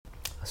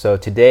So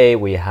today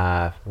we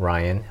have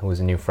Ryan, who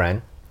is a new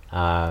friend.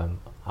 One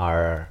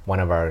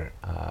of our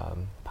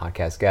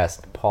podcast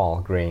guests,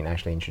 Paul Green,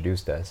 actually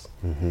introduced us.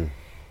 Mm-hmm.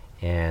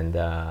 And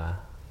why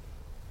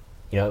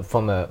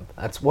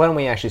don't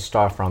we actually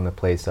start from the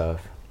place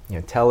of,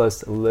 tell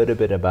us a little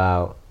bit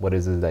about what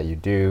is it that you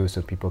do,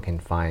 so people can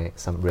find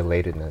some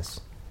relatedness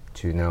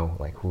to know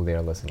like who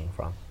they're listening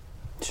from.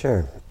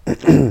 Sure.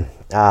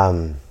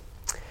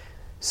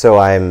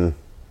 So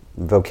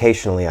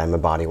vocationally, I'm a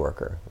body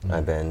worker. Mm-hmm.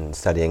 I've been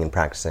studying and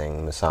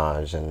practicing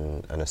massage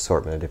and an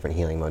assortment of different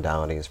healing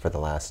modalities for the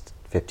last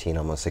 15,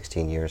 almost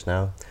 16 years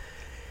now.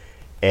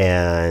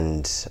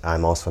 And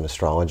I'm also an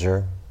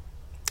astrologer.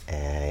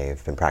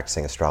 I've been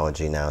practicing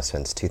astrology now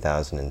since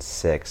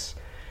 2006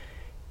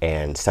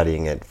 and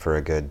studying it for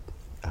a good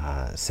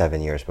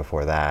 7 years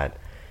before that.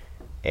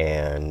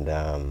 And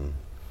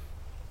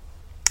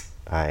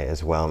I,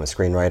 as well, am a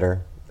screenwriter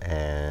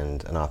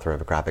and an author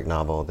of a graphic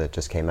novel that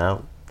just came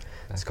out.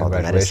 It's called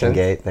The Medicine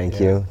Gate. Thank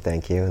you.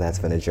 That's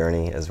been a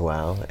journey as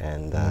well.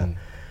 And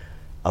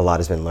a lot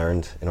has been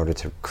learned in order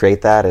to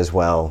create that as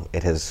well.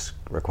 It has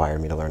required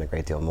me to learn a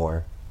great deal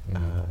more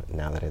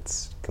now that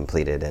it's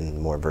completed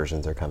and more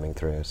versions are coming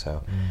through.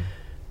 So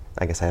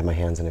I guess I have my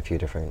hands in a few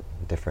different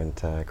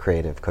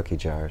creative cookie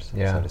jars,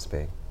 so to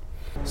speak.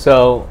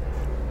 So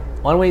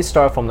why don't we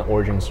start from the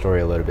origin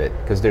story a little bit,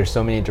 because there's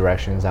so many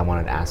directions I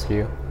wanted to ask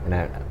you,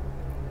 and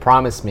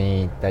promise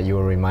me that you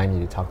will remind me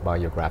to talk about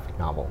your graphic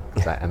novel,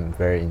 because I'm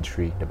very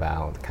intrigued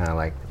about kind of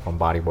like from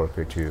body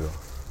worker to,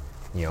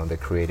 the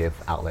creative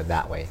outlet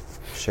that way.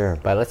 Sure.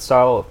 But let's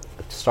start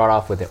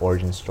off with the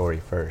origin story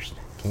first.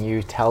 Can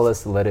you tell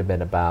us a little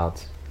bit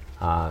about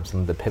some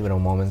of the pivotal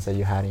moments that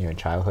you had in your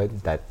childhood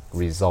that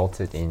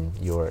resulted in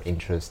your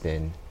interest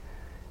in,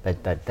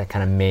 that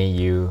kind of made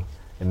you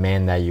the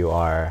man that you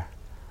are,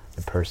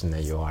 the person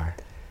that you are,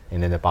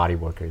 and then the body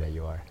worker that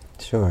you are?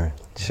 Sure.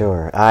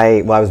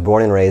 I was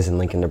born and raised in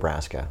Lincoln,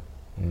 Nebraska,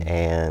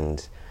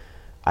 and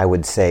I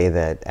would say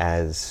that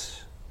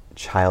as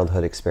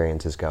childhood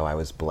experiences go, I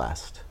was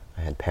blessed.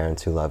 I had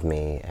parents who loved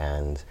me,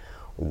 and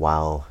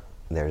while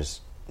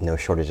there's no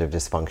shortage of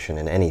dysfunction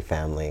in any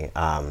family,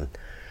 I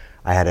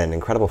had an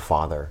incredible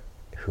father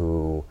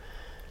who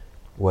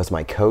was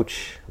my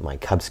coach, my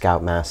Cub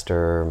Scout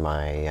master,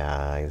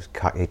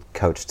 he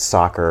coached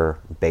soccer,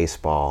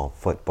 baseball,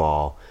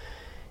 football,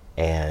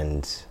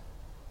 and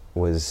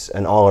was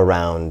an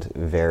all-around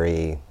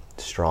very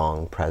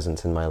strong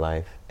presence in my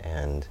life.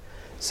 And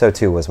so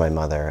too was my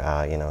mother,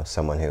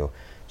 someone who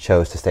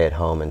chose to stay at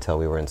home until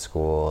we were in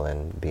school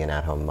and be an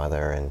at-home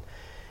mother.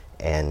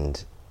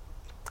 And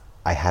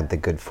I had the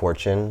good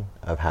fortune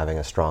of having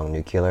a strong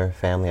nuclear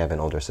family. I have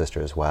an older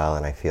sister as well,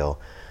 and I feel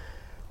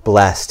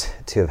blessed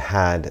to have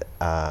had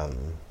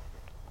an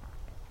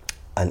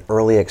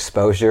early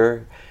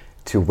exposure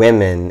to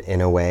women in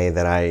a way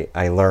that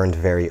I learned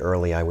very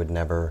early I would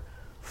never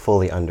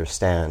fully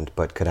understand,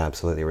 but could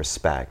absolutely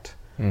respect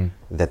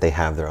that they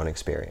have their own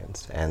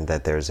experience, and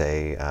that there's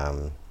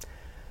an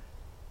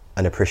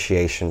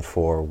appreciation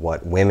for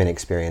what women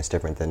experience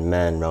different than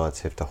men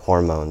relative to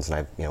hormones.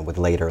 And I would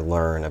later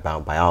learn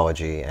about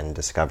biology and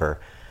discover,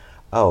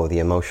 the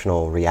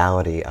emotional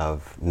reality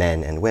of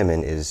men and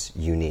women is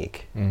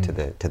unique to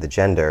the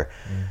gender,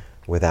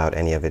 without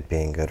any of it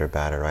being good or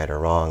bad or right or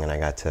wrong. And I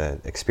got to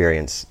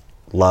experience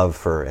love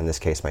for, in this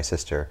case, my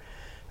sister,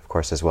 of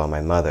course, as well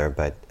my mother,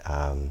 but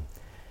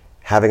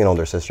having an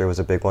older sister was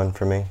a big one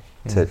for me,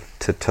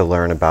 to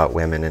learn about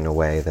women in a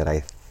way that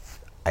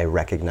I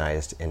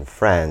recognized in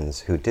friends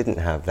who didn't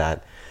have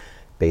that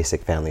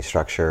basic family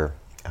structure.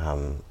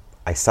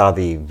 I saw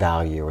the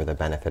value or the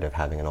benefit of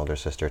having an older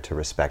sister to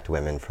respect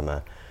women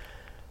from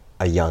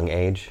a young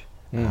age.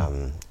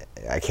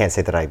 I can't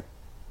say that I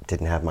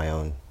didn't have my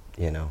own,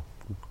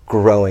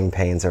 growing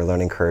pains or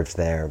learning curves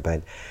there,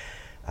 but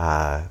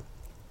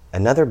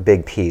another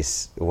big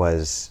piece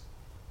was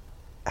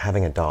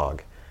having a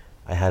dog.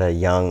 I had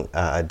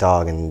a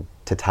dog, and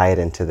to tie it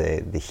into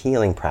the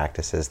healing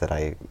practices that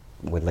I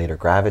would later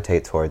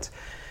gravitate towards,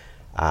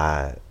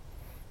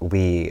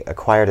 we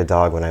acquired a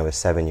dog when I was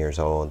 7 years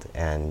old,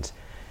 and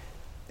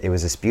it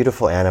was this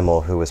beautiful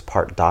animal who was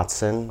part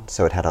Dachshund,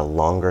 so it had a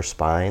longer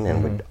spine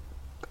and would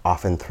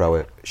often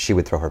she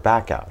would throw her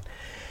back out.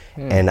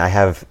 And I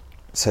have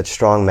such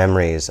strong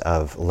memories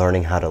of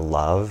learning how to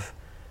love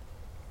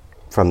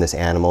from this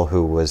animal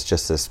who was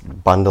just this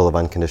bundle of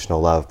unconditional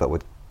love, but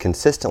would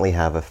consistently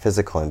have a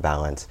physical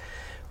imbalance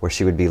where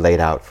she would be laid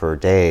out for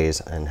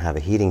days and have a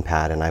heating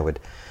pad, and I would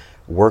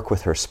work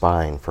with her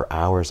spine for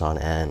hours on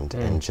end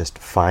and just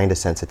find a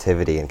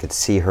sensitivity, and could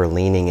see her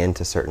leaning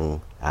into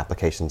certain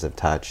applications of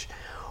touch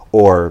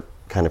or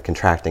kind of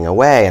contracting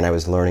away. And I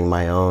was learning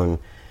my own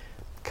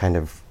kind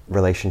of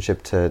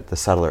relationship to the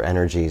subtler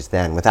energies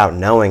then, without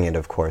knowing it,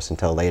 of course,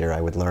 until later.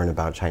 I would learn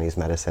about Chinese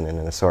medicine and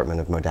an assortment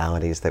of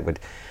modalities that would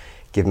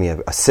give me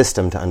a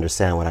system to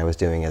understand what I was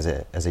doing as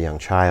a young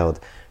child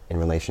in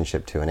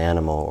relationship to an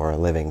animal or a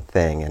living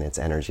thing, and its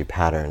energy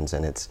patterns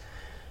and its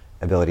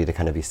ability to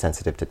kind of be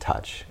sensitive to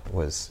touch.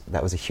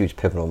 That was a huge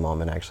pivotal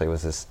moment, actually. It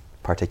was this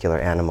particular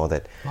animal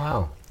that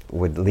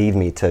would lead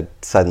me to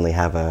suddenly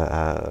have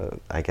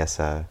I guess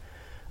a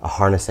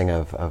harnessing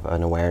of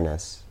an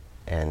awareness,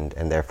 and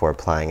therefore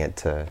applying it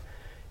to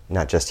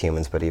not just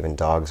humans, but even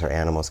dogs or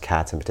animals,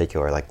 cats in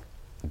particular. Like,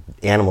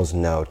 animals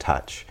know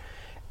touch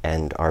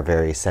and are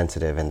very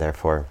sensitive, and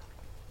therefore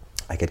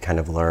I could kind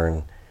of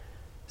learn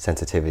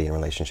sensitivity in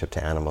relationship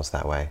to animals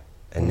that way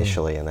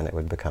initially, and then it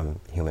would become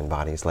human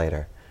bodies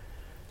later.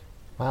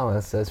 Wow,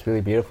 that's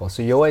really beautiful.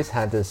 So you always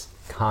had this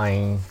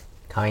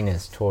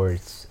kindness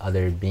towards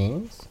other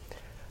beings?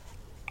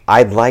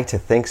 I'd like to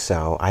think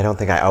so. I don't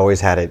think I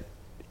always had it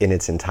in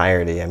its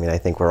entirety. I mean, I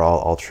think we're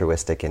all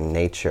altruistic in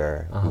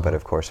nature, but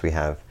of course we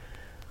have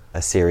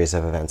a series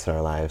of events in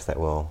our lives that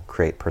will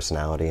create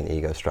personality and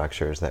ego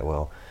structures that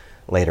will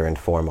later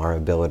inform our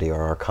ability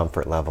or our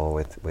comfort level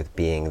with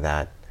being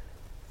that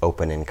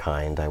open and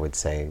kind. I would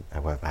say I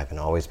haven't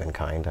always been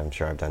kind. I'm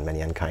sure I've done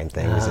many unkind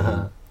things,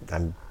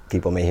 and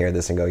people may hear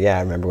this and go, "Yeah,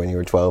 I remember when you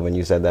were 12 and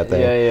you said that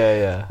thing."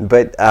 Yeah.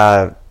 But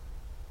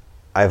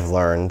I've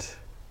learned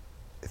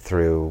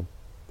through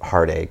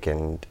heartache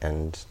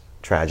and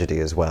tragedy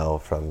as well,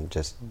 from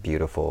just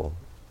beautiful,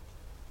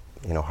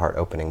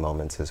 heart-opening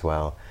moments as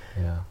well.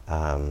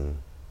 Yeah.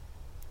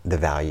 The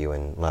value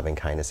in loving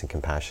kindness and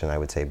compassion. I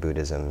would say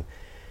Buddhism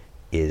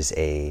is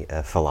a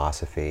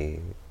philosophy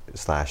 /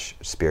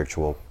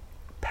 spiritual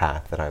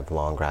path that I've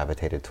long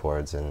gravitated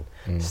towards and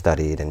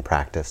studied and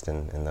practiced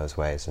in those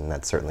ways. And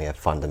that's certainly a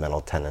fundamental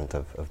tenet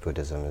of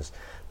Buddhism, is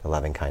the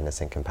loving kindness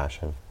and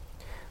compassion.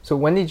 So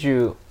when did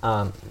you,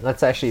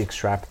 let's actually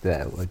extract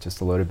that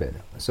just a little bit.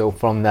 So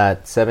from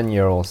that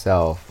 7-year-old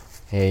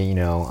self, hey,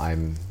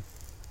 I'm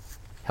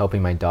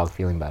helping my dog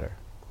feeling better,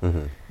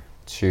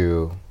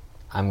 to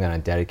I'm going to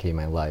dedicate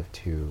my life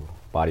to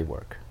body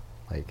work.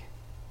 Like,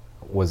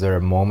 was there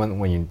a moment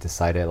when you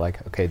decided,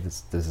 like, okay,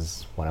 this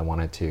is what I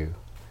wanted to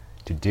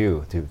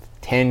do, to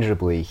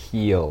tangibly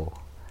heal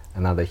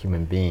another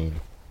human being?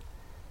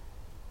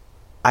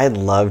 I'd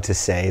love to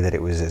say that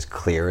it was as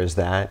clear as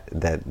that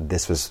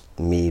this was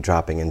me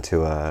dropping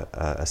into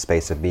a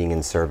space of being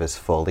in service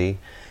fully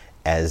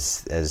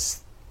as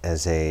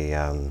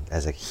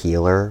a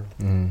healer.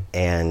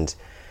 And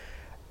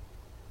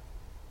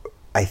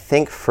I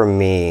think for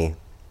me,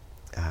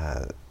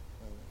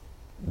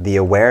 the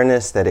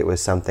awareness that it was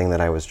something that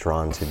I was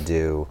drawn to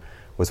do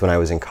was when I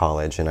was in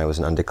college, and I was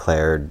an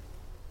undeclared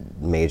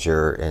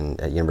major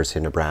at University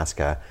of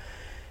Nebraska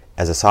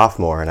as a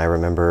sophomore. And I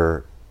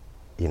remember,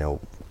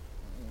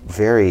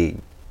 very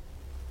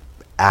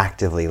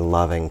actively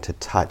loving to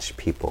touch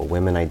people,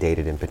 women I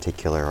dated in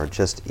particular, or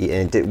just,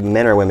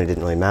 men or women, it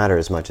didn't really matter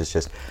as much as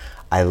just,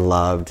 I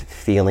loved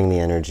feeling the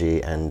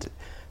energy and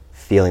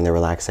feeling the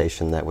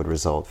relaxation that would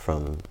result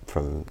from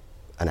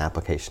an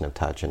application of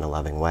touch in a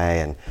loving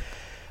way. And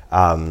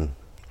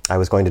I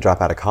was going to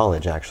drop out of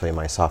college actually in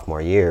my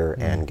sophomore year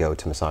and go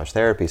to massage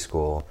therapy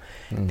school.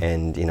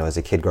 And as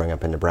a kid growing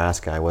up in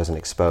Nebraska, I wasn't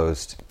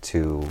exposed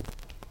to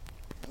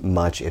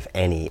much, if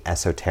any,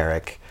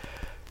 esoteric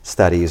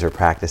studies or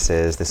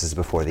practices. This is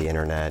before the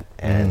internet.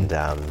 And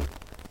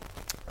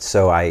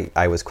so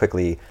I was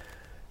quickly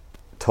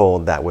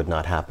told that would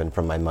not happen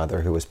from my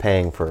mother, who was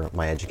paying for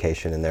my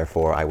education, and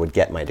therefore I would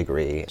get my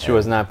degree. She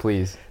was not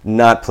pleased.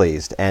 Not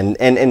pleased. And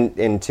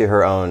to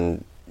her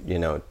own,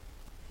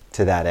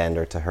 to that end,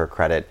 or to her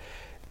credit,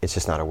 it's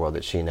just not a world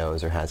that she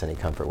knows or has any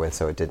comfort with,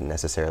 so it didn't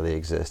necessarily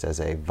exist as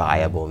a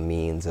viable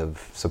means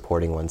of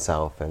supporting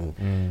oneself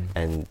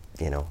and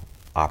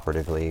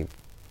operatively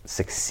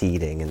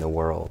succeeding in the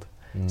world.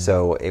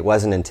 So it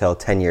wasn't until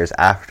 10 years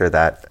after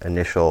that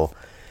initial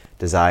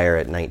desire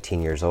at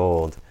 19 years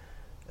old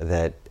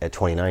that at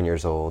 29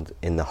 years old,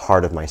 in the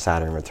heart of my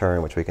Saturn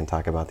return, which we can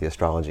talk about the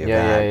astrology of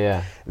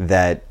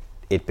that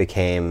it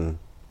became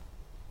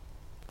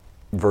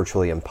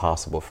virtually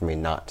impossible for me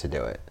not to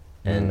do it.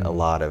 And a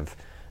lot of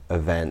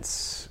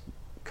events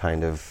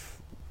kind of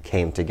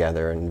came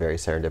together in very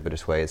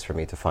serendipitous ways for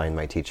me to find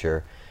my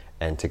teacher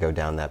and to go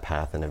down that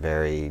path in a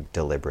very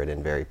deliberate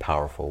and very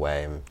powerful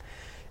way.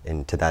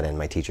 And to that end,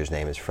 my teacher's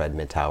name is Fred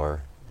Midtower,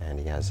 and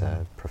he has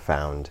a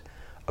profound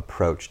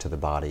approach to the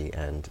body,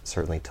 and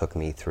certainly took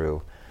me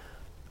through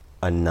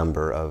a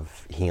number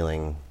of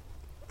healing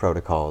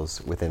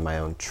protocols within my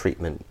own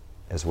treatment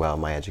as well,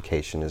 my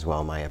education as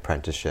well, my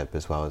apprenticeship,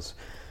 as well as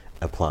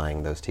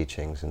applying those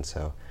teachings. And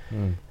so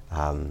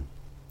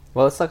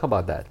well, let's talk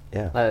about that.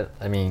 Yeah.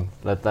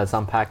 Let's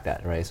unpack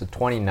that, right? So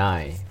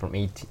 29,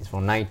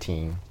 from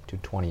 19 to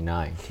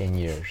 29, 10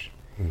 years.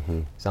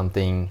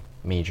 Something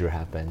major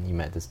happened. You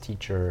met this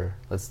teacher.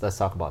 Let's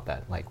talk about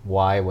that. Like,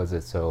 why was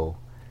it so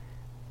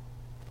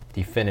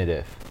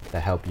definitive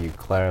that helped you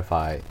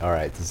clarify, all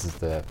right, this is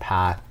the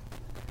path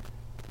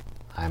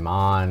I'm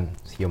on,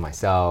 heal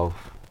myself,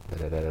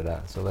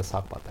 So let's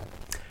talk about that.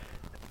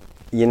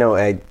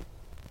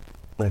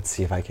 Let's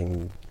see if I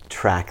can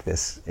track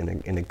this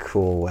in a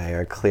cool way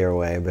or a clear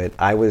way, but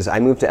I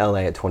moved to LA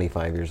at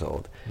 25 years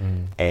old,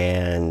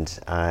 and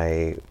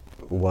I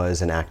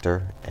was an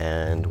actor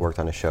and worked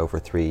on a show for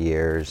 3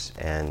 years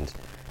and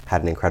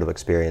had an incredible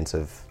experience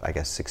of, I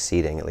guess,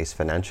 succeeding, at least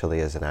financially,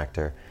 as an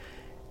actor.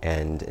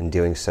 And in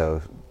doing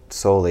so,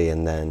 solely,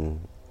 and then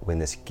when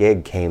this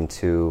gig came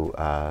to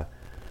an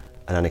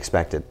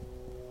unexpected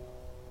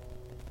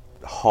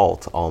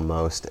halt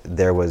almost,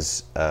 there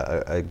was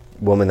a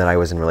woman that I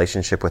was in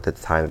relationship with at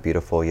the time, a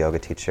beautiful yoga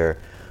teacher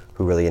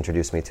who really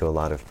introduced me to a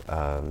lot of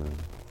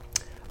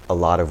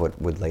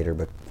what would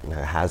later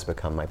has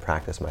become my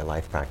practice, my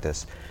life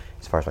practice,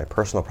 as far as my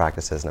personal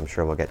practices, and I'm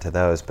sure we'll get to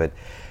those. But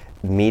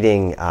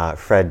meeting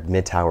Fred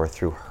Midtower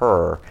through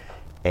her,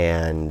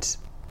 and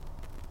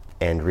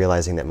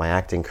realizing that my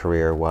acting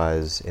career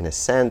was, in a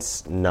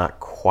sense, not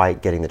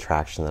quite getting the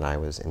traction that I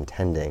was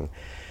intending.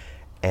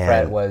 And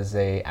Fred was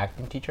a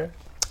acting teacher?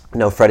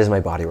 No, Fred is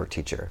my bodywork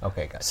teacher.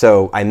 Okay, got it.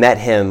 So I met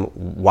him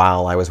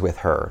while I was with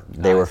her.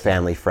 They were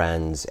family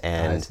friends,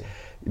 and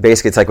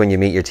basically it's like when you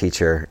meet your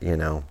teacher, you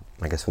know,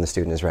 I guess when the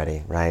student is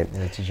ready, right?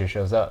 And the teacher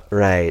shows up.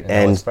 Right. And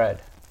that was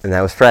Fred. And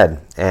that was Fred.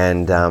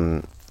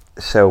 And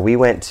so we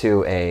went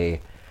to an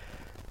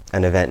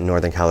event in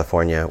Northern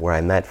California where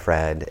I met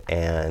Fred,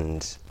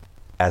 and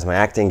as my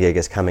acting gig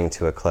is coming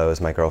to a close,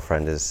 my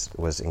girlfriend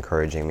was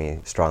encouraging me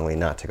strongly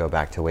not to go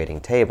back to waiting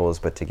tables,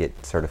 but to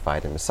get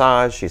certified in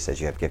massage. She says,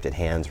 "You have gifted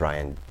hands,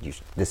 Ryan.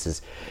 This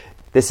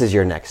is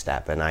your next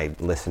step." And I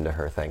listened to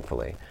her,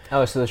 thankfully.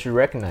 Oh, so she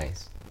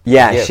recognized.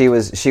 Yeah, she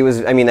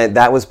was. I mean,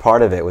 that was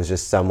part of it. Was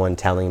just someone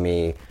telling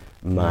me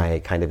my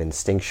kind of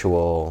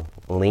instinctual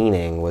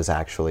leaning was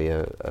actually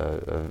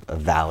a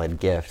valid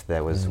gift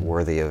that was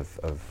worthy of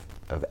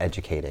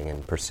educating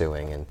and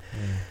pursuing. And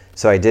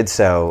so I did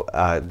so,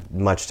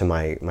 much to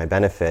my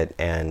benefit.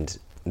 And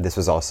this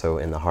was also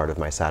in the heart of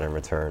my Saturn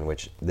return,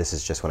 which this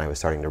is just when I was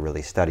starting to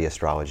really study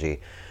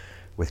astrology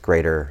with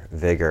greater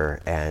vigor.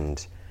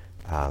 And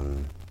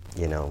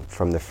you know,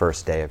 from the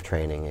first day of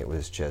training, it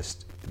was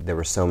just, there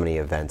were so many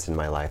events in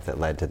my life that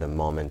led to the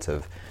moment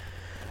of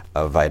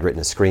I'd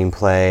written a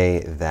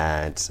screenplay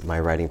that my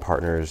writing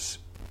partners,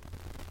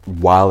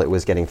 while it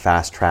was getting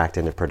fast-tracked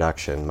into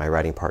production, my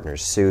writing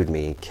partners sued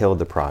me, killed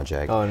the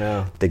project. Oh,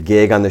 no. The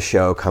gig on the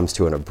show comes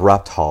to an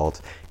abrupt halt,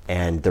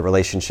 and the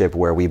relationship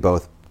where we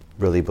both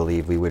really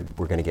believed we're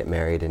going to get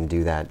married and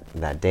do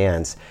that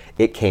dance,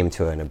 it came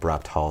to an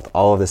abrupt halt.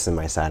 All of this in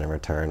my Saturn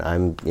return.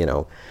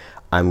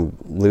 I'm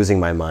losing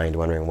my mind,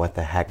 wondering what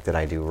the heck did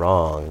I do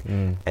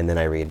wrong? And then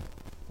I read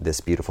this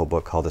beautiful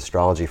book called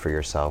Astrology for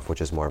Yourself,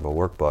 which is more of a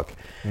workbook,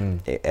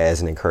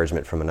 as an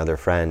encouragement from another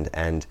friend.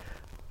 And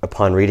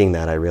upon reading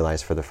that, I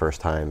realized for the first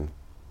time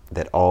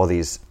that all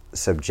these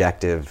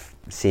subjective,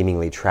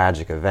 seemingly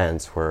tragic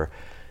events were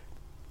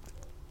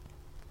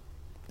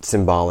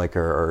symbolic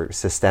or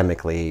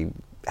systemically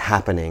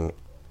happening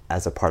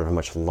as a part of a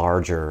much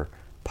larger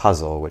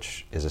puzzle,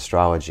 which is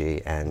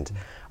astrology. And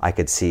I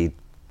could see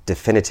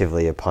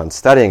definitively upon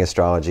studying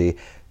astrology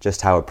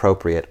just how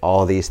appropriate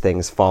all these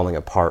things falling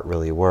apart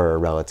really were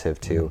relative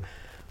to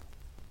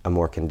a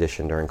more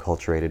conditioned or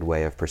enculturated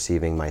way of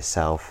perceiving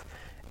myself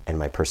and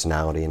my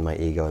personality and my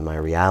ego and my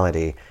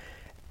reality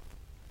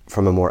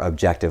from a more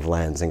objective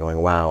lens, and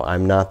going, wow,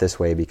 I'm not this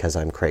way because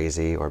I'm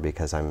crazy or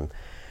because I'm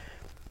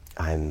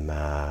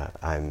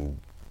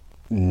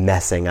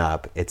messing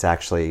up. It's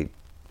actually,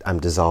 I'm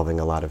dissolving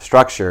a lot of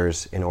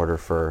structures in order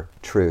for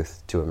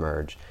truth to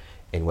emerge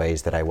in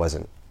ways that I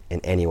wasn't in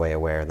any way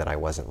aware that I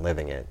wasn't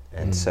living it.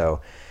 And so,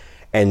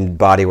 and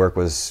bodywork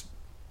was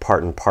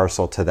part and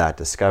parcel to that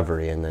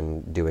discovery, and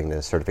then doing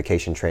the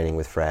certification training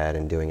with Fred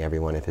and doing every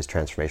one of his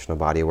transformational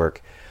bodywork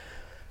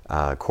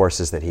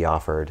courses that he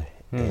offered.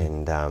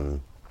 And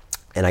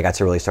I got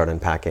to really start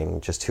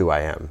unpacking just who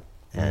I am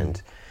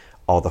and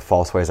all the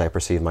false ways I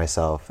perceive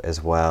myself,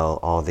 as well,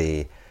 all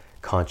the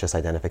conscious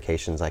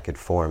identifications I could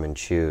form and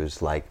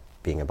choose, like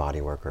being a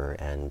body worker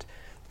and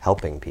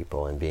helping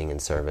people and being in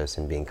service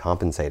and being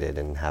compensated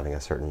and having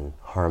a certain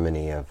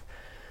harmony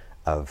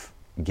of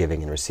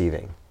giving and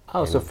receiving.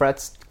 Oh, so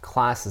Fred's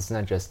class is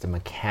not just the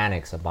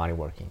mechanics of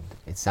bodyworking.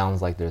 It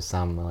sounds like there's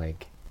some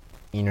like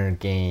inner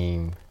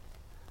game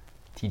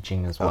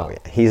teaching as well. Oh,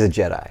 yeah. He's a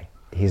Jedi.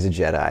 He's a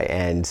Jedi.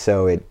 And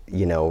so it,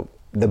 you know,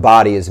 the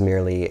body is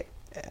merely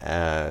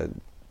an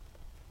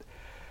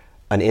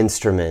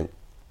instrument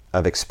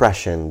of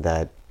expression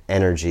that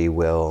energy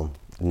will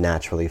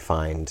naturally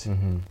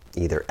find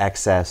either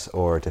excess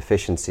or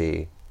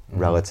deficiency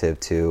relative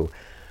to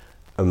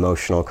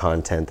emotional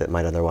content that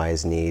might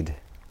otherwise need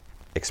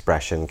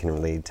expression,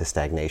 can lead to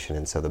stagnation.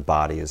 And so the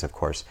body is, of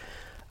course,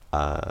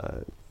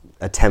 a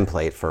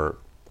template for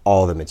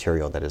all the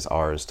material that is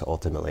ours to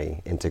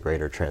ultimately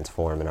integrate or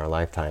transform in our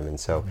lifetime. And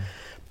so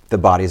the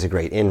body is a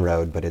great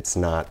inroad, but it's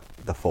not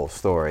the full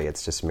story.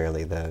 It's just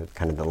merely the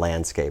kind of the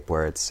landscape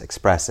where it's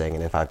expressing.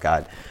 And if I've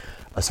got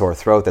a sore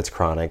throat that's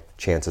chronic,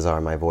 chances are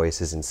my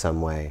voice is in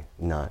some way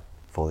not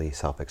fully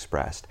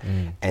self-expressed.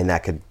 And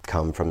that could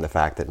come from the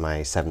fact that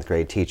my 7th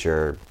grade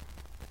teacher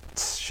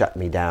shut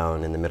me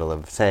down in the middle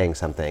of saying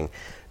something,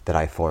 that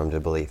I formed a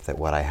belief that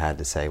what I had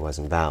to say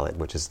wasn't valid,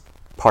 which is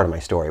part of my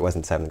story. It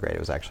wasn't 7th grade, it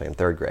was actually in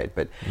 3rd grade.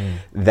 But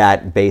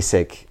that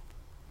basic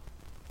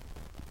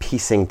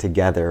piecing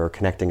together or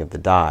connecting of the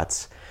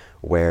dots,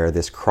 where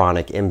this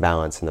chronic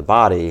imbalance in the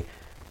body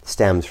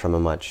stems from a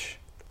much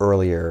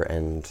earlier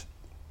and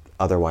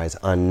otherwise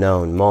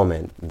unknown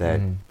moment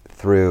that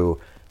through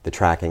the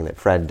tracking that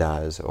Fred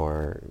does,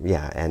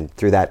 and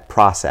through that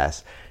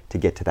process to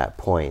get to that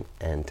point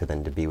and to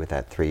then to be with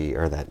that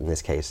in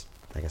this case,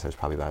 I guess I was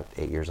probably about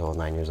 9 years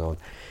old,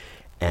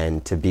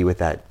 and to be with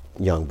that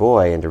young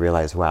boy and to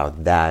realize, wow,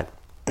 that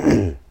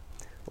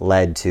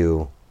led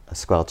to a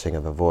squelching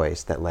of a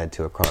voice that led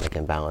to a chronic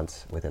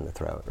imbalance within the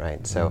throat,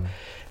 right? So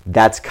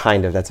that's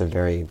a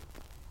very,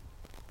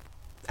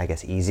 I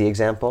guess, easy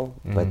example,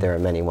 but there are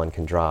many one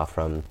can draw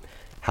from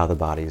how the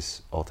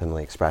body's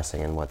ultimately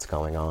expressing and what's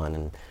going on,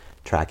 and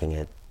tracking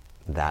it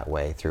that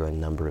way through a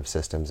number of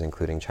systems,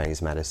 including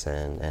Chinese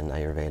medicine and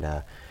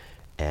Ayurveda,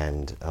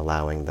 and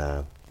allowing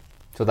the...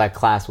 So that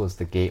class was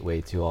the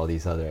gateway to all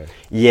these other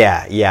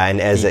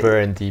and as deeper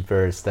and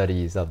deeper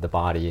studies of the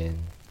body and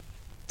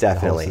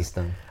definitely the whole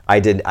system.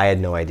 I had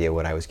no idea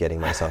what I was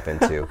getting myself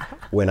into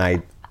when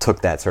I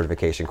took that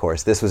certification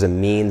course. This was a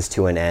means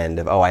to an end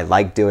of, I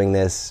like doing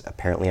this,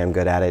 apparently I'm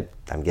good at it,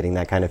 I'm getting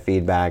that kind of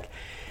feedback.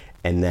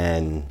 And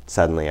then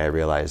suddenly I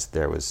realized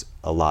there was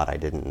a lot I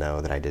didn't know,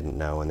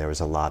 and there was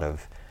a lot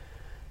of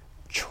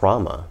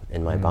trauma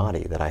in my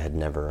body that I had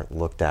never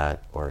looked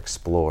at or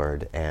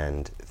explored.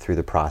 And through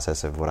the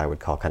process of what I would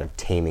call kind of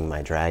taming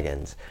my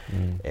dragons,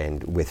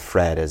 and with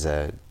Fred as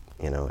a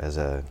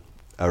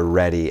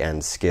ready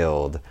and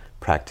skilled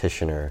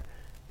practitioner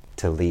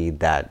to lead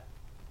that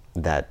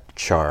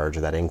charge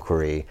or that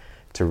inquiry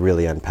to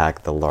really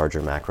unpack the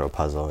larger macro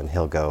puzzle, and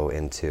he'll go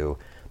into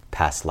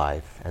past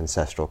life,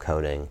 ancestral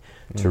coding,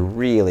 to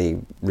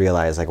really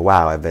realize, like,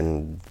 wow, I've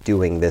been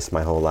doing this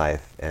my whole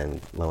life,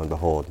 and lo and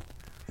behold,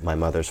 my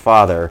mother's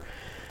father,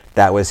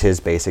 that was his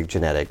basic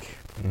genetic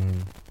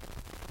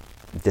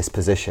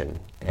disposition,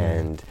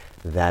 and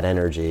that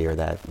energy or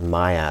that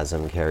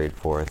miasm carried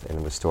forth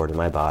and was stored in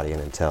my body,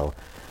 and until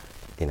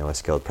a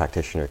skilled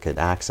practitioner could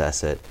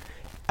access it,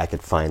 I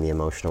could find the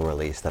emotional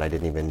release that I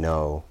didn't even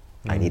know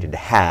I needed to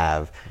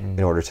have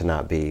in order to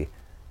not be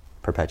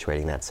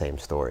perpetuating that same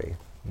story.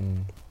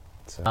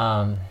 So.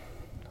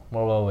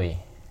 Where were we?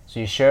 So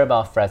you share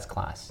about Fred's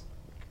class,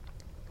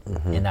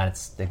 and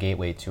that's the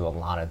gateway to a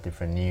lot of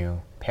different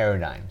new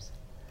paradigms.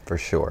 For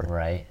sure.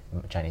 Right?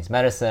 Chinese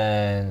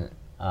medicine,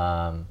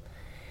 but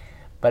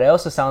it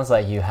also sounds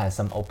like you had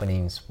some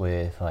openings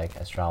with like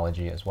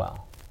astrology as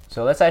well.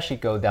 So let's actually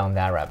go down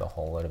that rabbit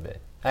hole a little bit.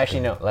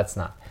 Actually, no, let's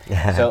not.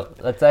 So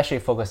let's actually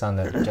focus on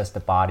just the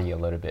body a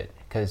little bit,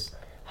 because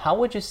how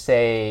would you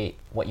say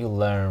what you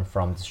learned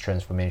from this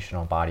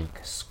transformational body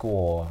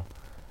school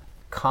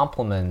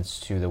complements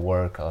to the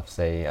work of,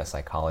 say, a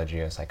psychology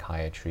or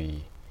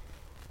psychiatry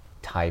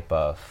type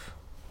of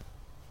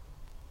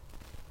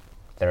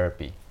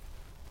therapy?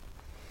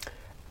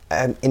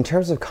 In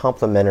terms of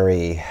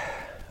complementary...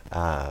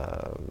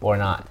 or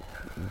not?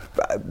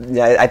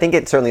 I think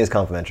it certainly is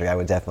complementary. I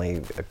would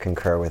definitely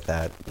concur with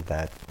that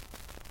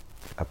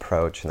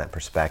approach and that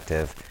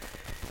perspective.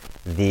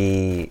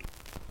 The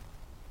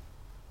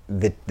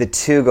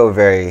two go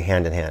very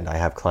hand in hand. I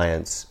have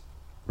clients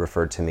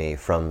referred to me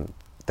from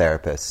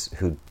therapists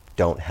who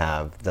don't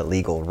have the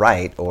legal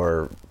right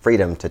or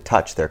freedom to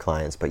touch their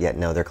clients, but yet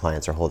know their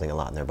clients are holding a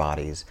lot in their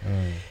bodies.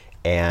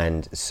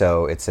 And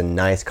so it's a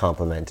nice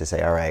compliment to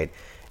say, all right,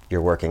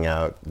 you're working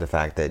out the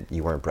fact that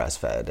you weren't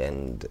breastfed,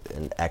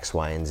 and X,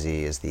 Y, and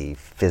Z is the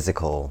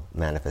physical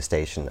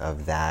manifestation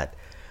of that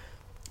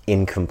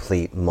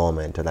incomplete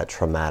moment or that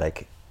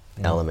traumatic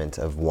element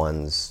of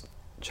one's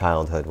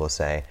childhood, we'll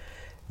say.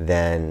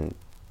 Then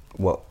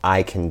what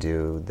I can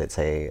do that,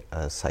 say,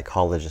 a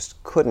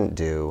psychologist couldn't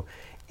do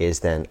is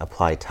then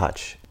apply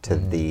touch to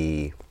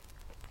the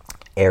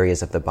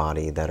areas of the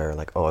body that are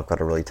like, I've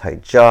got a really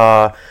tight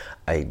jaw,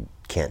 I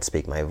can't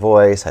speak my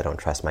voice, I don't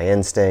trust my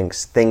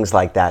instincts. Things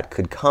like that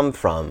could come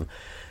from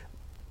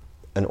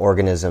an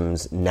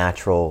organism's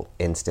natural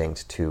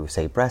instinct to,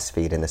 say,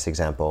 breastfeed, in this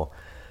example.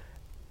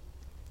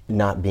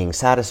 Not being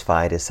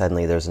satisfied is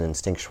suddenly there's an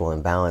instinctual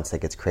imbalance that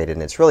gets created,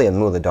 and it's really a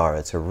muladhara.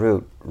 It's a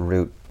root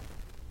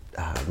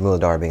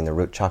muladhara being the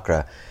root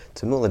chakra.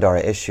 It's a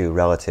muladhara issue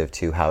relative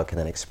to how it can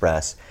then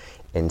express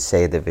in,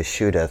 say, the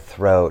Vishuddha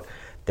throat.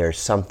 There's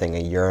something, a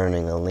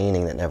yearning, a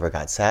leaning that never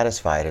got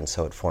satisfied, and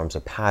so it forms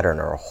a pattern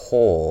or a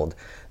hold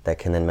that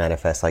can then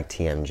manifest like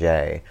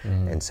TMJ.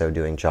 And so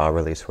doing jaw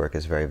release work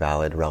is very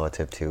valid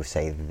relative to,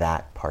 say,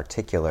 that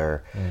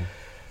particular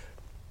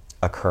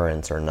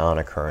occurrence or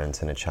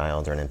non-occurrence in a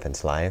child's or an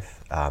infant's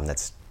life.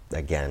 That's,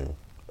 again,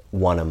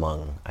 one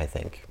among, I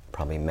think,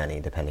 probably many,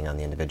 depending on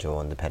the individual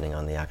and depending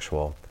on the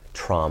actual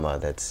trauma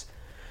that's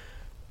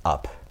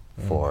up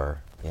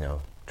for,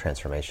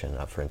 transformation,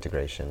 up for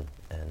integration,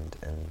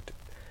 and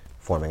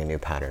forming a new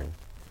pattern.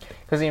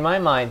 Because in my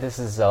mind, this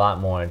is a lot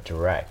more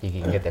direct. You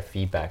can get the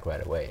feedback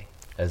right away,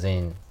 as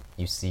in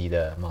you see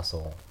the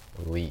muscle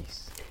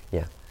release.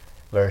 Yeah.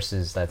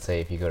 Versus, let's say,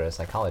 if you go to a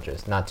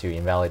psychologist, not to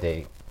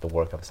invalidate the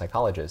work of a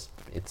psychologist,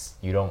 it's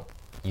you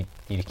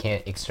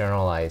can't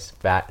externalize,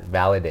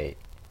 validate.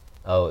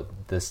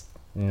 This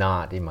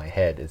knot in my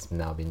head is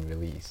now being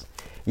released.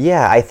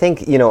 Yeah, I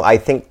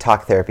think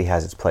talk therapy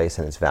has its place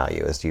and its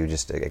value, as you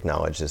just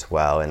acknowledged as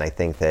well. And I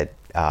think that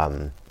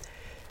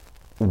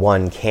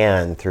one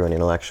can, through an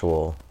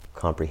intellectual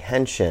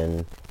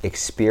comprehension,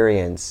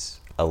 experience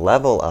a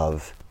level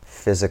of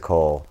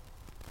physical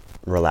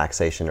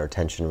relaxation or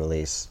tension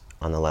release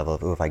on the level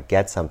of, ooh, if I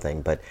get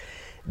something, but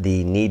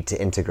the need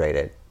to integrate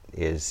it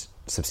is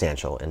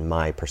substantial in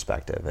my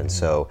perspective. And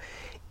so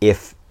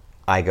if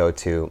I go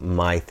to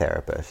my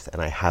therapist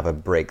and I have a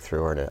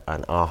breakthrough or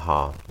an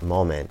aha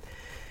moment,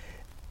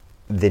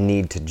 the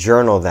need to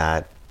journal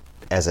that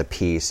as a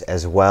piece,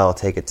 as well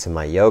take it to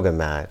my yoga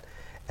mat,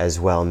 as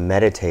well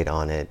meditate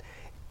on it,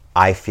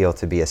 I feel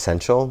to be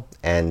essential.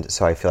 And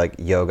so I feel like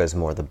yoga is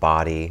more the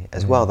body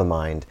as well, the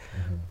mind,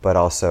 but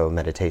also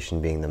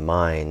meditation being the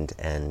mind,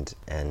 and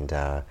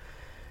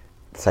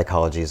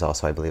psychology is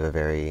also, I believe, a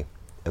very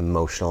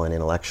emotional and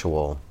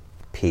intellectual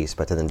piece,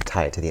 but to then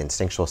tie it to the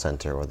instinctual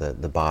center or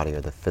the body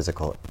or the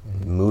physical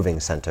moving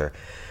center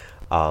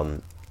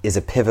is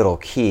a pivotal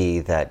key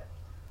that,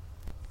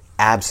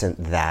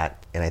 absent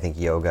that, and I think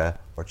yoga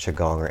or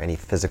qigong or any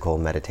physical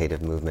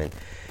meditative movement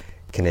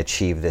can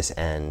achieve this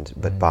end,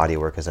 but body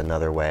work is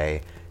another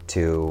way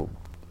to.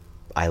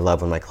 I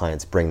love when my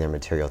clients bring their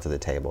material to the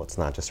table. It's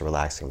not just a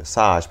relaxing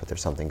massage, but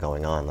there's something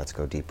going on. Let's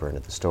go deeper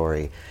into the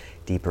story,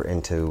 deeper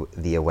into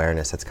the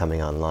awareness that's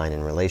coming online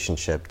in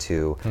relationship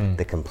to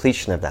the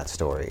completion of that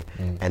story,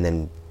 and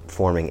then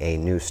forming a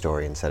new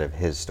story instead of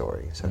his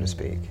story, so to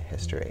speak,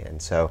 history.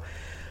 And so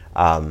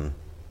I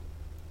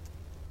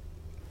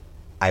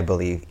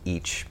believe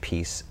each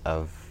piece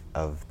of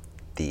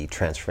the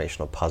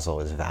transformational puzzle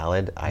is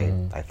valid.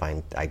 I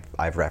find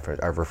I've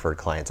referred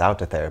clients out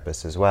to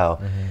therapists as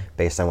well,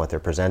 based on what they're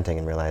presenting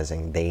and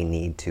realizing they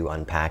need to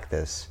unpack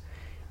this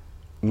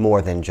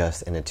more than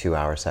just in a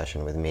 2-hour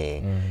session with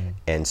me.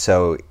 And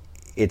so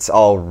it's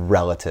all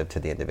relative to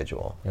the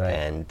individual. Right.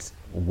 And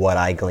what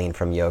I glean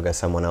from yoga,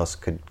 someone else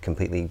could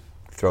completely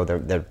throw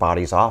their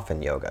bodies off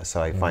in yoga.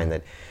 So I find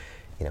that,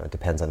 it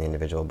depends on the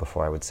individual.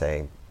 Before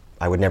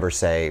I would never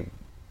say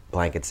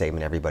blanket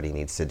statement, everybody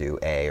needs to do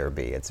A or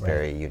B. It's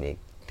very unique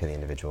to the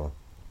individual.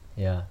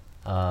 Yeah.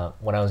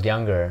 When I was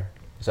younger,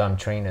 so I'm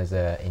trained as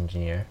an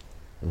engineer.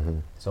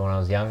 So when I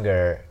was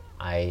younger,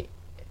 I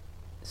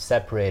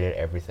separated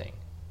everything.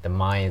 The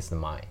mind is the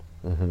mind.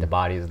 The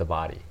body is the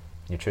body.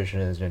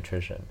 Nutrition is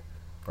nutrition,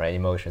 right?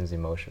 Emotion is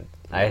emotion.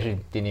 I actually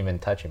didn't even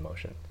touch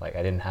emotion. Like,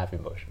 I didn't have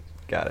emotions.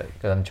 Got it.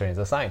 Because I'm trained as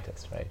a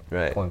scientist, right?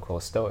 Right. Quote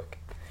unquote stoic.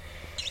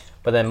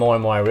 But then more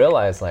and more I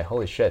realized, like,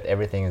 holy shit,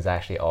 everything is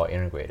actually all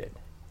integrated.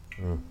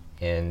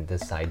 In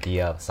this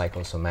idea of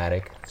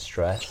psychosomatic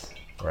stress,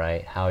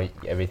 right? How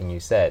everything you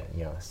said,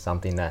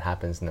 something that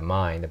happens in the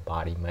mind, the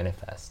body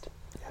manifests.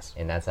 Yes.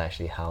 And that's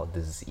actually how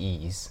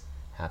disease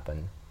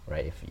happen,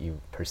 right? If you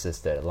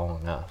persisted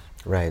long enough.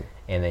 Right.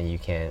 And then you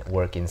can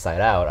work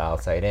inside out,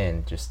 outside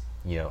in, just,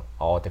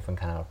 all different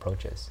kind of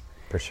approaches.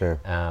 For sure.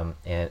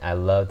 And I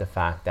love the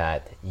fact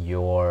that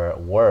your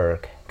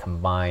work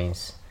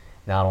combines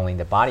not only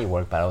the body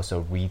work, but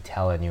also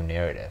retell a new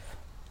narrative,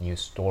 new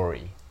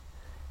story.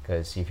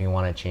 Because if you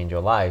want to change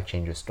your life,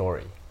 change your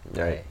story.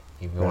 Right.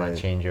 If you want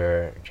to change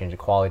the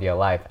quality of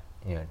life,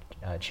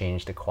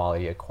 change the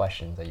quality of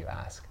questions that you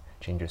ask,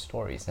 change your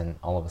stories, and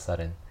all of a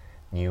sudden,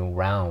 new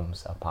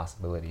realms of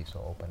possibilities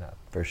will open up.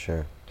 For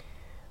sure.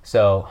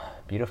 So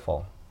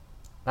beautiful.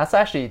 Let's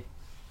actually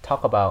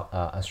talk about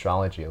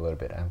astrology a little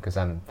bit, because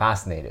I'm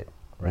fascinated,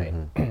 right?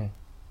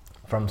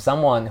 From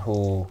someone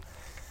who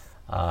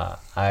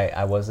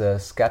I was a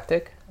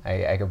skeptic.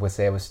 I would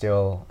say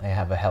I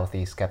have a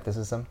healthy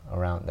skepticism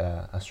around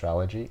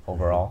astrology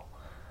overall.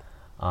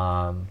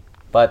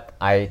 But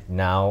I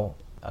now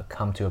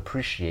come to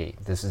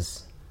appreciate this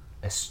is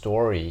a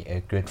story, a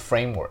good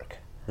framework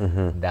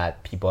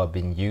that people have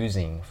been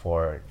using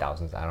for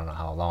thousands, I don't know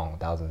how long,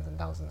 thousands and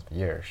thousands of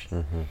years.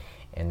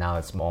 And now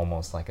it's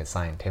almost like a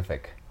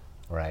scientific,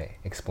 right,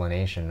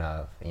 explanation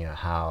of,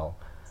 how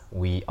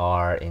we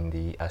are in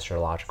the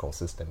astrological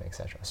system,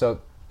 etc.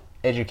 So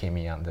educate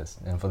me on this,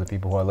 and for the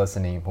people who are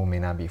listening who may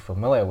not be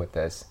familiar with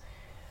this,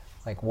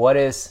 like, what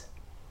is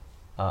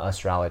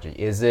astrology?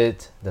 Is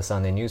it the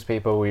Sunday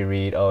newspaper we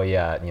read? Oh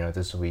yeah,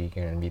 this week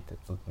you're gonna meet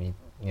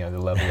the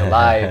love of your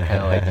life,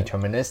 kind of like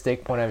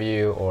deterministic point of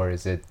view, or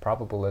is it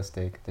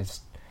probabilistic?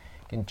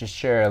 Can you just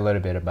share a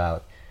little bit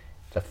about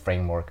the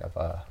framework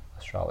of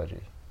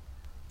astrology?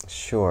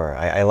 Sure,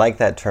 I like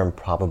that term,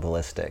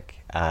 probabilistic.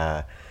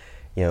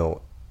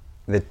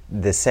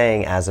 The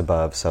saying "as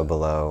above, so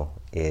below"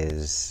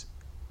 is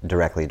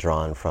directly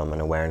drawn from an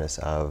awareness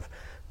of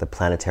the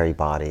planetary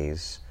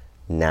bodies,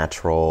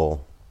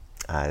 natural,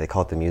 they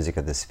call it the music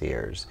of the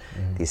spheres,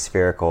 these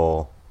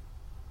spherical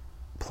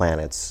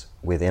planets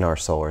within our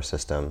solar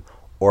system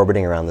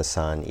orbiting around the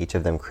sun, each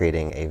of them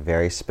creating a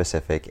very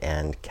specific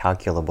and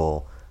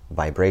calculable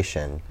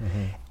vibration,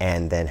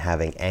 and then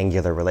having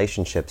angular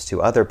relationships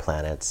to other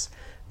planets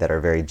that are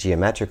very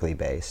geometrically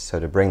based. So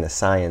to bring the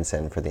science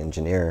in for the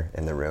engineer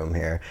in the room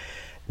here,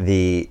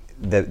 the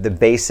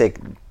basic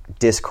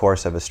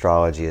discourse of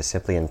astrology is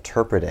simply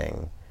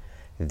interpreting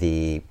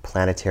the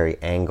planetary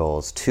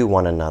angles to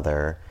one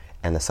another,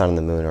 and the sun and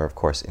the moon are of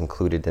course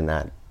included in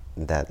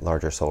that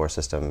larger solar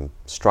system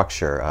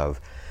structure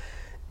of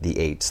the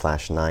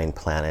 8/9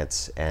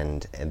 planets,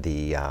 and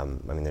the I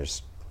mean,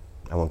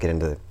 I won't get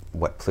into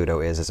what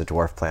Pluto is as a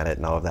dwarf planet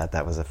and all of that.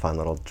 That was a fun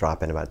little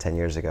drop in about 10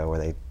 years ago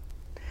where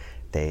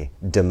they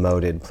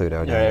demoted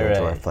Pluto to a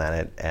dwarf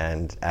planet,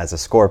 and as a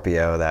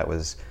Scorpio, that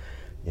was,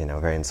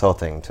 very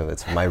insulting to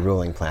it's my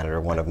ruling planet, or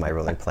one of my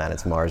ruling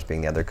planets, Mars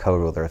being the other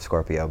co-ruler of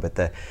Scorpio. But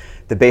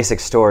the basic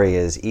story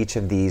is each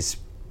of these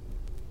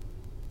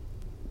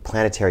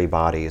planetary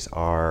bodies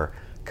are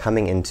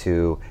coming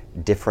into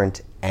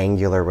different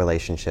angular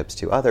relationships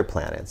to other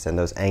planets, and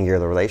those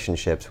angular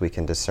relationships we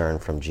can discern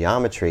from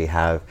geometry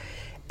have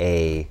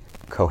a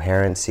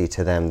coherency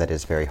to them that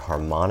is very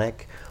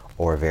harmonic,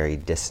 or very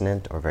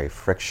dissonant, or very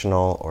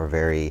frictional, or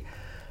very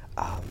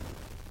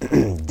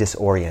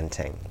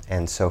disorienting.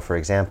 And so, for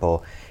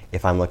example,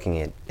 if I'm looking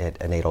at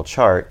a natal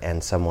chart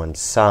and someone's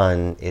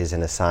sun is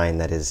in a sign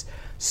that is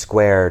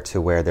square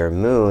to where their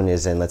moon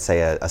is in, let's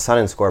say, a sun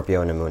in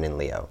Scorpio and a moon in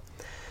Leo,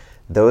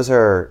 those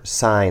are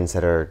signs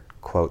that are,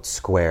 quote,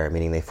 square,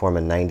 meaning they form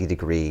a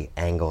 90-degree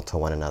angle to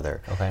one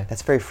another. Okay.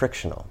 That's very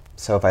frictional.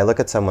 So if I look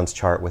at someone's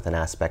chart with an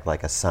aspect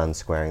like a sun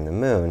squaring the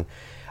moon,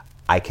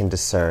 I can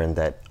discern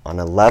that on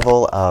a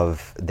level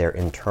of their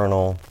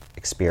internal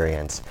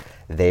experience,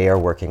 they are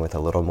working with a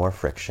little more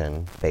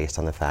friction based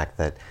on the fact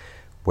that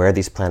where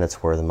these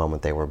planets were the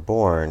moment they were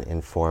born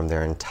informed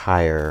their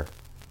entire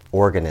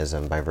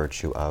organism by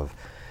virtue of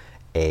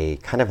a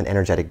kind of an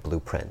energetic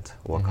blueprint,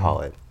 we'll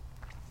call it.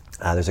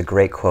 There's a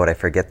great quote, I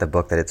forget the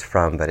book that it's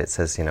from, but it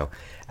says,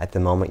 at the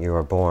moment you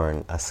are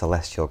born, a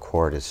celestial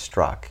chord is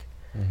struck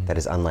that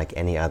is unlike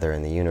any other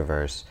in the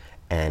universe,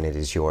 and it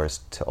is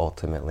yours to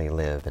ultimately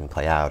live and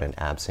play out, and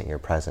absent your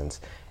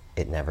presence,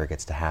 it never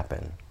gets to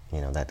happen.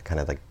 That kind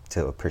of like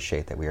to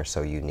appreciate that we are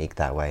so unique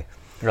that way.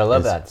 I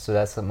love that. So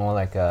that's more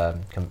like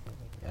an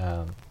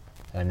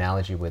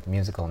analogy with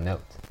musical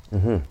notes.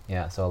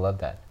 Yeah, so I love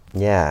that.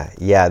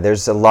 Yeah,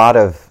 there's a lot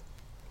of,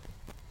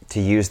 to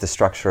use the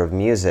structure of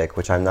music,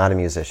 which I'm not a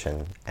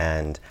musician,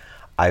 and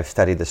I've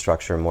studied the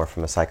structure more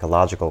from a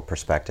psychological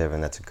perspective,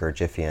 and that's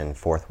Gurdjieffian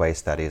fourth way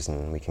studies,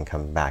 and we can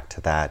come back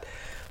to that.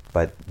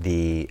 But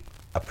the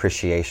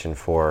appreciation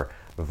for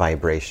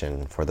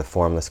vibration, for the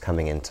formless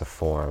coming into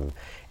form,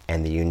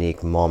 and the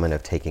unique moment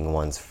of taking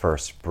one's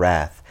first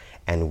breath,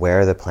 and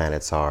where the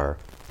planets are,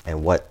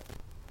 and what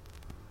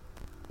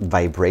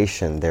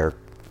vibration they're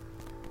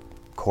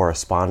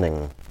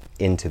corresponding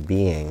into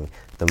being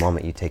the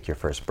moment you take your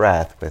first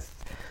breath,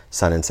 with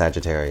Sun in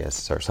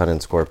Sagittarius or Sun in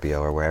Scorpio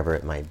or wherever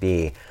it might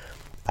be,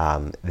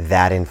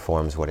 that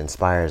informs what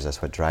inspires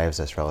us, what drives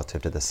us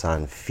relative to the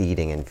Sun,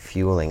 feeding and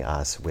fueling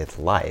us with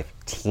life,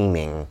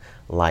 teeming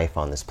life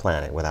on this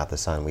planet. Without the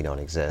Sun, we don't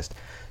exist.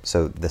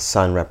 So the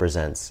Sun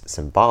represents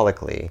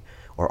symbolically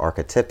or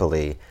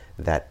archetypally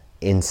that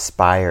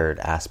inspired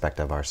aspect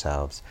of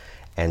ourselves.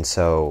 And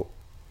so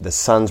the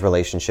Sun's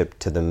relationship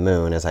to the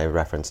Moon, as I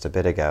referenced a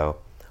bit ago,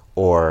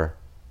 or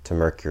to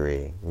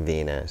Mercury,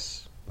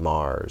 Venus,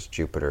 Mars,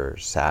 Jupiter,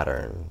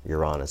 Saturn,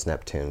 Uranus,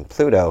 Neptune,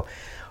 Pluto,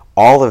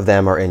 all of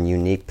them are in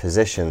unique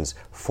positions,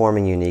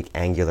 forming unique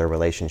angular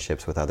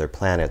relationships with other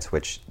planets,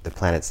 which the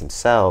planets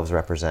themselves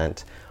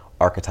represent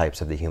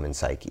archetypes of the human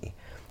psyche.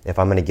 If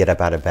I'm going to get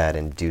up out of bed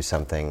and do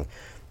something,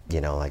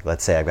 like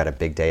let's say I've got a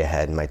big day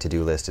ahead and my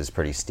to-do list is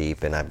pretty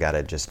steep and I've got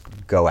to just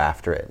go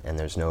after it and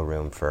there's no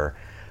room for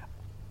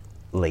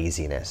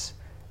laziness.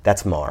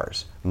 That's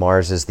Mars.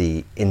 Mars is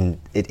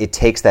it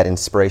takes that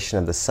inspiration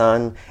of the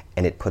Sun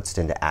and it puts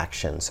it into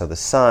action. So the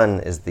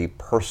Sun is the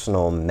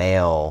personal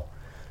male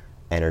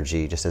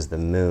energy, just as the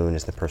Moon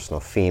is the personal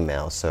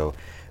female. So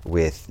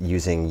with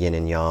using yin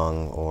and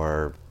yang,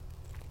 or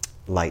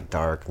light,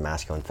 dark,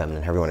 masculine,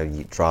 feminine, however you want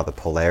to draw the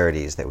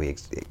polarities that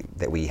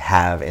we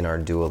have in our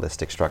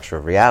dualistic structure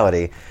of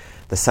reality,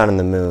 the Sun and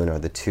the Moon are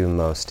the two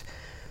most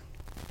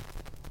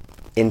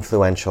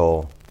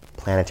influential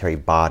planetary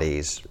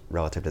bodies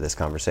relative to this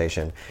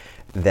conversation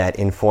that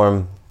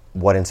inform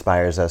what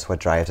inspires us, what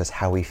drives us,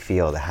 how we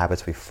feel, the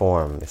habits we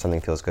form. If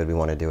something feels good, we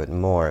want to do it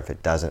more. If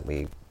it doesn't,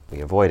 we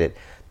avoid it.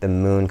 The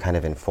Moon kind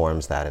of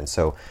informs that. And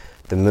so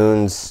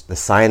the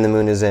sign the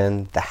Moon is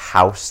in, the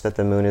house that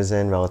the Moon is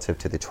in relative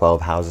to the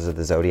 12 houses of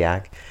the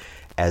zodiac,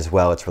 as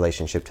well its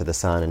relationship to the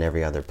Sun and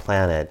every other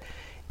planet,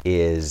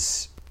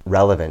 is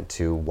relevant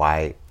to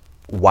why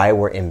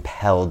we're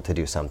impelled to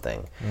do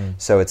something.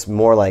 So it's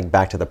more like,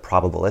 back to the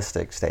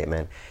probabilistic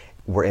statement,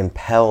 we're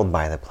impelled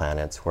by the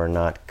planets, we're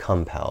not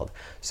compelled.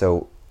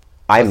 So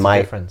What's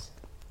the difference?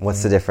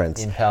 What's the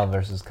difference? Impel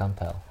versus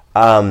compel.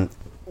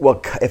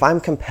 Well, if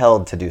I'm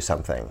compelled to do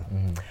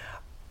something,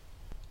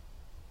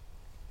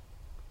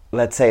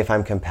 let's say if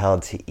I'm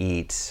compelled to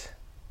eat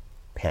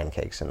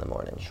pancakes in the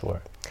morning.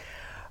 Sure.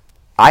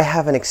 I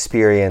have an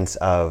experience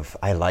of,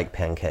 I like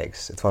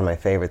pancakes. It's one of my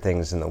favorite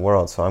things in the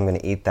world, so I'm going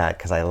to eat that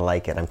because I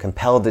like it. I'm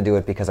compelled to do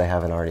it because I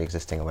have an already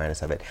existing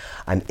awareness of it.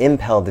 I'm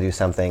impelled to do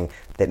something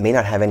that may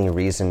not have any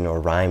reason or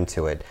rhyme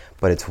to it,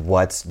 but it's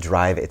what's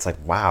driving. It's like,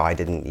 wow, I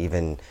didn't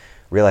even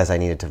realize I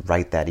needed to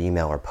write that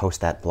email or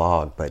post that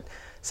blog, but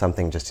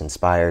something just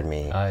inspired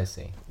me. I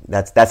see.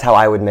 That's how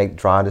I would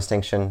draw a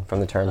distinction from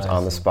the terms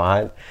on the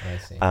spot. I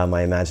see.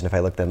 I imagine if I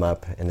looked them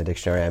up in the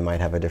dictionary, I might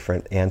have a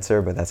different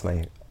answer, but that's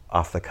my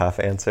off-the-cuff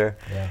answer.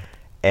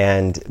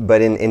 Yeah.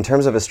 But in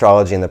terms of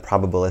astrology and the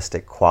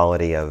probabilistic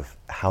quality of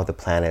how the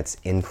planets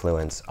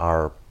influence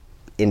our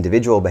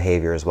individual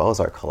behavior as well as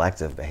our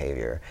collective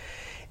behavior,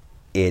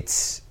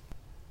 it's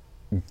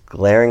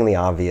glaringly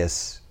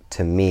obvious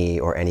to me,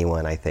 or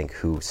anyone I think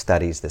who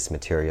studies this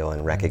material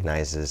and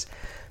recognizes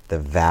the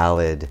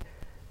valid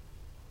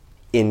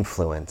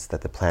influence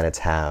that the planets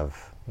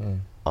have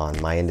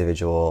on my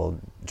individual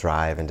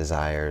drive and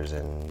desires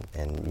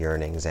and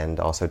yearnings, and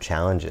also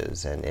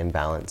challenges and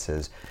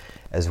imbalances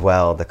as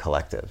well, the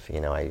collective.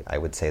 You know, I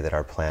would say that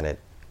our planet,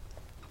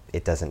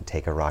 it doesn't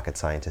take a rocket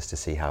scientist to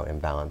see how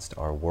imbalanced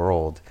our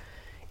world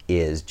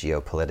is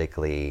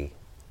geopolitically,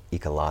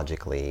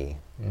 ecologically,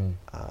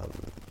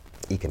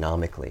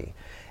 economically.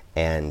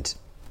 And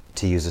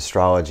to use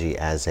astrology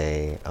as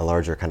a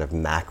larger kind of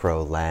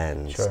macro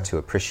lens to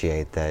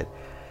appreciate that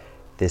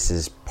this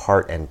is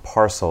part and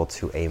parcel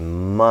to a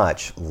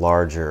much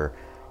larger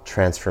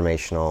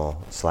transformational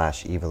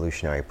 /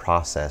 evolutionary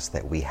process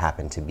that we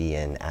happen to be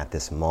in at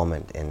this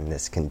moment in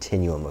this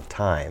continuum of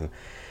time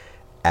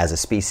as a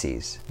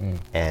species.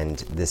 And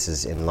this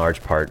is in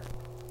large part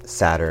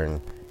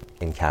Saturn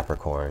in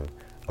Capricorn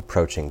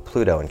approaching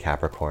Pluto in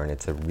Capricorn.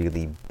 It's a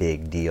really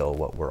big deal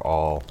what we're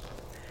all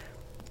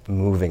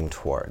moving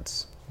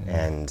towards.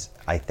 And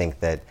I think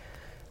that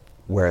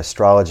where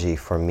astrology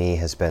for me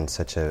has been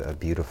such a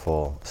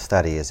beautiful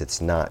study is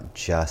it's not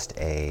just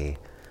a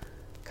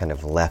kind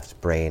of left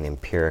brain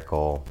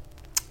empirical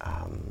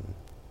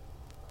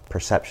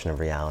perception of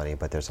reality,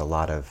 but there's a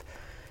lot of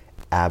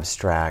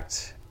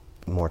abstract,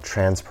 more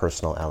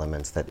transpersonal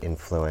elements that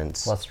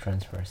influence. What's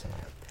transpersonal?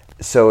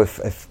 So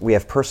if we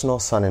have personal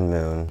sun and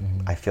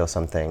moon, I feel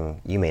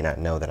something, you may not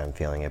know that I'm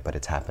feeling it, but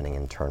it's happening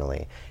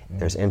internally.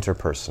 There's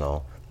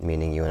interpersonal,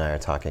 meaning you and I are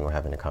talking, we're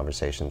having a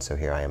conversation, so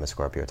here I am, a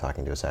Scorpio,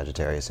 talking to a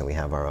Sagittarius, and we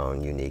have our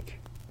own unique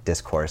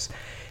discourse.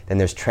 Then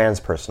there's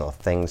transpersonal,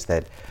 things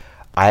that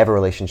I have a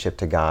relationship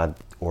to God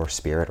or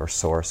spirit or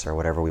source or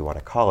whatever we want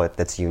to call it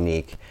that's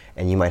unique,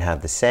 and you might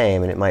have the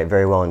same, and it might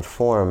very well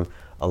inform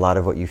a lot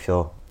of what you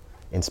feel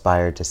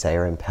inspired to say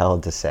or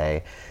impelled to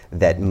say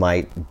that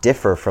might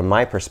differ from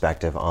my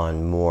perspective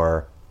on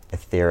more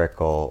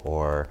etherical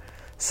or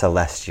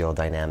celestial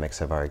dynamics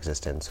of our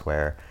existence,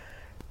 where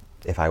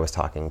if I was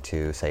talking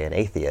to, say, an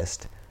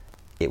atheist,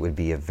 it would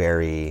be a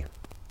very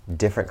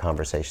different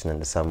conversation than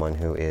to someone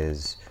who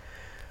is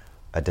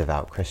a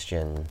devout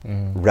Christian,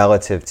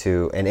 relative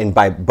to, and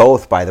by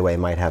both, by the way,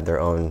 might have their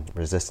own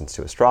resistance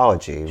to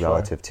astrology,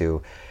 relative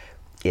to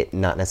it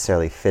not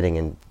necessarily fitting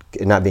in,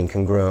 not being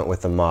congruent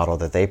with the model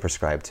that they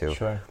prescribe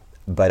to.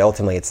 But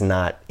ultimately, it's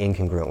not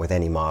incongruent with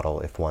any model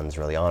if one's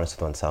really honest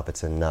with oneself.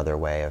 It's another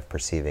way of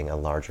perceiving a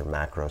larger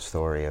macro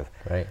story of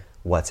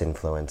what's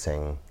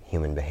influencing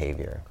human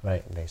behavior,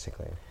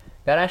 basically.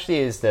 That actually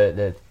is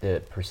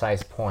the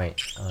precise point.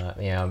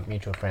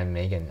 Mutual friend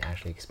Megan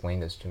actually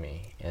explained this to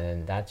me,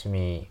 and that to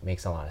me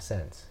makes a lot of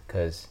sense,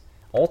 because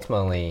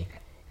ultimately,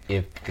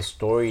 if the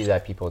story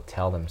that people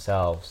tell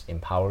themselves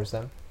empowers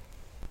them,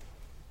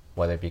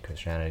 whether it be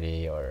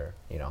Christianity or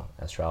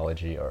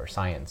astrology or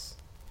science,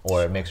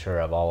 or a mixture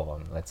of all of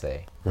them, let's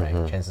say,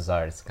 right? Chances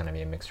are it's going to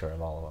be a mixture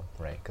of all of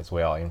them, right? Because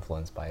we're all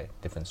influenced by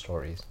different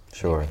stories.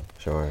 Sure.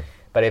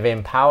 But if it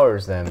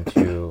empowers them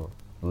to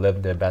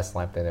live the best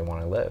life that they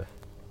want to live,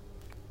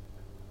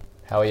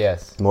 hell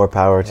yes. More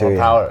power to you. More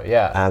power,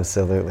 yeah.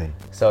 Absolutely.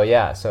 So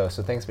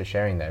so thanks for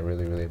sharing that.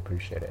 Really, really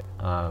appreciate it.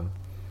 I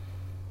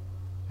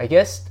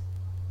guess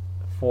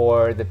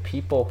for the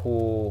people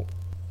who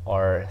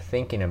are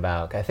thinking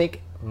about, I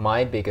think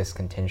my biggest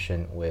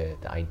contention with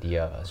the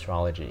idea of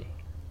astrology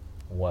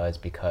was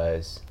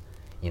because,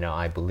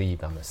 I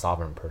believe I'm a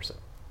sovereign person,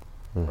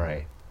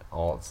 right?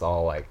 It's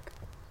all like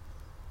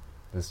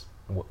this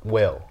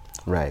will.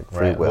 Right,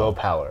 free will.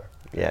 Willpower.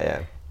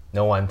 Yeah.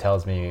 No one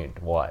tells me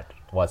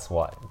what's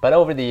what. But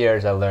over the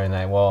years, I learned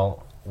that,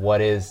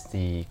 what is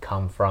the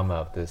come from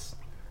of this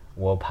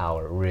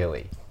willpower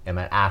really? Am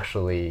I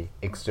actually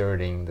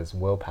exerting this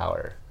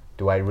willpower?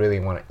 Do I really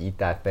want to eat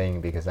that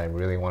thing because I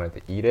really wanted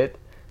to eat it?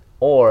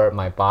 Or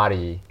my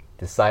body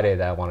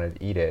decided I wanted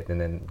to eat it,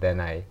 and then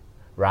I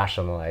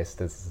rationalized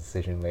this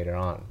decision later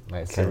on,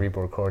 my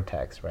cerebral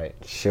cortex, right?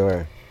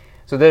 Sure.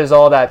 So there's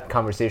all that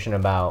conversation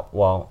about,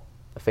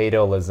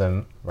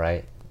 fatalism,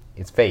 right?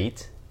 It's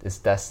fate, it's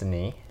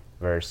destiny,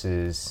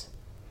 versus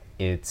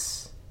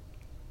it's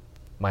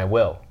my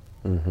will.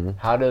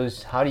 How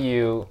do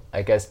you,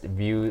 I guess,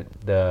 view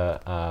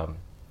the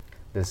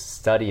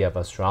study of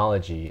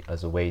astrology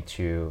as a way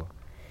to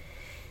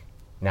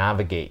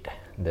navigate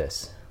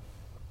this?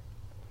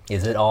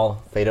 Is it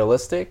all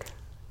fatalistic?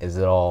 Is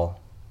it all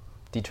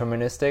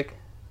deterministic?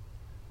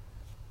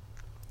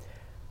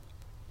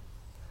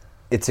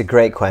 It's a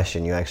great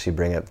question. You actually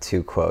bring up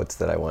two quotes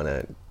that I want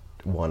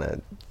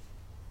to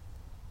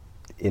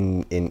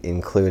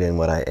include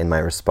in my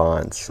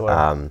response.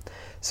 Sure.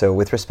 So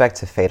with respect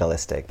to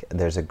fatalistic,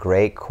 there's a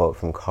great quote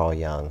from Carl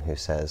Jung who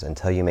says,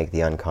 "Until you make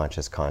the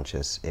unconscious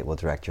conscious, it will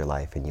direct your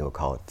life, and you will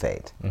call it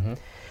fate." Mm-hmm.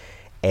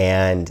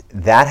 And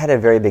that had a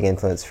very big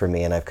influence for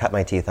me. And I've cut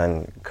my teeth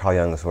on Carl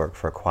Jung's work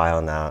for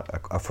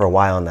a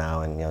while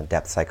now, and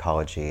depth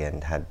psychology,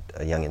 and had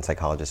a Jungian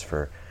psychologist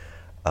for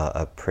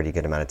a pretty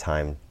good amount of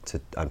time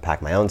to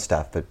unpack my own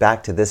stuff. But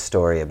back to this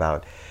story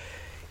about,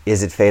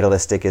 is it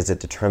fatalistic? Is it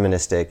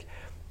deterministic?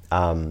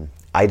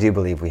 I do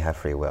believe we have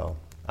free will.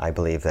 I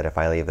believe that if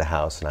I leave the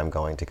house and I'm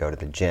going to go to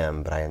the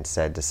gym, but I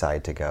instead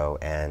decide to go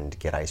and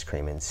get ice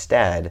cream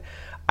instead,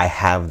 I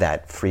have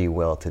that free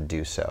will to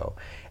do so.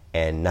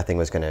 And nothing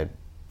was going to,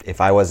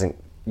 if I wasn't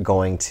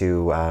going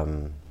to,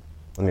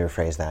 let me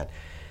rephrase that,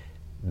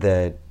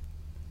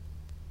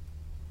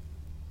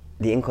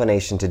 the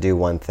inclination to do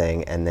one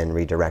thing and then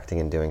redirecting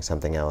and doing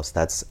something else,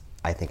 that's,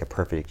 I think, a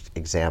perfect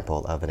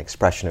example of an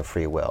expression of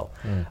free will.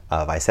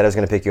 Of, I said I was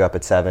going to pick you up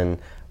at 7,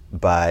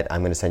 but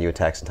I'm going to send you a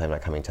text and I'm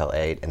not coming till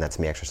 8, and that's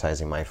me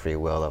exercising my free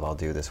will of, I'll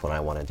do this when I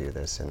want to do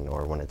this,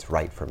 or when it's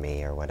right for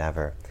me, or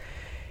whatever.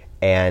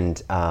 And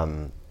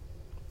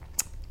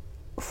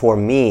for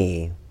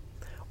me,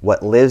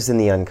 what lives in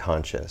the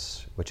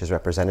unconscious, which is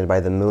represented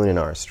by the moon in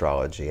our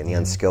astrology, and the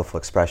unskillful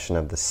expression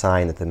of the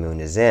sign that the moon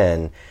is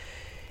in,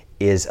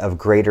 is of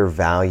greater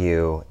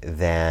value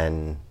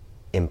than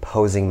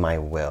imposing my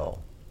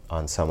will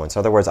on someone. So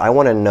in other words, I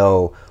want to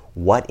know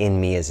what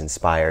in me is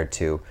inspired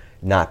to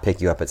not pick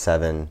you up at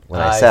 7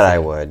 when I said I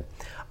would.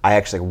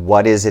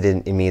 What is it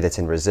in me that's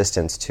in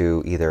resistance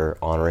to either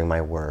honoring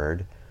my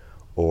word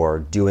or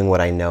doing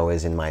what I know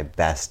is in my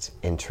best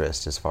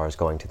interest as far as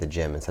going to the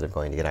gym instead of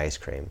going to get ice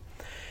cream?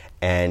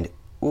 And,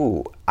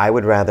 I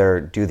would rather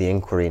do the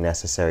inquiry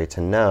necessary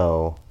to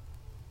know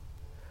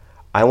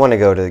I want to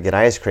go to get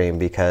ice cream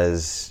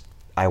because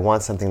I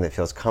want something that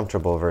feels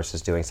comfortable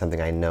versus doing something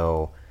I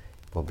know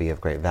will be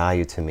of great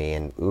value to me.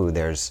 And,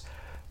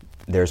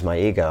 there's my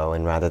ego,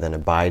 and rather than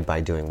abide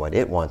by doing what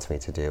it wants me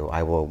to do,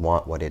 I will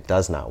want what it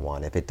does not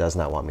want. If it does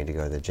not want me to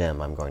go to the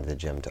gym, I'm going to the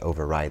gym to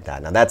override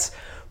that. Now, that's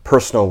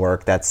personal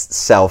work. That's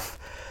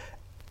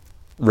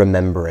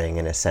self-remembering,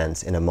 in a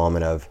sense, in a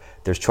moment of,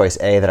 there's choice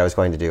A that I was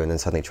going to do, and then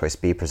suddenly choice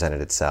B presented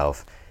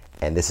itself,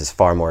 and this is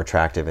far more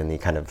attractive in the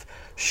kind of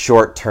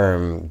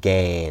short-term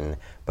gain,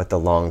 but the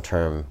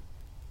long-term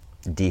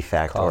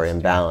defect or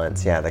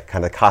imbalance. Yeah, the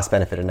kind of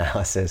cost-benefit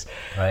analysis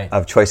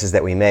of choices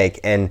that we make.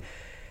 And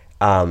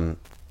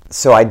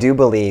so I do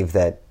believe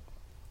that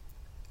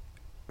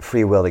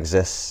free will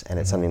exists, and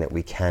it's something that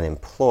we can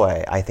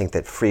employ. I think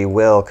that free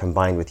will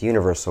combined with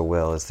universal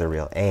will is the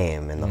real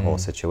aim in the whole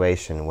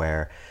situation,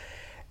 where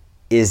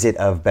is it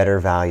of better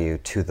value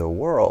to the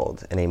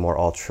world in a more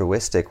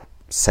altruistic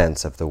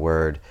sense of the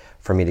word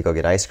for me to go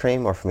get ice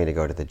cream or for me to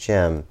go to the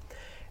gym,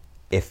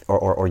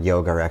 or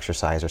yoga or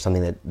exercise or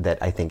something that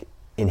I think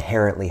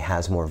inherently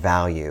has more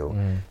value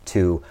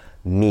to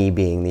me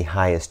being the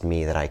highest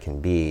me that I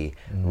can be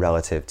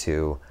relative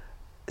to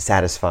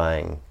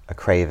satisfying a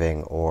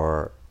craving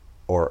or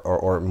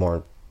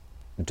more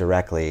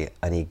directly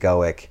an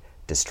egoic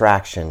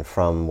distraction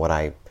from what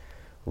I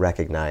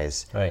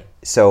recognize. Right.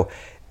 So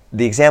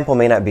the example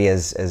may not be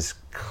as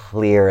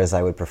clear as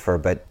I would prefer,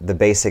 but the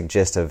basic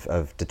gist of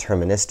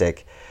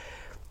deterministic,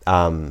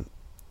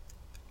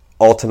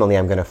 ultimately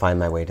I'm going to find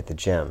my way to the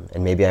gym.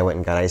 And maybe I went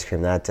and got ice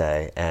cream that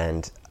day,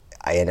 and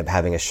I end up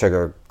having a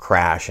sugar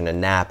crash and a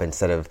nap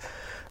instead of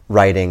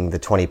writing the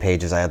 20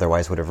 pages I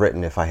otherwise would have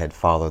written if I had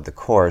followed the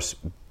course.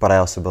 But I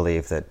also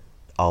believe that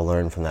I'll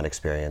learn from that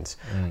experience.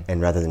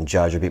 And rather than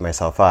judge or beat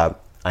myself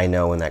up, I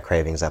know when that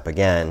craving's up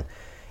again,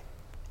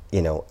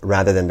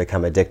 rather than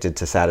become addicted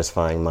to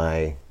satisfying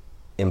my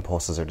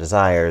impulses or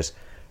desires,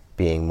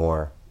 being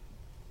more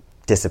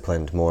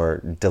disciplined,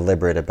 more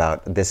deliberate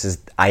about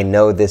I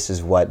know this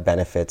is what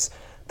benefits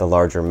the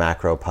larger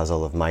macro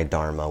puzzle of my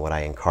dharma, what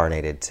I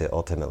incarnated to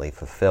ultimately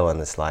fulfill in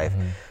this life.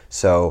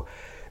 So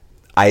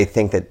I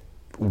think that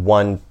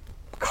one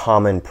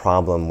common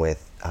problem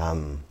with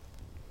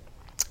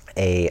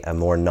a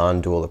more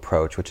non-dual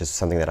approach, which is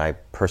something that I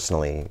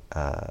personally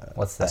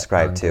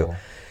ascribe to.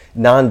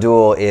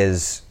 Non-dual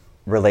is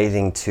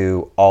relating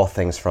to all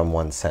things from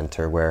one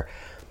center, where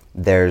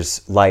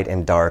there's light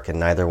and dark, and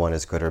neither one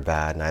is good or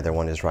bad, neither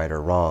one is right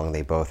or wrong.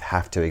 They both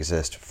have to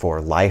exist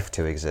for life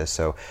to exist.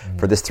 So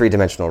for this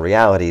three-dimensional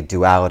reality,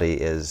 duality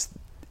is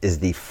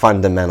the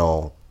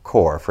fundamental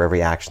core. For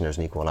every action, there's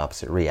an equal and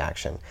opposite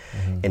reaction.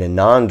 In a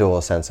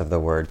non-dual sense of the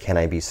word, can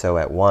I be so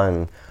at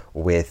one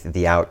with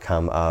the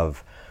outcome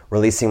of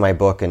releasing my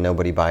book and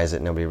nobody buys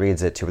it, nobody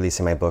reads it, to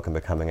releasing my book and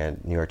becoming a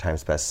New York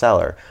Times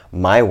bestseller?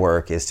 My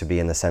work is to be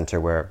in the center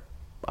where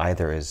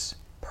either is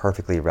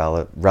perfectly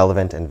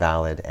relevant and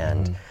valid,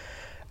 and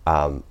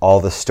all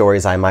the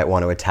stories I might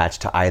want to attach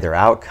to either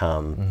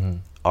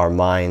outcome are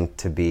mine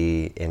to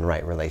be in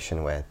right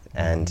relation with.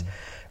 And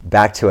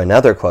back to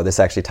another quote, this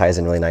actually ties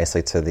in really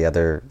nicely to the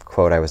other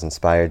quote I was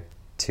inspired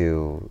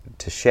to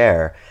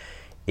share,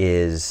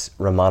 is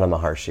Ramana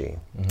Maharshi.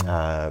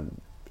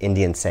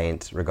 Indian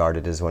saint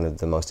regarded as one of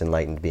the most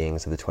enlightened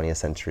beings of the 20th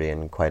century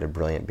and quite a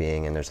brilliant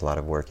being, and there's a lot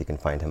of work, you can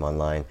find him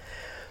online.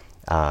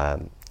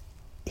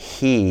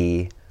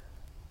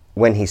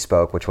 When he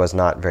spoke, which was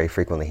not very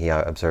frequently, he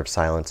observed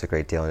silence a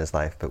great deal in his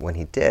life, but when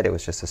he did, it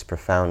was just this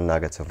profound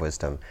nuggets of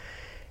wisdom.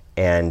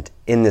 And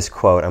in this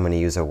quote, I'm going to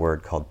use a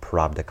word called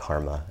prarabdha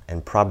karma.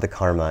 And prarabdha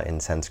karma in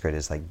Sanskrit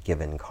is like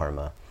given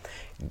karma.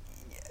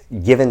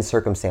 Given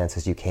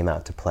circumstances, you came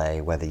out to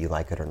play, whether you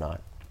like it or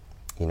not.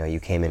 You know, you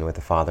came in with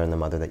the father and the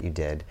mother that you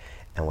did,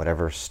 and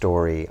whatever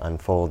story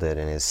unfolded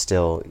and is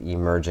still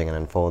emerging and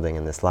unfolding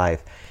in this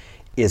life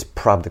is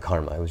prarabdha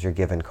karma. It was your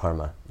given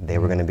karma. They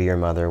were going to be your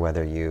mother,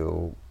 whether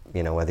you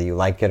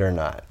like it or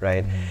not,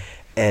 right?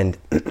 And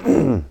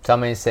some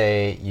may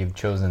say you've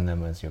chosen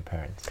them as your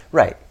parents.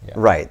 Right,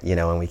 right. You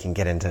know, and we can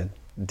get into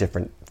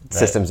different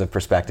systems of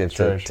perspective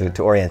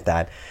to orient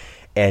that.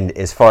 And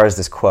as far as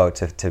this quote,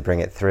 to bring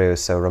it through,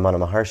 so Ramana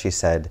Maharshi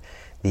said,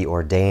 the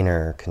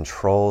ordainer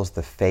controls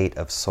the fate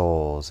of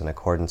souls in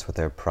accordance with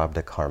their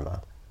prarabdha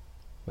karma.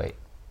 Wait,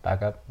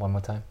 back up one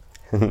more time.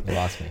 You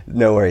lost me.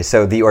 No worries.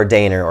 So the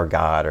ordainer, or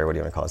God, or what do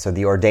you want to call it? So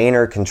the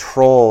ordainer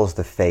controls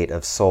the fate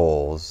of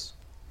souls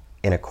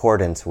in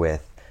accordance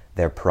with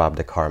their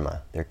prarabdha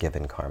karma, their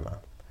given karma.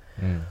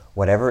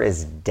 Whatever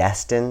is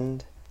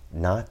destined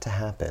not to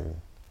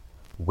happen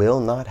will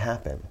not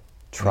happen.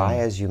 Try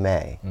as you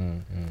may.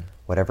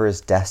 Whatever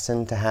is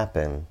destined to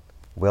happen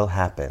will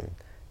happen.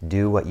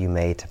 Do what you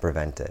may to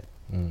prevent it.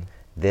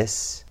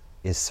 This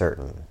is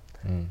certain.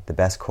 The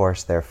best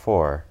course,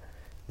 therefore,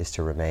 is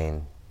to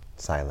remain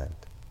silent.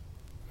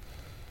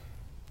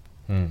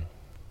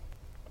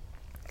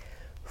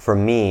 For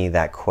me,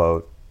 that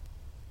quote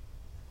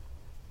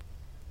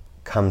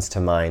comes to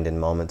mind in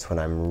moments when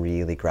I'm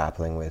really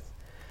grappling with,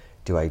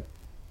 do I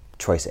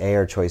choice A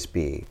or choice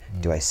B?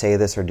 Do I say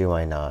this or do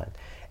I not?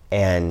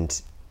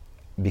 And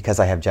because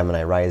I have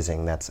Gemini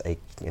rising,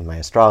 in my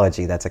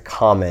astrology, that's a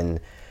common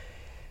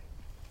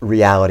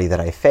reality that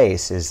I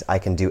face, is I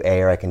can do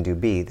A or I can do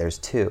B. There's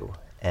two.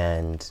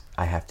 And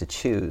I have to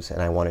choose,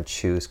 and I want to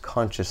choose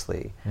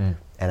consciously.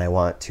 And I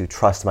want to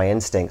trust my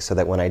instincts so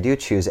that when I do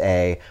choose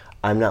A,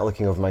 I'm not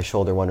looking over my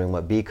shoulder wondering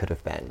what B could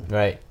have been.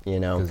 Right. You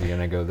know? Because you're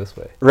going to go this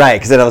way. Right,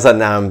 because then all of a sudden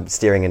now I'm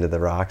steering into the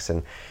rocks.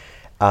 And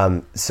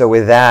so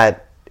with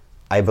that,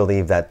 I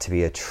believe that to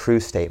be a true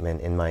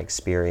statement in my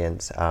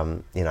experience.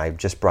 I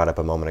just brought up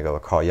a moment ago a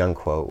Carl Jung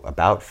quote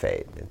about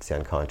fate. It's the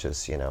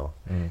unconscious,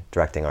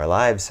 directing our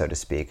lives, so to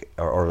speak.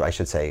 Or I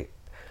should say,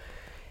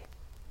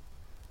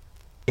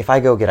 if I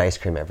go get ice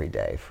cream every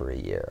day for a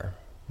year,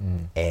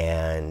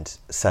 and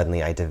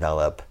suddenly I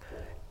develop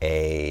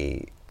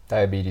a...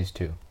 Diabetes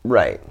too.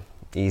 Right.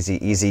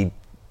 Easy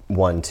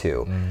 1,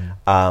 2.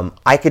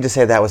 I could just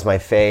say that was my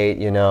fate,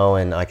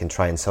 and I can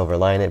try and silver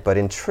line it. But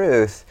in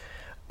truth,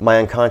 my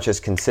unconscious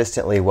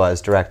consistently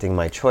was directing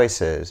my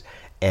choices,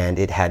 and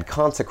it had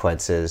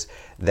consequences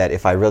that,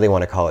 if I really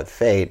want to call it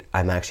fate,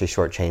 I'm actually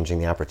shortchanging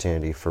the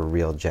opportunity for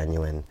real,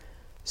 genuine,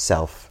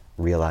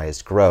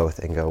 self-realized growth,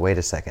 and go, wait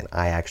a second,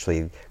 I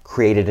actually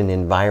created an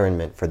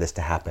environment for this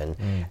to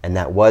happen, and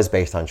that was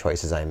based on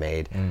choices I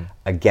made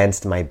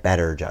against my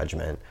better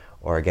judgment,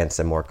 or against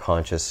a more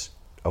conscious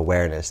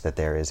awareness that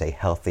there is a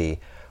healthy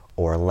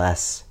or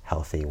less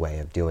healthy way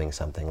of doing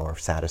something, or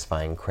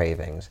satisfying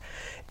cravings,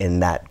 in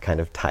that kind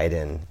of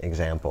tied-in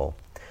example.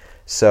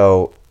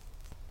 So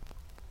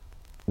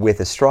with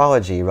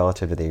astrology,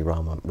 relative to the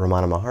Ramana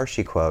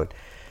Maharshi quote,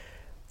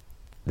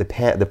 the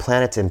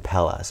planets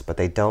impel us, but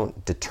they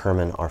don't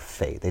determine our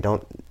fate. They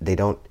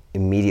don't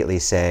immediately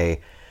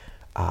say,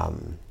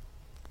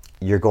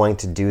 you're going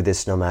to do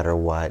this no matter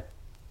what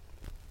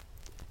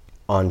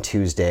on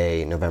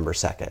Tuesday, November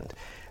 2nd,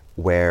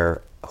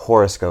 where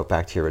horoscope,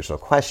 back to your original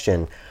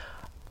question,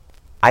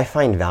 I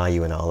find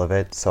value in all of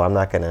it, so I'm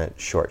not going to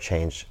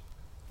shortchange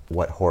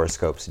what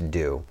horoscopes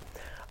do.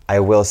 I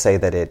will say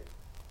that it,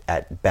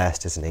 at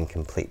best, is an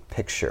incomplete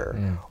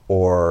picture,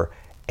 or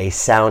a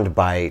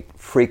soundbite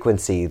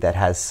frequency that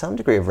has some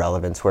degree of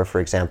relevance, where,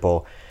 for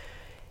example,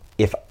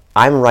 if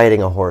I'm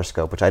writing a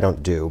horoscope, which I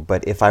don't do,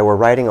 but if I were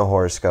writing a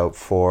horoscope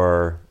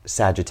for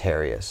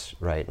Sagittarius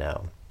right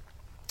now,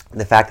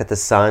 the fact that the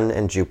Sun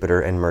and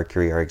Jupiter and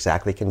Mercury are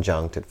exactly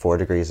conjunct at 4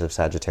 degrees of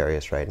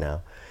Sagittarius right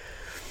now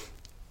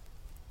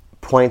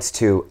points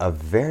to a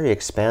very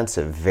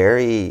expansive,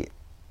 very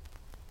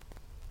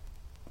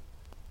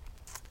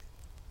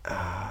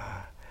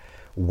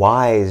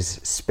wise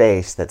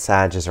space that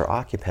Sagittarius are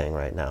occupying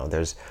right now.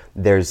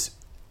 There's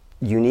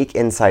unique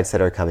insights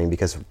that are coming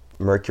because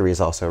Mercury is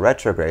also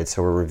retrograde,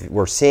 so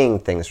we're seeing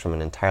things from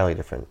an entirely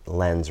different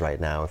lens right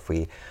now if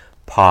we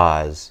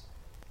pause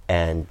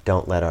and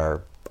don't let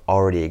our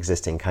already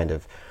existing kind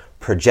of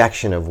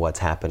projection of what's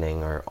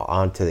happening or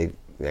onto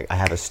the... I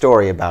have a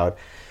story about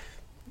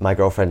my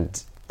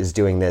girlfriend is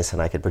doing this,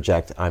 and I could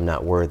project I'm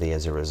not worthy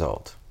as a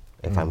result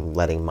if I'm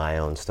letting my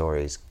own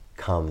stories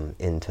come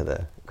into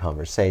the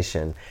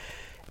conversation,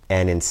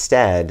 and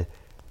instead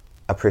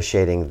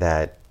appreciating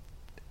that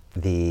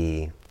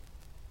the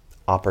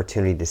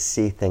opportunity to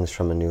see things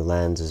from a new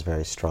lens is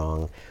very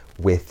strong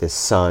with the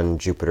Sun,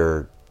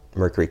 Jupiter,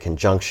 Mercury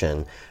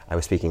conjunction, I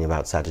was speaking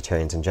about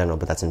Sagittarians in general,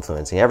 but that's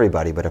influencing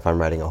everybody. But if I'm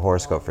writing a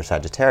horoscope for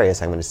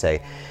Sagittarius, I'm going to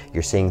say,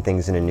 you're seeing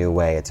things in a new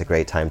way. It's a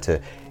great time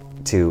to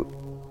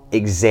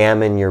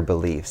examine your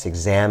beliefs,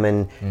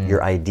 examine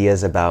your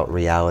ideas about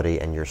reality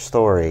and your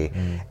story,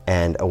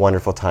 and a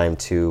wonderful time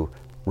to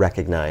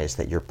recognize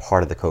that you're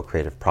part of the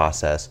co-creative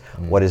process.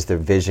 What is the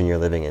vision you're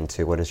living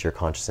into? What is your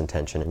conscious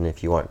intention? And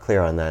if you aren't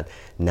clear on that,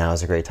 now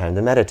is a great time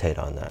to meditate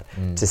on that,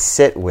 to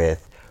sit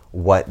with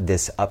what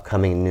this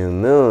upcoming new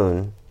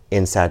moon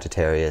in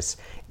Sagittarius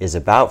is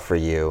about for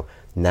you.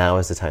 Now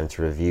is the time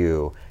to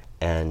review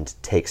and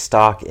take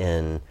stock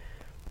in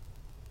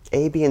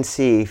A, B, and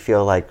C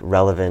feel like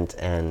relevant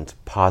and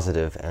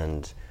positive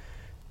and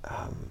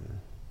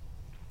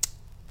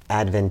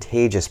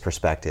advantageous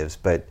perspectives,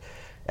 but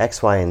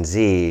X, Y, and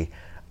Z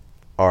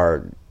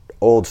are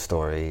old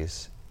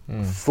stories,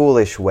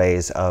 foolish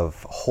ways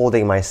of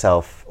holding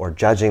myself or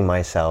judging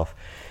myself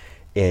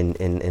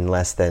in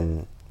less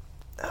than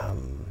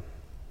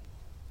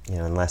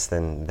in less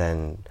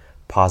than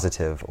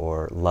positive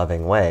or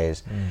loving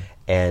ways.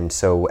 And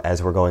so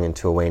as we're going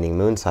into a waning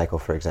moon cycle,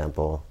 for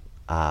example,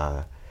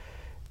 or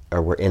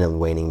we're in a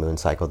waning moon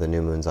cycle, the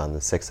new moon's on the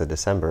 6th of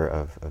December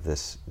of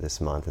this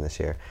month and this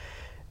year,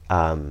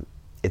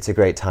 it's a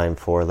great time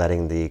for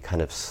letting the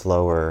kind of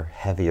slower,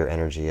 heavier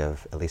energy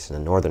of, at least in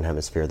the northern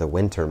hemisphere, the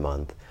winter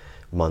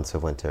months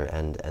of winter,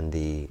 and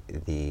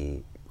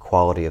the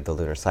quality of the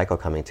lunar cycle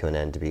coming to an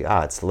end to be,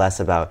 it's less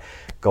about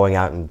going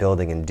out and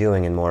building and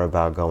doing and more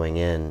about going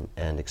in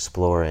and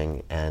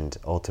exploring and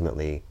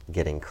ultimately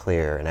getting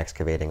clear and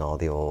excavating all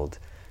the old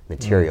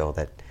material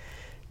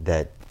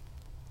that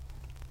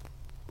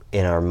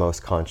in our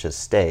most conscious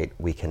state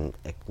we can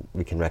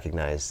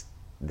recognize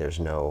there's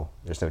no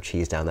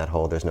cheese down that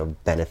hole. There's no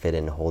benefit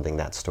in holding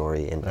that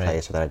story in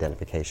place or that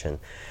identification.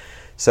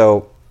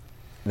 So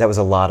that was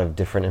a lot of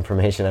different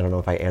information. I don't know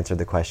if I answered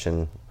the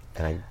question.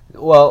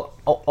 Well,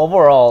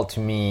 overall, to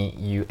me,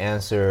 you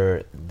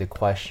answer the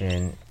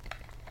question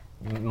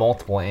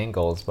multiple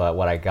angles. But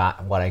what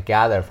I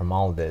gather from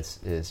all of this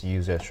is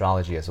use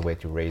astrology as a way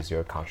to raise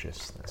your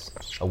consciousness,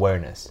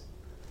 awareness,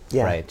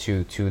 right?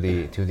 To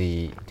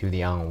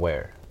the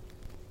unaware,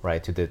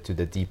 right? To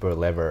the deeper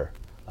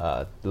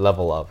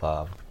level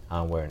of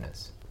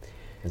awareness.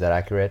 Is that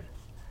accurate?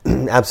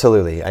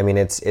 Absolutely. I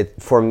mean,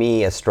 for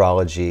me,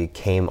 astrology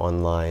came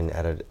online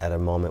at a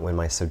moment when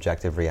my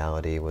subjective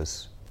reality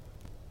was,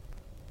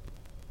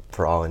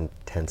 for all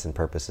intents and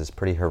purposes,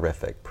 pretty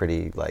horrific,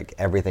 pretty like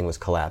everything was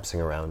collapsing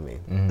around me.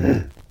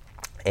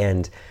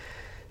 And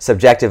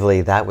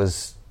subjectively, that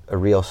was a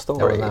real story.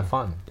 That was not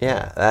fun.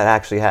 Yeah, that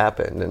actually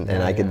happened,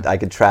 and I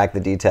could track the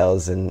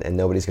details, and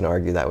nobody's going to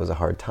argue that was a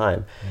hard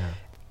time. Yeah.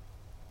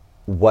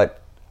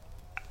 What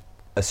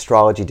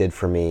astrology did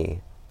for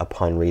me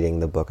upon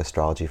reading the book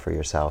Astrology for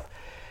Yourself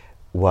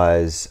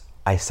was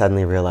I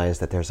suddenly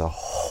realized that there's a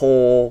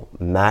whole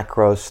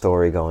macro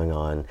story going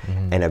on,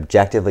 and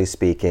objectively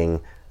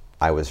speaking,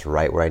 I was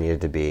right where I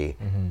needed to be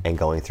and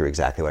going through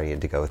exactly what I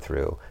needed to go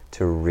through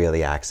to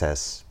really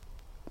access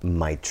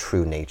my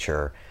true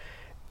nature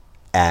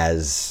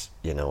as,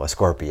 a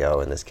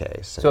Scorpio in this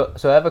case. So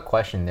I have a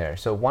question there.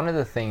 So one of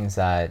the things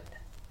that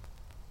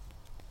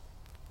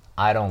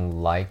I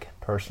don't like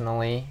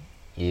personally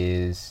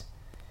is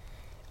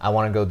I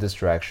want to go this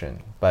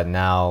direction, but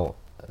now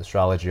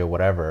astrology or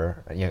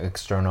whatever,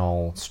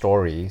 external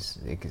stories,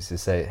 to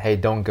say, hey,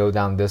 don't go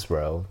down this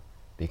road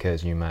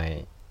because you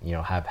might,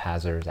 have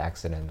hazards,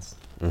 accidents.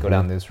 Go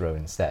down this road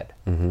instead.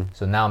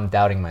 So now I'm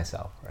doubting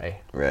myself,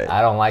 right? Right.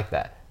 I don't like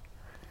that,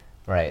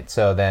 right?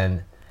 So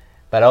then,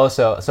 but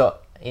also,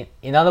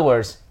 in other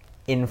words,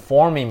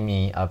 informing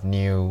me of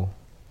new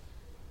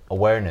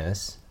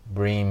awareness,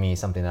 bringing me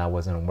something that I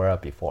wasn't aware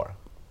of before.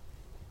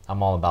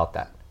 I'm all about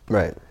that.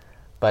 Right.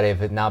 But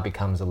if it now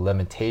becomes a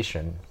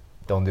limitation,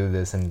 don't do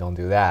this and don't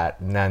do that,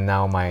 and then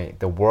now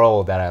the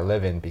world that I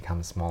live in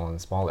becomes smaller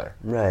and smaller.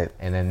 Right.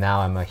 And then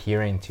now I'm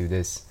adhering to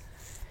this.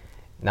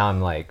 Now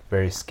I'm like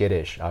very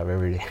skittish of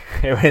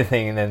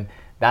everything, and then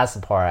that's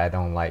the part I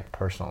don't like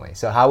personally.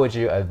 So how would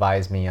you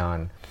advise me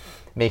on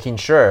making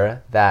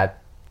sure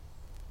that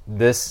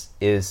this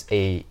is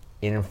a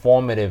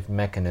informative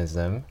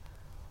mechanism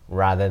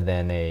rather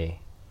than a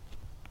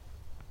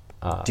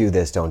do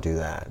this, don't do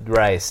that.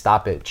 Right,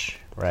 stoppage,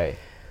 right,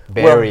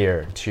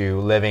 barrier to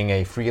living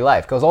a free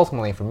life. Because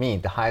ultimately, for me,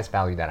 the highest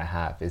value that I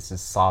have is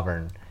this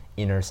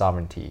inner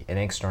sovereignty and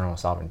external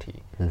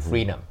sovereignty,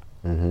 freedom.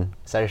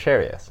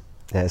 Sagittarius.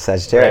 Yeah,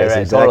 Sagittarius,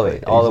 right, exactly.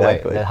 Totally, all the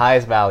way, the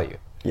highest value.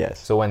 Yes.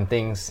 So when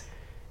things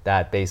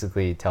that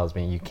basically tells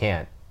me you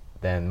can't,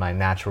 then my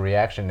natural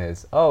reaction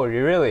is, oh,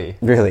 you really?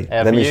 Really?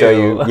 F Let me you. show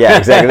you. Yeah,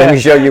 exactly. Let me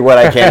show you what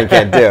I can and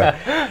can't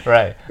do.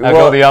 Right. I'll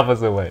go the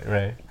opposite way,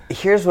 right?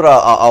 Here's what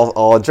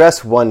I'll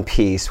address one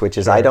piece, which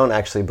is Sure. I don't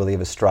actually believe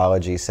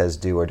astrology says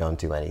do or don't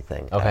do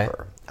anything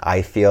ever.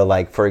 I feel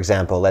like, for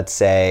example, let's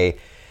say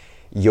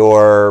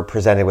you're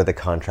presented with a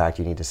contract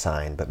you need to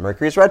sign, but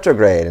Mercury's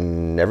retrograde,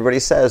 and everybody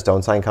says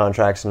don't sign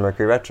contracts in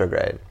Mercury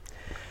retrograde.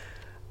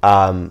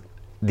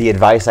 the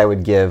advice I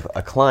would give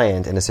a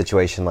client in a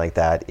situation like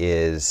that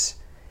is,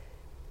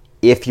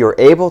 if you're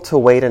able to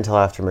wait until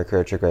after Mercury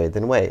retrograde,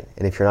 then wait.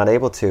 And if you're not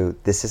able to,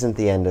 this isn't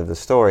the end of the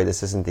story.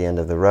 This isn't the end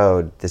of the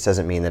road. This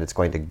doesn't mean that it's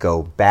going to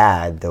go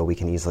bad, though we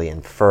can easily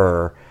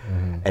infer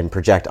and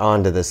project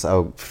onto this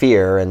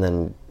fear. And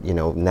then,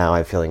 now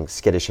I'm feeling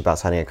skittish about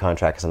signing a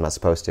contract because I'm not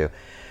supposed to.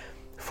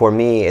 For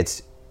me,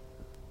 it's,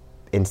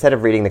 instead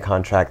of reading the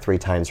contract 3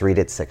 times, read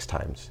it 6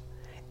 times.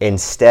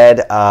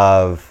 Instead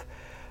of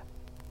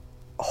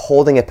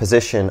holding a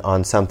position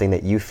on something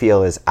that you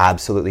feel is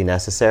absolutely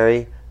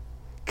necessary,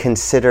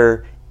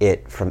 consider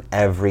it from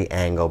every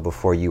angle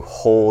before you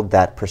hold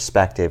that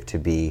perspective to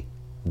be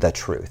the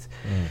truth.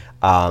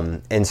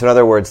 And so in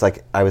other words,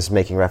 like I was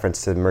making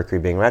reference to Mercury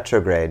being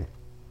retrograde,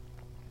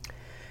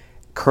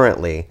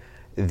 currently,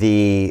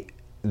 the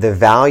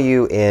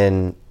value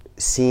in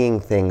seeing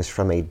things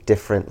from a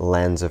different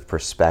lens of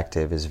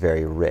perspective is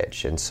very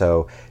rich. And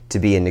so to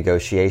be in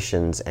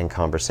negotiations and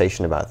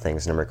conversation about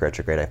things in a Mercury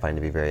retrograde, I find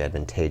to be very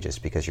advantageous,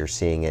 because you're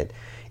seeing it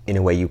in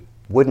a way you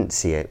wouldn't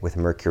see it with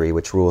Mercury,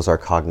 which rules our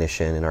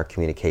cognition and our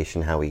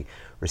communication, how we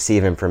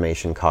receive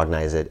information,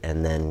 cognize it,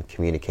 and then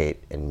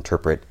communicate and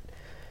interpret.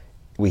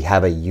 We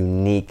have a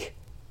unique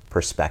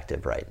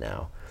perspective right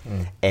now.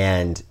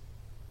 And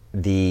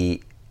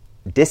the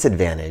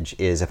disadvantage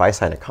is, if I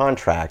sign a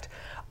contract,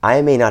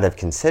 I may not have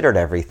considered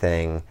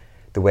everything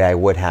the way I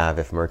would have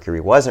if Mercury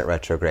wasn't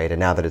retrograde. And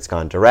now that it's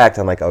gone direct,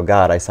 I'm like, oh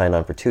God, I signed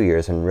on for 2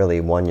 years, and really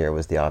 1 year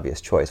was the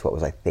obvious choice. What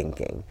was I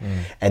thinking?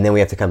 And then we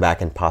have to come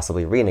back and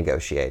possibly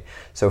renegotiate.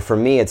 So for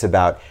me, it's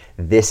about,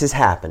 this is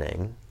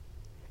happening,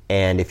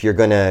 and if you're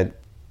going to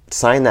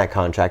sign that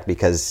contract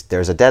because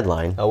there's a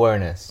deadline,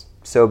 Awareness.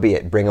 so be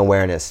it. Bring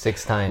awareness.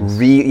 6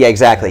 times. Yeah,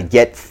 exactly. Yeah.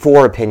 Get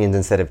 4 opinions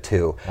instead of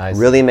 2.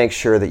 Really make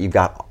sure that you've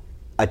got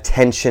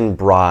attention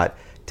brought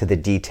to the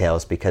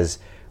details, because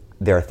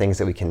there are things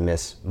that we can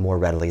miss more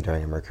readily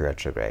during a Mercury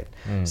retrograde.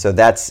 So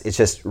it's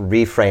just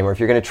reframe. Or if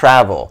you're going to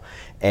travel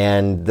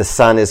and the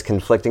sun is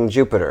conflicting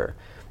Jupiter,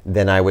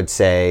 then I would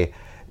say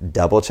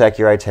double check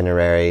your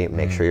itinerary,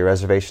 make sure your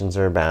reservations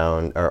are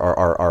bound or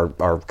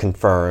are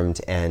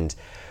confirmed, and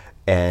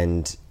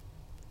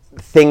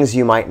things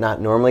you might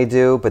not normally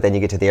do, but then you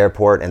get to the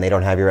airport and they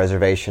don't have your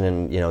reservation,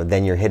 and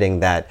then you're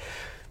hitting that,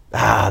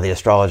 the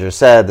astrologer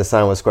said the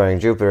sun was squaring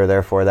Jupiter,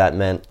 therefore that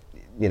meant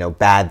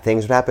bad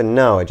things would happen.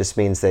 No, it just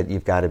means that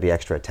you've got to be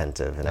extra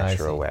attentive and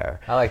extra aware.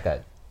 I like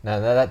that.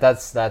 No,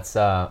 that's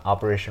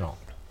operational,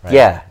 right?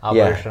 Yeah.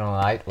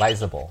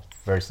 Operationalizable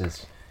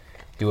versus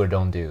do or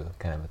don't do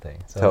kind of a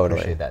thing. So totally.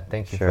 I appreciate that.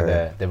 Thank you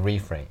for the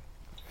reframe.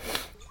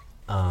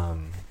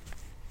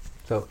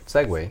 So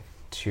segue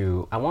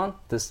to, I want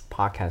this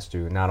podcast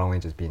to not only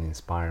just be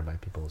inspired by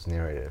people's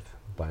narrative,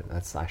 but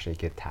let's actually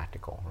get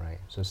tactical, right?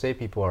 So say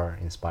people are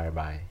inspired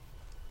by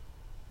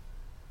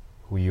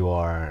who you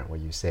are, what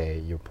you say,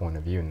 your point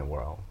of view in the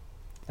world.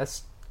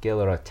 Let's get a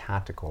little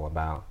tactical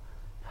about,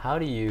 how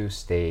do you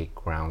stay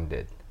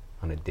grounded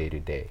on a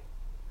day-to-day,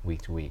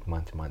 week-to-week,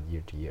 month-to-month,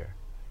 year-to-year?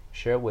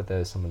 Share with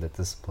us some of the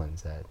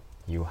disciplines that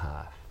you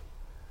have,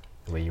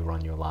 the way you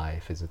run your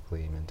life,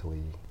 physically,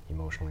 mentally,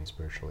 emotionally,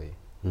 spiritually,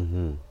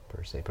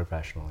 per se,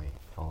 professionally,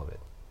 all of it.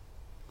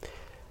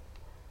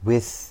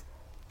 With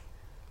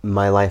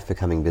my life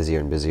becoming busier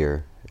and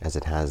busier, as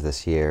it has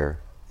this year,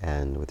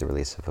 and with the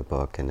release of a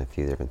book and a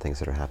few different things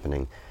that are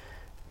happening,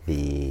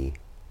 the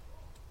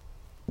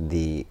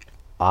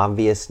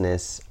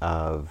obviousness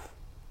of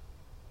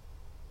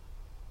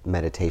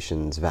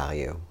meditation's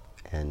value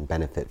and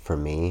benefit for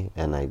me,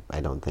 and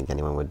I don't think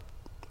anyone would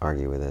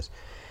argue with this,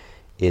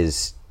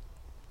 is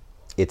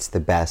it's the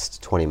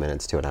best 20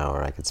 minutes to an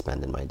hour I could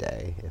spend in my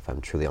day, if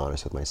I'm truly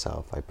honest with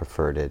myself. I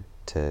preferred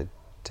to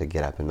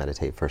get up and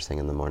meditate first thing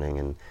in the morning,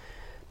 and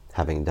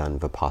having done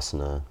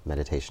Vipassana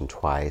meditation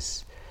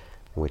twice,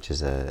 which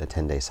is a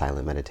 10-day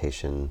silent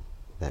meditation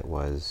that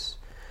was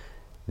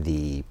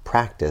the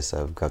practice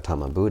of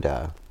Gautama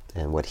Buddha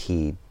and what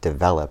he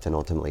developed and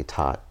ultimately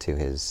taught to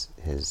his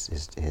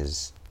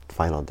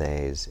final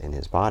days in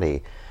his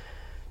body,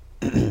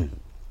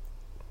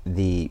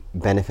 the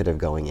benefit of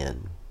going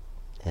in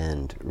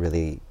and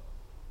really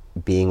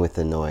being with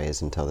the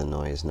noise until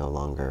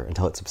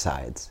it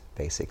subsides,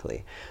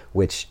 basically,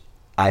 which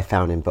I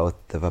found in both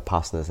the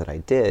Vipassanas that I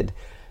did,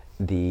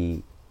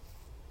 the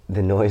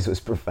noise was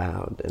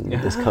profound and the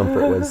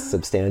discomfort was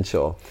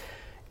substantial,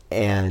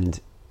 and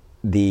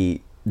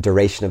the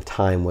duration of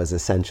time was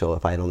essential.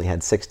 If I had only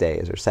had 6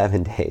 days or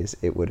 7 days,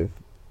 it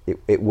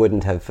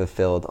wouldn't have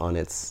fulfilled on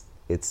its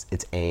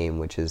aim,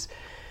 which is,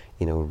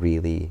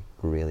 really,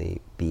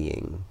 really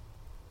being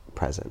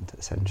present,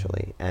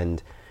 essentially.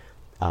 And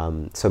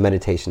so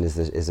meditation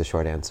is the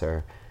short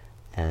answer,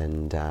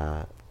 and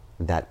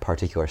that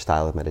particular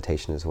style of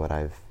meditation is what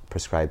I've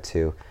prescribed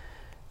to.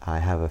 I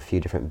have a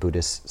few different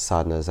Buddhist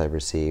sadhanas I've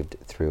received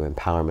through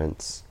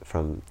empowerments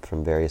from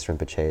various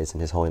Rinpoches, and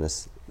His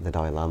Holiness the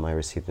Dalai Lama I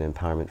received an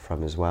empowerment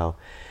from as well.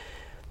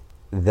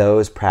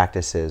 Those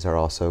practices are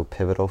also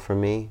pivotal for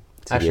me.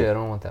 Actually, I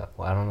don't want that.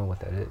 Well, I don't know what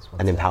that is.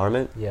 What's an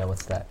empowerment? Yeah,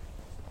 what's that?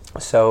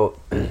 So,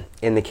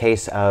 in the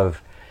case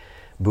of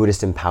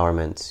Buddhist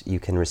empowerment, you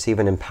can receive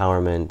an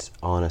empowerment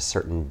on a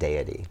certain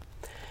deity.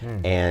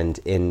 And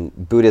in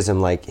Buddhism,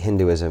 like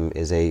Hinduism,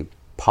 is a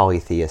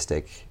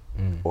polytheistic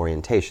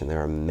orientation.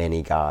 There are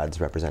many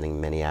gods representing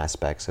many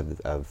aspects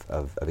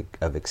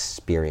of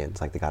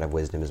experience, like the god of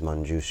wisdom is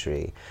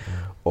Manjushri,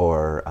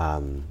 or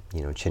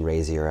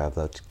Chinrezi or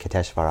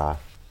Avalokiteshvara,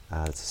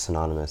 it's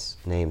synonymous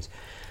names,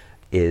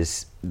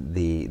 is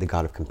the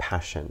god of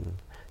compassion.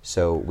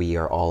 So we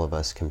are all of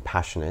us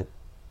compassionate,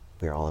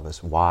 we are all of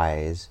us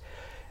wise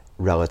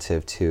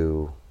relative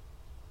to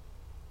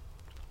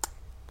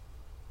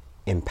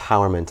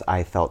empowerment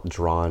I felt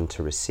drawn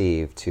to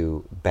receive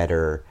to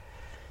better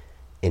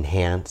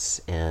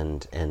enhance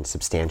and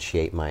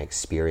substantiate my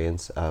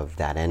experience of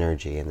that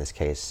energy. In this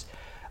case,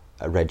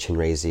 Red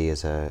Chinrezi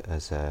is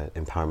a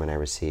empowerment I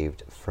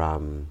received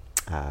from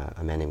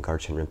a man named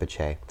Garchen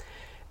Rinpoche.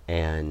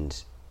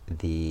 And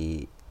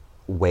the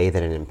way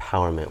that an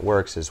empowerment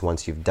works is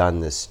once you've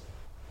done this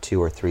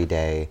 2 or 3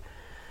 day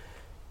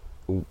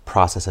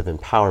process of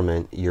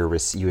empowerment, you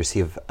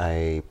receive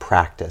a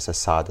practice, a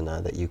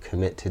sadhana that you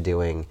commit to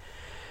doing.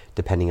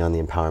 Depending on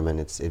the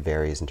empowerment, it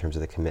varies in terms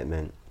of the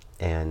commitment.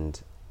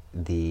 And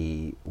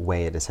the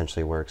way it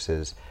essentially works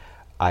is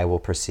I will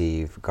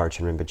perceive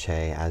Garchen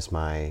Rinpoche as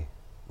my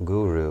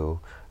guru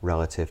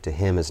relative to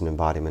him as an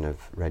embodiment of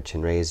Red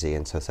Chinrezi.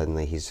 And so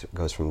suddenly he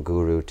goes from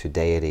guru to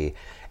deity,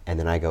 and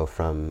then I go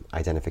from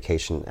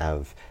identification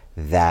of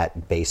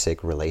that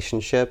basic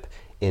relationship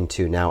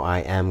into now I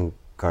am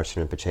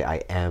Garchen Rinpoche,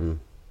 I am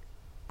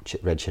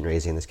Red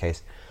Chinrezi in this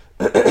case.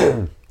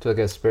 To like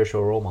a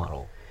spiritual role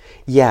model.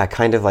 Yeah,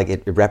 kind of like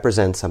it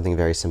represents something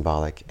very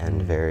symbolic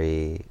and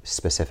very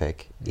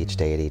specific, each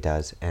deity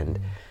does.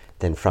 And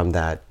then from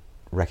that,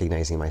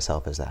 recognizing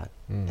myself as that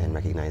and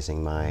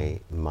recognizing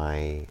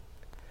my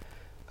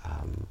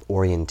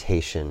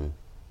orientation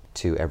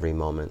to every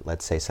moment.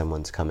 Let's say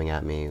someone's coming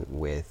at me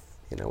with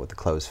a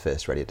closed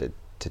fist ready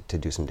to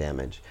do some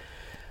damage.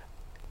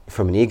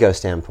 From an ego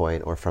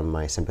standpoint or from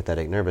my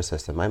sympathetic nervous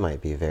system, I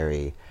might be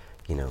very,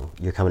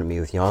 you're coming at me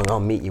with yang, I'll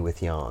meet you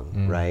with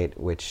yang, right?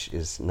 Which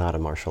is not a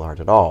martial art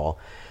at all,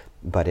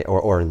 but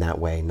or in that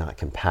way, not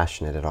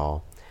compassionate at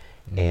all.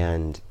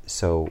 And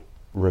so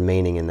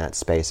remaining in that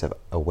space of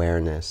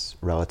awareness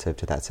relative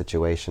to that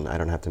situation, I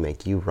don't have to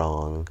make you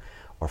wrong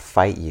or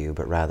fight you,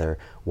 but rather,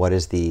 what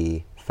is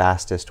the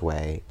fastest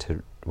way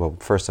to, well,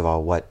 first of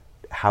all,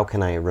 how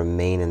can I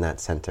remain in that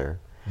center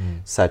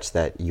such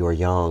that your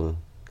yang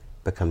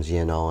becomes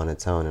yin all on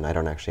its own, and I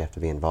don't actually have to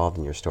be involved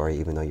in your story,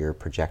 even though you're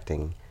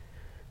projecting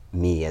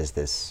me as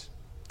this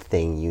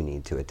thing you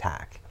need to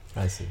attack.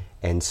 I see.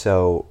 And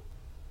so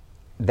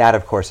that,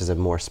 of course, is a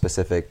more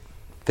specific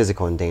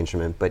physical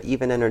endangerment, but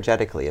even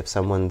energetically, if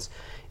someone's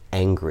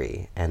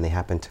angry and they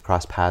happen to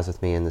cross paths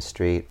with me in the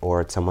street,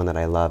 or it's someone that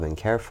I love and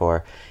care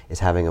for is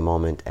having a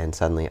moment and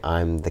suddenly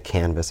I'm the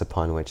canvas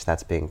upon which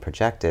that's being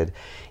projected,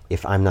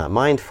 if I'm not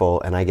mindful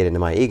and I get into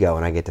my ego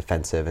and I get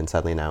defensive and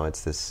suddenly now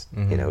it's this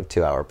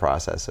 2-hour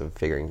process of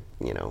figuring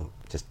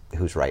just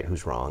who's right,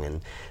 who's wrong,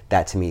 and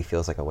that to me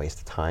feels like a waste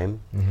of time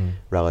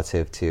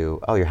relative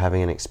to, you're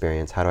having an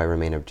experience, how do I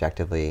remain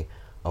objectively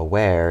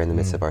aware in the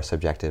midst of our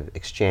subjective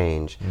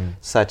exchange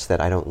such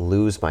that I don't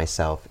lose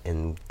myself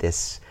in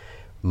this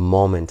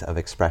moment of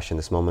expression,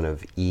 this moment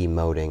of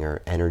emoting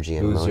or energy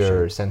and motion. Lose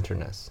your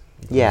centeredness.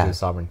 Lose your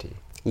sovereignty.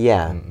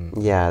 Yeah,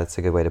 that's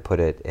a good way to put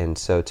it. And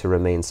so to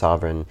remain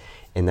sovereign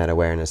in that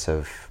awareness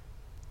of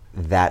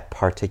that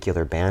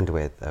particular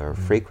bandwidth or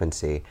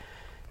frequency,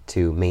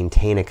 to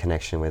maintain a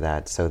connection with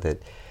that so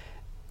that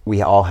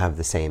we all have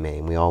the same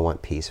aim. We all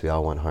want peace, we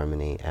all want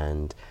harmony.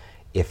 And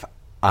if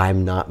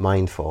I'm not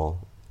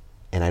mindful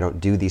and I don't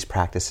do these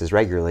practices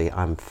regularly,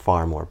 I'm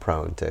far more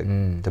prone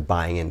to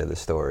buying into the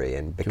story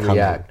and becoming...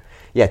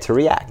 To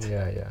react.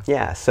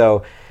 Yeah,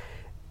 so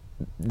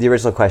the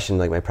original question,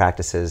 like my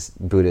practices,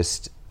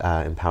 Buddhist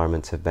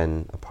empowerments have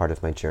been a part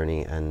of my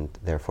journey, and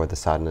therefore the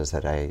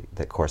sadhanas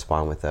that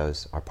correspond with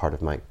those are part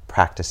of my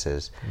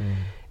practices.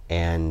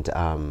 And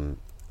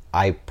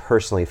I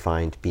personally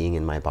find being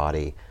in my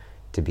body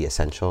to be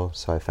essential.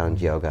 So I found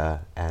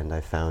yoga, and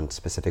I found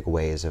specific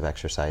ways of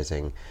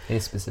exercising. Any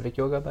specific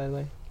yoga, by the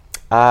way?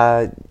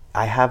 I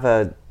have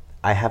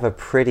a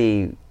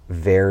pretty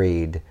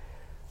varied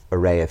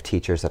array of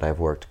teachers that I've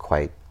worked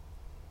quite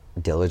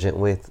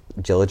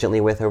diligently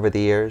with over the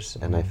years,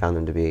 and I found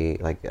them to be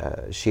like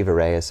Shiva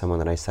Ray is someone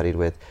that I studied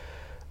with.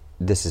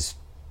 This is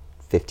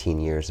 15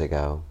 years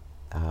ago,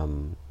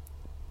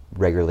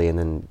 regularly, and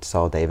then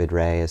Saul David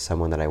Ray is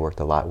someone that I worked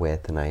a lot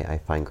with, and I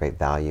find great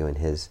value in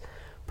his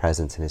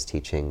presence and his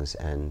teachings.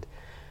 And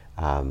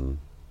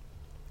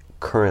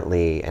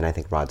currently, and I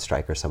think Rod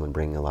Stryker is someone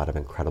bringing a lot of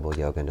incredible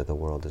yoga into the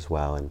world as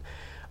well. And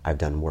I've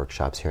done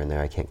workshops here and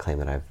there. I can't claim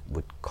that I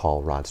would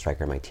call Rod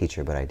Stryker my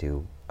teacher, but I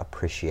do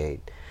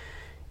appreciate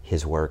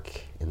his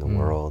work in the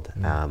world.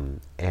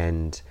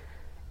 And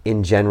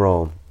in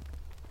general,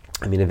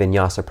 I mean, a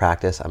vinyasa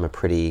practice, I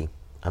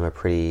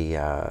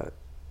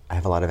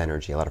have a lot of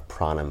energy, a lot of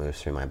prana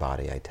moves through my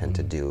body. I tend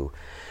to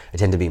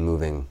be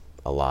moving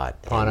a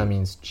lot. Prana And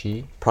means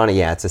chi. prana,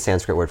 yeah, it's a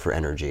Sanskrit word for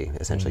energy,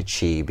 essentially.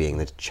 Chi being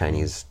the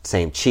Chinese,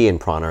 same, chi and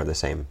prana are the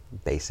same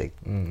basic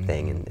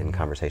thing in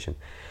conversation.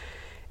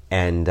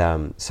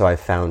 And so I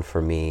found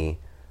for me,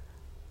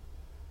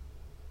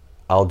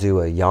 I'll do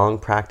a yang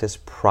practice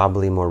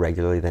probably more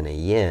regularly than a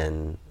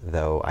yin,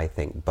 though I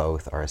think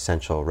both are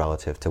essential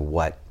relative to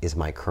what is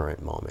my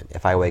current moment.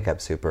 If I wake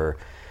up super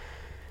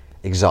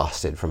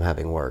exhausted from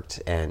having worked,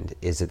 and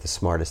is it the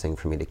smartest thing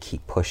for me to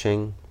keep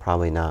pushing?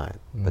 Probably not,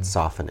 but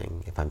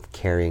softening. If I'm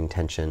carrying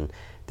tension,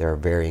 there are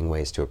varying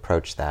ways to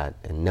approach that,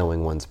 and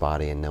knowing one's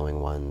body and knowing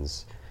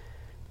one's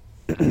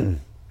kind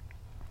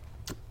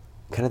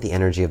of the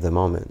energy of the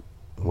moment,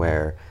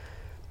 where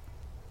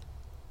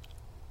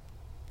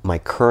my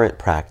current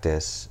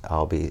practice,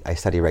 I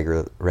study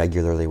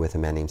regularly with a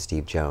man named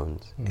Steve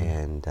Jones,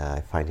 and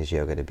I find his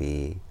yoga to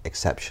be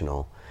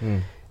exceptional.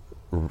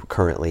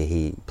 Currently,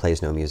 he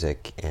plays no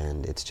music,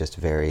 and it's just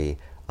very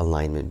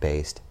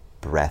alignment-based,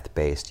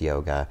 breath-based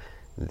yoga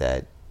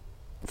that,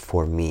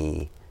 for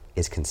me,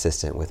 is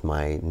consistent with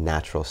my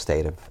natural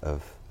state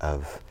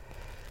of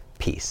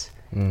peace.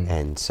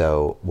 And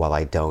so, while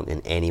I don't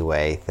in any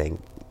way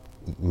think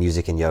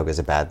music and yoga is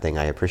a bad thing,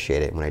 I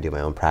appreciate it. When I do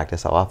my own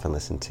practice, I'll often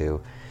listen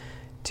to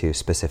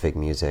specific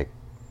music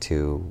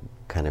to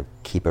kind of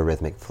keep a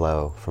rhythmic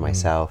flow for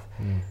myself.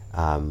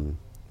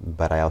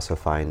 But I also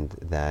find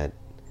that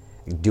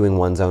doing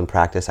one's own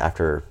practice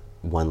after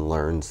one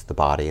learns the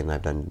body, and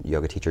I've done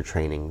yoga teacher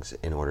trainings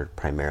in order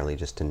primarily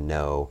just to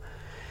know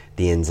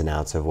the ins and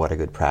outs of what a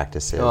good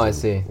practice is, I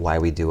see. why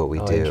we do what we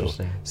do.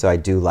 Interesting. So I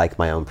do like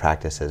my own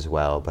practice as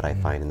well, but I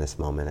find in this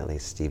moment, at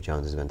least, Steve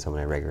Jones has been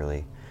someone I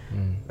regularly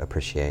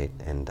appreciate,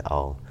 and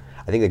I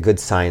think a good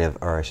sign of,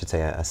 or I should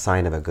say a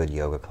sign of a good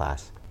yoga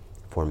class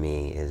for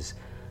me is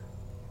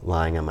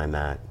lying on my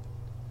mat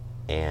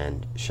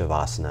and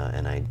shavasana,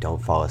 and I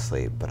don't fall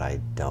asleep, but I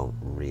don't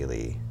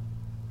really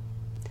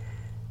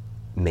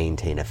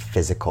maintain a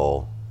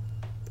physical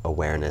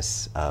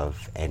awareness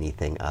of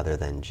anything other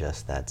than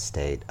just that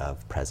state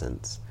of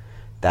presence.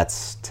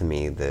 That's, to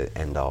me, the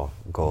end-all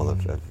goal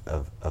of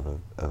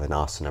an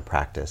asana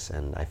practice,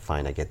 and I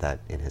find I get that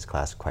in his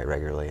class quite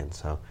regularly. And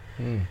so,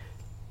 and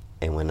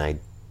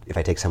if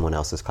I take someone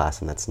else's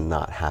class and that's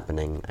not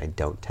happening, I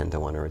don't tend to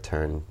want to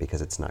return,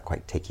 because it's not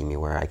quite taking me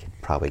where I could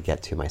probably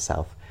get to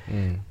myself,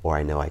 or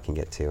I know I can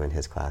get to in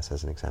his class,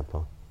 as an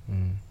example.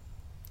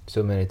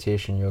 So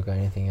meditation, yoga,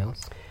 anything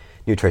else?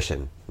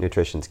 Nutrition.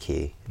 Nutrition's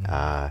key.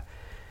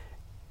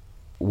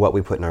 What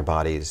we put in our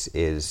bodies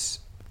is,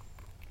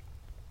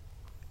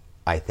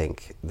 I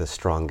think, the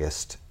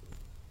strongest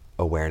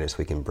awareness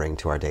we can bring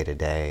to our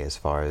day-to-day as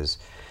far as,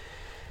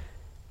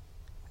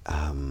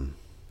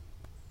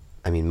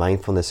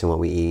 mindfulness in what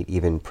we eat,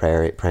 even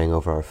praying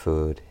over our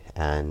food,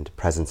 and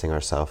presencing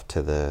ourselves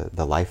to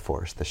the life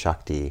force, the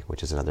Shakti,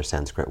 which is another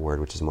Sanskrit word,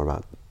 which is more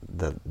about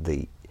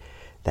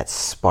that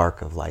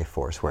spark of life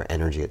force, where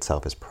energy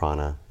itself is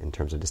prana, in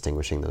terms of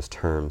distinguishing those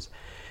terms.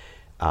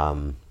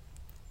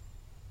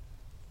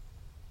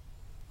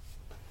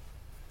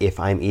 If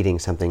I'm eating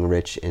something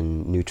rich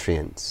in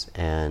nutrients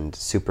and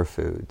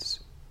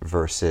superfoods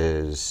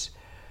versus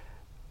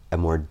a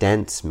more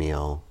dense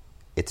meal,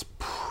 it's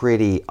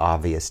pretty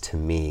obvious to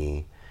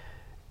me,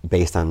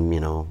 based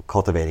on,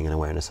 cultivating an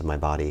awareness of my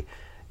body,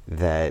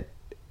 that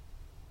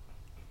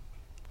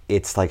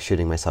it's like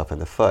shooting myself in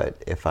the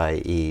foot if I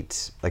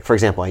eat, like, for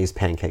example, I use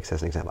pancakes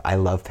as an example. I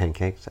love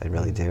pancakes, I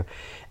really do.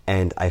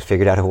 And I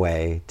figured out a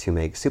way to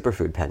make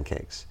superfood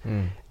pancakes.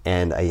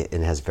 And it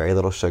has very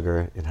little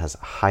sugar, it has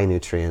high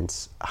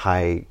nutrients,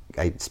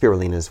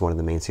 spirulina is one of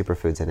the main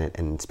superfoods in it,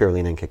 and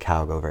spirulina and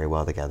cacao go very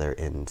well together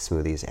in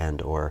smoothies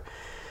and, or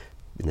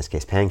in this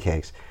case,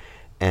 pancakes.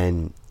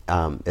 And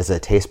as a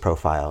taste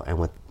profile,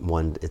 and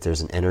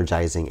there's an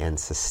energizing and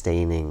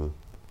sustaining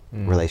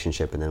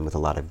relationship, and then with a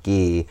lot of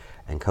ghee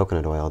and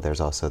coconut oil,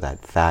 there's also that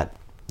fat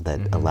that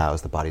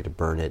allows the body to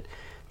burn it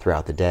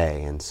throughout the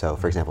day. And so,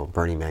 for example,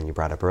 Burning Man, you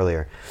brought up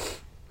earlier,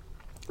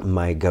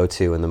 my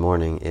go-to in the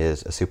morning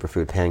is a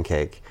superfood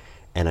pancake,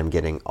 and I'm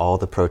getting all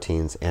the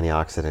proteins,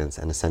 antioxidants,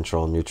 and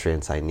essential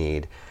nutrients I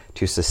need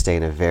to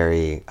sustain a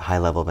very high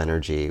level of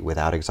energy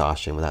without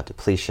exhaustion, without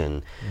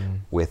depletion,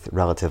 with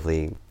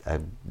relatively a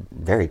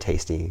very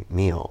tasty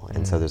meal.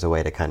 And so there's a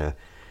way to kind of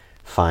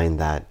find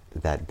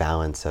that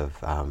balance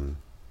of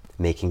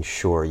making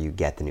sure you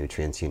get the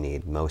nutrients you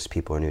need. Most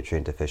people are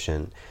nutrient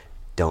deficient,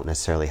 don't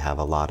necessarily have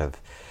a lot of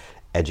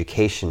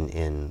education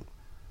in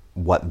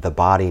what the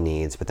body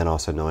needs, but then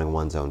also knowing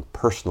one's own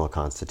personal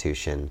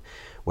constitution,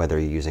 whether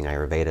you're using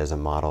Ayurveda as a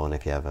model, and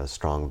if you have a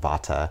strong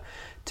Vata,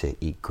 to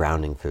eat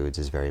grounding foods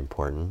is very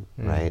important,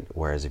 right?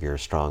 Whereas if you're a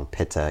strong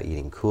Pitta,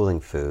 eating cooling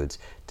foods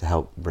to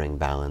help bring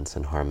balance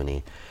and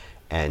harmony.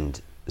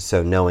 And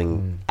so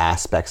knowing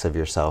aspects of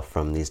yourself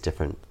from these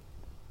different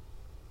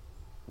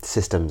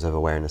systems of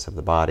awareness of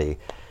the body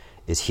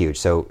is huge.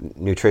 So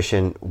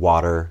nutrition,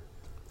 water,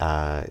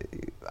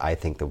 I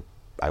think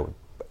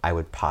I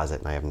would posit,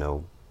 and I have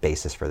no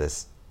basis for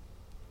this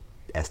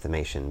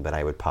estimation, but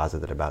I would posit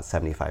that about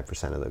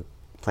 75% of the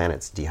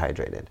planet's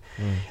dehydrated.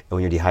 And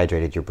when you're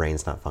dehydrated, your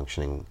brain's not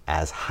functioning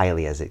as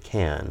highly as it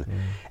can.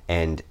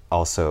 And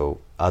also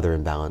other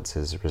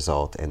imbalances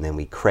result, and then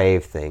we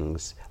crave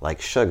things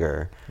like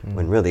sugar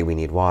when really we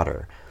need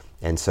water.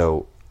 And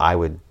so I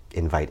would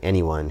invite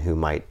anyone who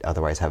might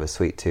otherwise have a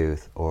sweet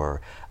tooth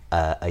or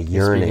a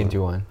yearning. Speaking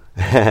to one.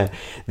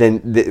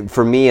 Then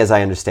for me, as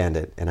I understand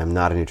it, and I'm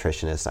not a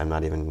nutritionist, I'm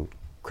not even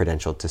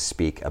credentialed to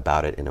speak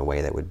about it in a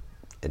way that would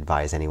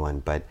advise anyone,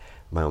 but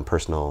my own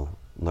personal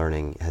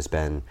learning has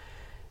been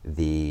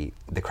the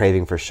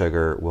craving for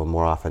sugar will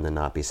more often than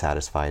not be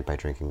satisfied by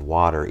drinking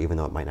water, even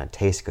though it might not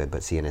taste good.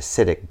 But see, an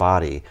acidic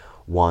body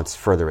wants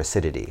further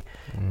acidity.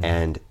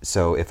 And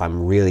so if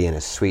I'm really in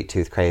a sweet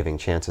tooth craving,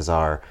 chances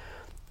are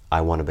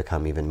I want to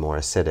become even more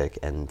acidic.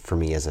 And for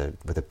me,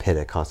 with a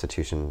Pitta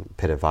constitution,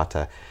 Pitta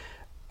Vata,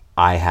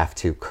 I have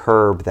to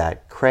curb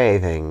that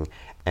craving.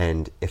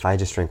 And if I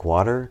just drink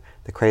water,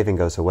 the craving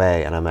goes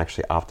away, and I'm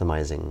actually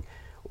optimizing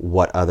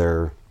what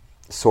other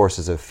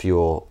sources of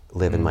fuel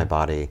live in my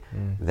body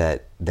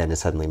that then is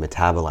suddenly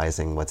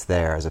metabolizing what's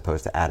there, as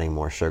opposed to adding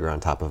more sugar on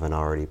top of an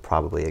already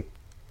probably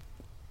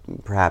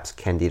perhaps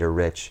candida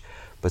rich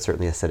but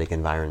certainly acidic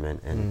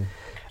environment. And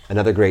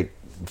another great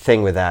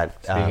thing with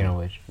that, Speaking of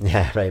which,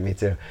 yeah, right, me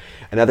too.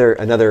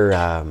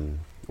 Another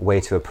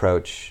way to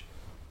approach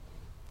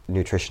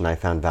nutrition I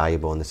found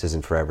valuable, and this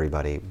isn't for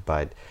everybody,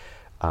 but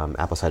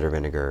apple cider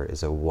vinegar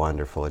is a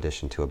wonderful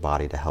addition to a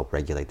body to help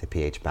regulate the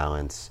pH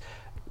balance,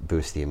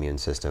 boost the immune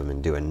system,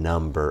 and do a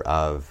number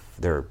of,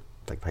 there are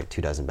like probably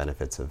 24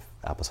 benefits of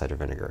apple cider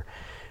vinegar.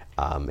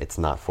 It's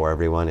not for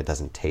everyone. It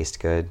doesn't taste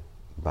good,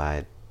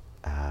 but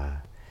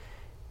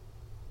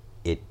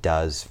it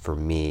does, for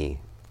me,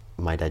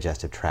 my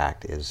digestive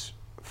tract is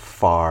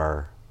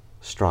far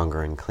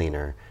stronger and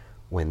cleaner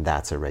when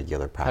that's a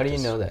regular practice. how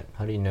do you know that?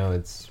 How do you know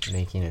it's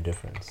making a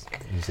difference?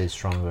 You say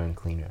stronger and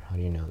cleaner. How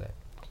do you know that?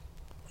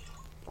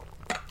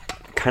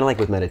 Kind of like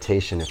with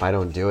meditation, if I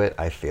don't do it,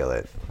 I feel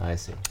it. I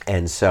see.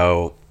 And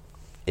so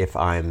if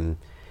I'm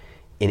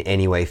in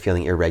any way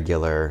feeling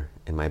irregular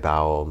in my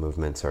bowel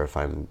movements, or if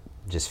I'm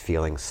just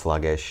feeling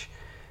sluggish,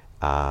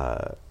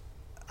 I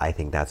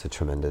think that's a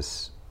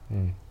tremendous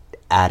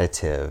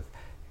additive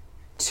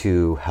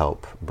to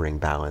help bring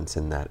balance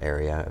in that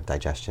area of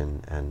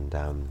digestion. And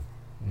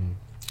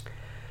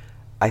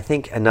I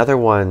think another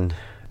one,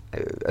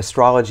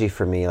 astrology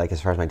for me, like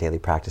as far as my daily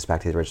practice,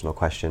 back to the original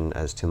question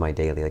as to my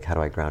daily, like how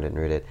do I ground it and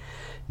root it?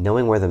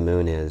 Knowing where the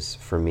moon is,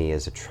 for me,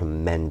 is a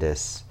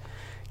tremendous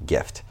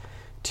gift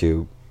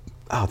to,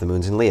 the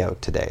moon's in Leo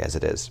today, as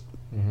it is.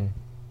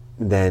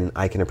 Then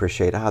I can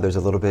appreciate, there's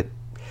a little bit,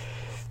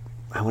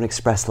 I want to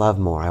express love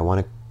more. I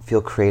want to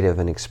feel creative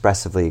and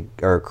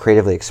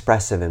creatively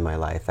expressive in my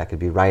life. That could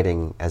be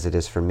writing, as it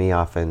is for me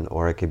often,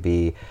 or it could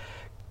be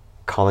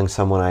calling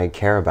someone I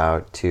care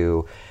about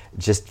to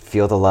just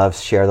feel the love,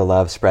 share the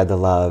love, spread the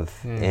love,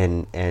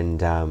 and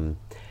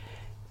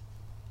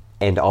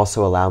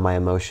also allow my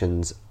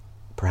emotions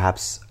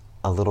perhaps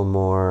a little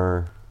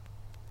more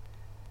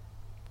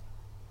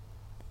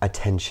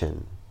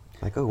attention.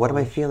 Like, what am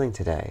I feeling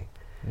today?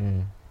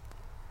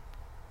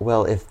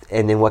 Well,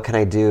 and then what can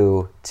I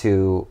do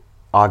to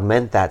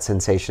augment that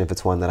sensation if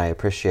it's one that I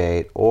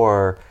appreciate,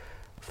 or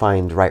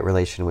find right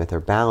relation with or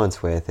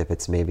balance with if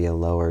it's maybe a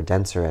lower,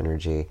 denser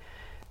energy.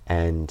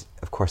 And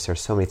of course, there are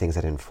so many things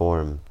that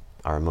inform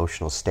our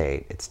emotional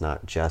state. It's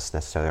not just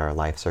necessarily our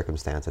life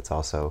circumstance, it's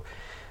also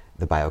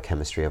the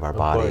biochemistry of our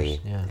body.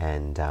 Course, yeah.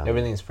 And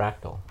everything's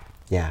fractal.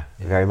 Yeah,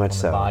 very much from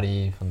so. the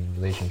body, from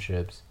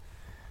relationships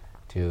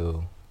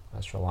to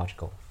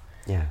astrological.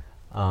 Yeah.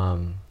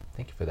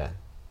 Thank you for that.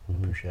 I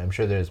appreciate it. I'm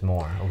sure there's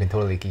more. We can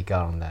totally geek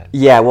out on that.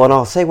 Yeah, well, and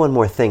I'll say one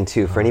more thing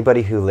too. For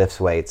anybody who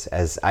lifts weights,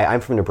 as I'm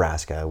from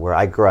Nebraska, where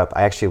I grew up,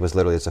 I actually was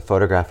literally, there's a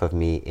photograph of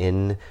me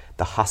in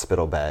the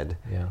hospital bed.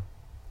 Yeah.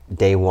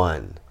 Day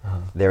one,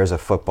 there is a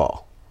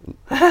football.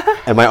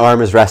 And my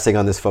arm is resting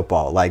on this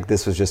football. Like,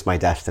 this was just my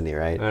destiny,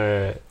 right? All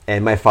right.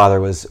 And my father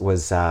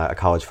was a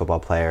college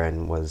football player,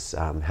 and was,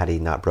 had he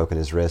not broken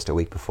his wrist a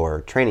week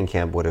before training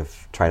camp, would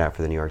have tried out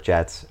for the New York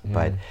Jets.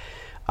 But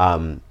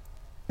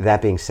that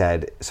being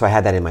said, so I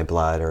had that in my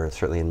blood, or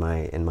certainly in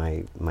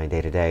my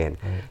day-to-day. And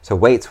so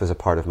weights was a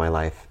part of my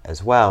life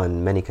as well.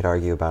 And many could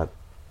argue about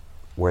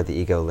where the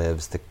ego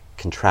lives, the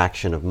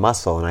contraction of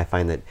muscle. And I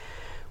find that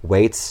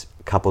weights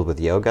coupled with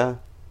yoga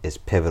is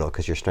pivotal,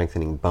 because you're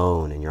strengthening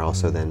bone, and you're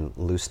also then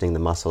loosening the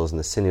muscles and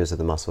the sinews of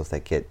the muscles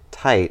that get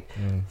tight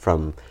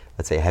from,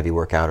 let's say, a heavy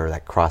workout, or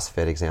that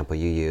CrossFit example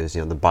you use.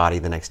 You know, the body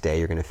the next day,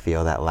 you're going to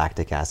feel that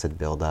lactic acid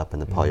build up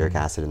and the polyuric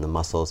acid in the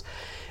muscles,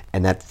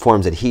 and that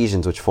forms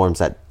adhesions, which forms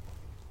that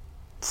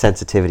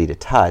sensitivity to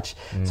touch.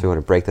 So we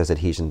want to break those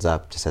adhesions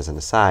up, just as an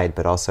aside.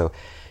 But also,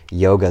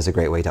 yoga is a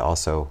great way to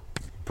also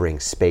bring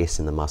space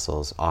in the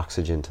muscles,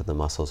 oxygen to the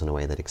muscles in a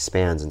way that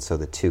expands. And so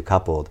the two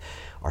coupled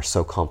are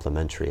so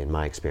complementary in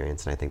my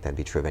experience, and I think that'd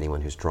be true of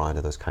anyone who's drawn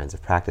to those kinds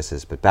of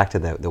practices. But back to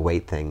the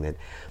weight thing that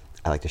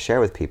I like to share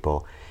with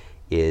people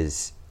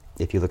is,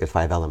 if you look at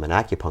 5-element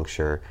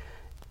acupuncture,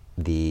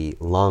 the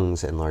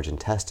lungs and large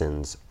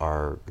intestines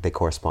they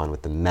correspond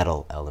with the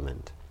metal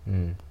element.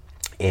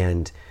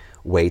 And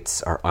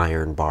weights are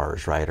iron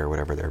bars, right, or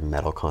whatever their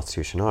metal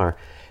constitution are.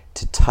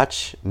 To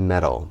touch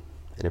metal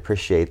and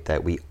appreciate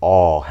that we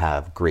all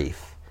have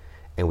grief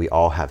and we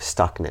all have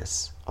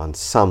stuckness on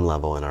some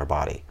level in our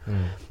body.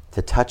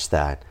 To touch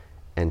that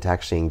and to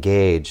actually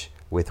engage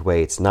with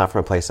weights, not from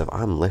a place of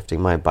I'm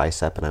lifting my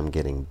bicep and I'm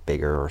getting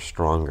bigger or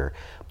stronger,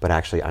 but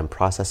actually I'm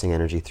processing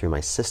energy through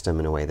my system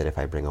in a way that if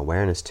I bring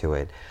awareness to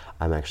it,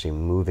 I'm actually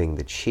moving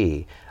the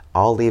chi.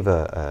 I'll leave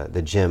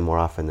the gym more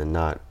often than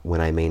not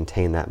when I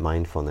maintain that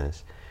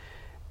mindfulness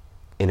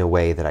in a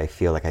way that I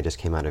feel like I just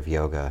came out of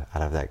yoga,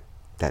 out of that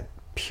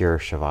pure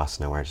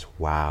shavasana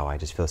where I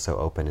just feel so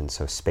open and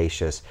so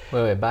spacious.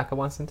 Wait, back up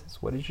one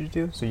sentence. What did you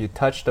do? So you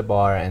touched the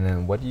bar, and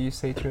then what do you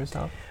say to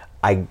yourself?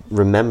 I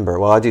remember,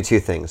 well, I'll do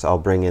two things. I'll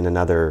bring in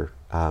another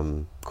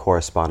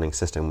corresponding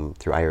system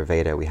through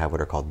Ayurveda. We have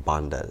what are called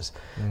bandhas.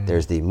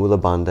 There's the Mula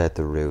Bandha at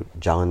the root.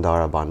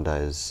 Jalandhara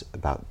Bandha is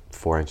about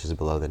 4 inches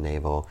below the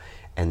navel.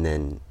 And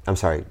then,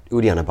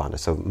 Uddiyana Bandha.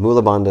 So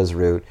Mula Bandha is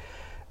root.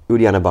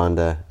 Uddiyana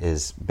Bandha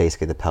is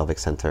basically the pelvic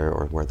center,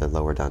 or where the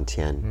lower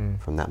dantian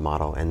from that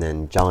model. And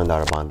then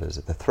Jalandhara Bandha is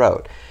at the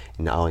throat.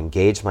 And I'll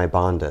engage my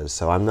bandhas.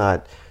 So I'm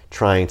not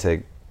trying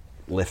to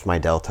lift my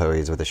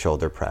deltoids with a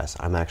shoulder press.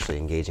 I'm actually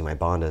engaging my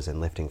bandhas and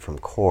lifting from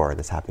core.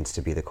 This happens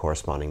to be the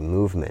corresponding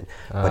movement,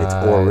 but it's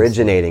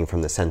originating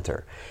from the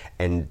center.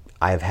 And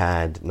I've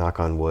had, knock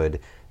on wood,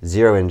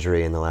 0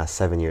 injury in the last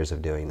 7 years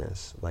of doing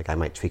this. Like I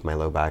might tweak my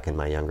low back in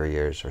my younger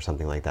years or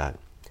something like that.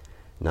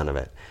 None of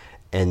it.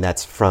 And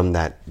that's from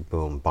that,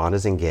 boom,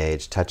 bandhas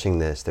engaged, touching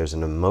this. There's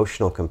an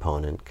emotional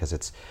component because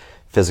it's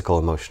physical,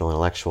 emotional,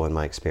 intellectual in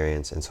my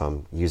experience. And so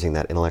I'm using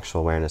that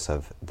intellectual awareness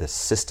of the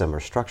system or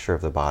structure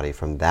of the body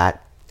from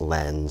that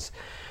lens,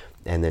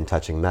 and then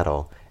touching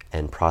metal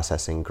and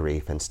processing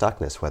grief and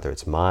stuckness, whether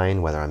it's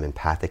mine, whether I'm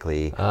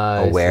empathically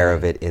aware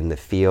of it in the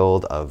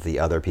field of the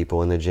other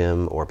people in the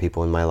gym or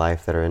people in my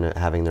life that are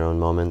having their own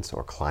moments,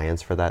 or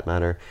clients for that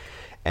matter.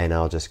 And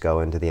I'll just go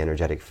into the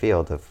energetic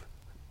field of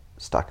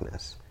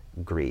stuckness,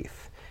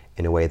 grief,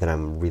 in a way that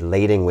I'm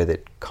relating with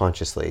it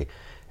consciously,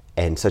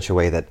 in such a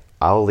way that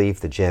I'll leave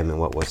the gym and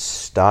what was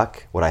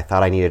stuck, what I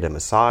thought I needed a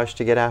massage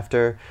to get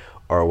after,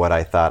 or what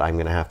I thought I'm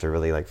going to have to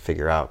really like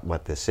figure out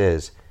what this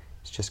is,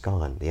 it's just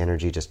gone. The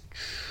energy just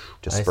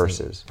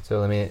disperses. So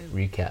let me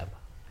recap.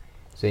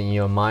 So in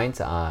your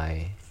mind's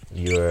eye,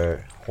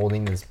 you're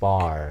holding this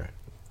bar,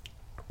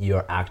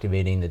 you're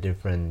activating the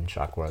different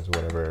chakras,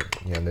 whatever,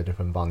 the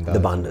different bandhas. The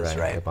bandhas,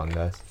 right. The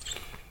bandhas.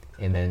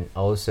 And then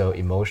also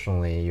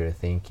emotionally, you're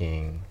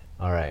thinking,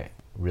 all right,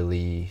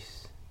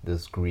 release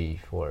this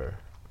grief or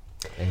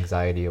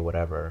anxiety or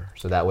whatever.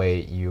 So that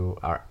way you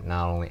are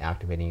not only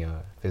activating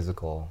a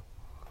physical,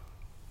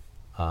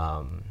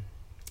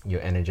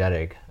 your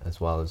energetic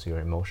as well as your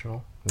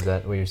emotional. Is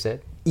that what you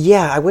said?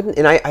 Yeah, I wouldn't,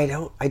 and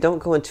I don't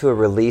go into a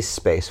release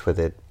space with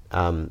it,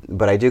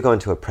 but I do go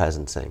into a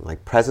presencing,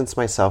 like presence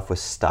myself with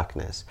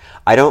stuckness.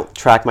 I don't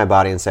track my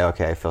body and say,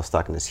 okay, I feel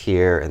stuckness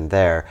here and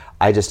there.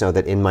 I just know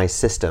that in my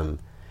system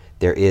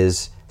there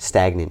is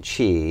stagnant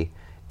chi,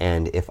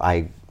 and if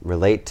I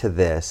relate to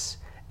this,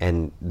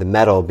 and the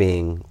metal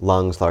being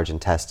lungs, large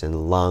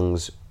intestine,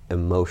 lungs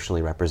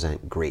emotionally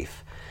represent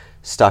grief.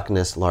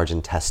 Stuckness, large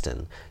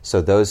intestine.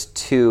 So those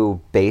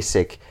two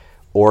basic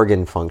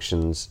organ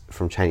functions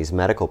from Chinese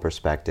medical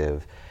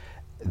perspective,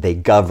 they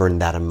govern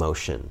that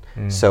emotion.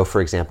 So for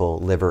example,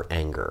 liver,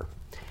 anger.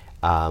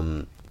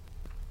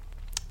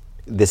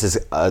 This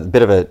is a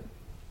bit of a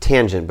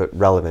tangent, but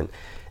relevant.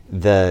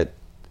 The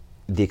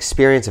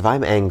experience, if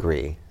I'm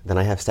angry, then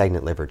I have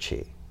stagnant liver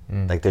chi.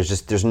 Like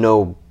there's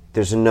no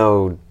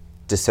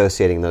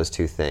dissociating those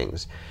two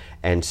things.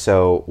 And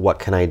so what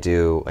can I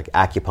do? Like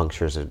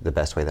acupuncture is the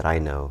best way that I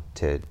know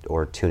to,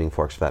 or tuning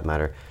forks for that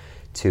matter,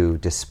 to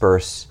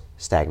disperse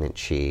stagnant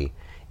chi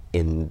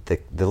in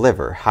the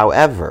liver.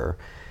 However,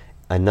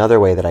 another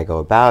way that I go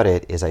about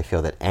it is I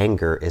feel that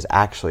anger is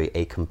actually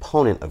a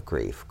component of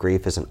grief.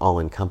 Grief is an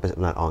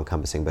not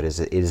all-encompassing, but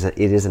it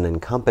is an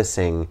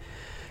encompassing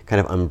kind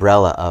of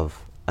umbrella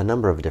of a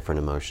number of different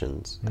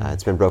emotions.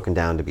 It's been broken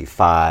down to be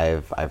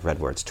 5. I've read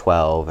where it's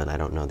 12, and I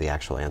don't know the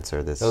actual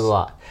answer. There's a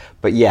lot.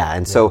 But yeah,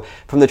 and so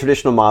from the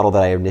traditional model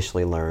that I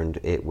initially learned,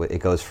 it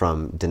goes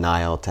from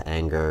denial to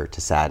anger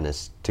to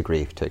sadness to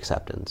grief to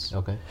acceptance.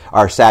 Okay.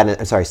 Or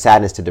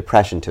sadness to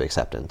depression to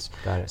acceptance.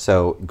 Got it.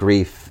 So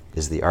grief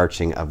is the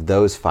arching of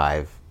those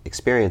 5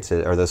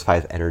 experiences, or those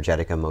 5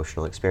 energetic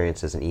emotional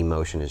experiences, and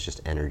emotion is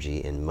just energy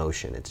in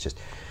motion. It's just,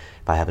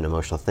 if I have an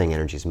emotional thing,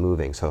 energy is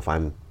moving. So if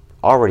I'm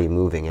already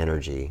moving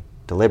energy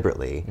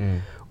deliberately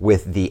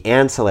with the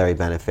ancillary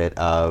benefit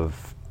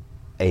of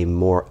a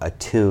more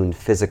attuned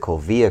physical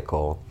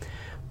vehicle,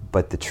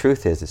 but the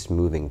truth is it's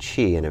moving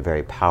chi in a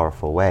very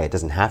powerful way. It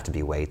doesn't have to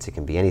be weights, it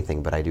can be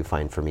anything, but I do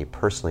find for me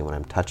personally when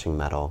I'm touching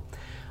metal,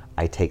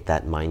 I take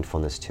that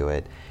mindfulness to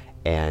it,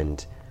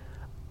 and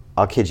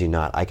I'll kid you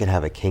not, I could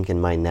have a kink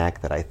in my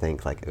neck that I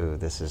think like, ooh,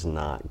 this is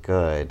not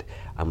good.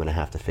 I'm gonna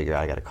have to figure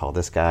out, I gotta call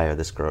this guy or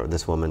this girl or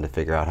this woman to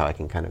figure out how I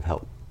can kind of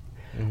help.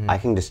 I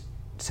can just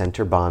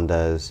center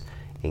bandhas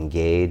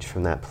engage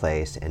from that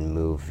place and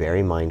move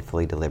very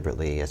mindfully,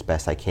 deliberately, as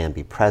best I can,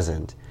 be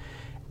present.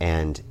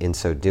 And in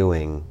so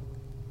doing,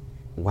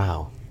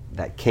 wow,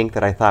 that kink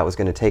that I thought was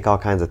going to take all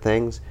kinds of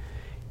things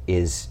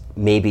is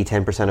maybe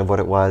 10% of what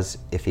it was,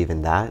 if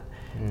even that.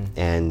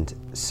 And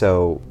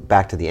so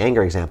back to the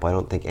anger example, I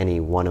don't think any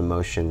one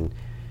emotion,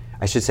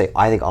 I should say,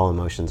 I think all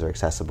emotions are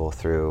accessible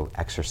through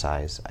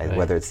exercise, Right.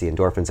 whether it's the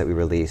endorphins that we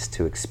release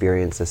to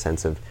experience a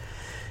sense of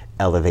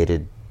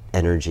elevated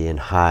energy and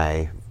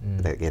high,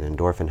 an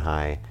endorphin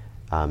high.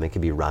 It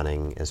could be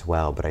running as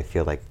well, but I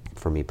feel like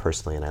for me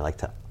personally, and I like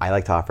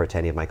to offer it to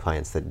any of my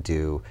clients that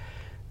do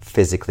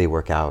physically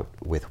work out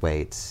with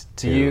weights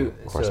to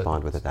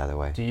correspond with it that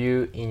way. Do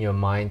you, in your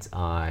mind's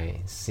eye,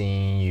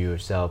 seeing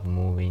yourself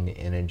moving the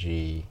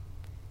energy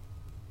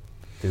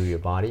through your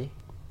body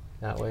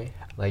that way?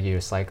 Like you're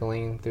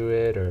cycling through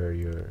it, or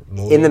you're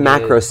moving In the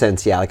macro it?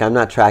 sense, yeah. Like I'm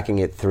not tracking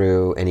it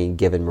through any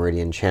given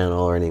meridian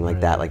channel or anything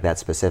like that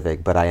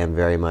specific, but I am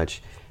very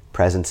much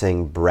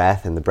presencing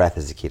breath, and the breath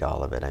is the key to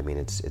all of it. I mean,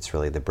 it's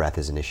really the breath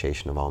is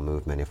initiation of all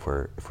movement if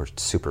we're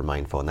super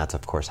mindful, and that's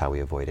of course how we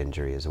avoid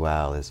injury as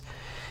well, is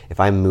if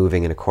I'm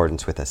moving in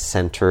accordance with a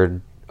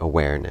centered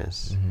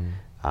awareness.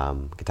 We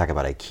could talk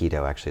about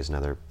Aikido, actually, is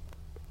another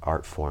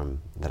art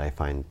form that I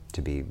find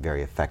to be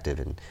very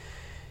effective in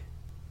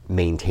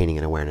maintaining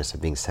an awareness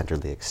of being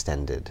centeredly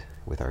extended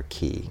with our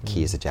ki.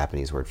 Ki is a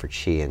Japanese word for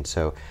chi, and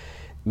so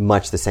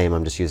much the same,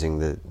 I'm just using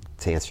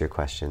to answer your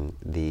question,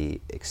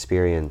 the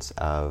experience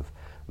of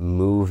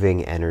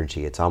moving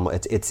energy. It's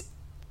almost, it's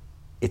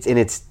in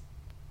its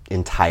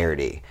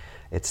entirety.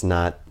 It's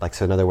not like,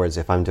 so in other words,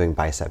 if I'm doing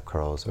bicep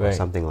curls or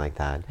something like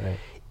that,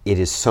 it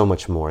is so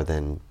much more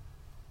than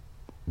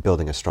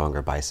building a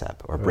stronger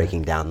bicep or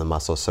breaking down the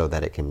muscle so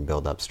that it can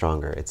build up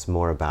stronger. It's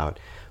more about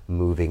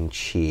moving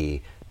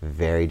chi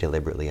very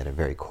deliberately at a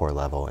very core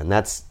level, and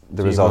that's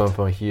the result. You're going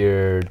from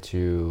here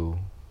to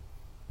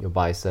your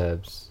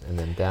biceps and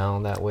then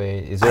down that way.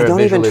 Is there I don't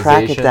a even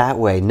track it visualization? that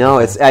way. No,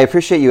 I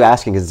appreciate you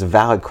asking because it's a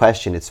valid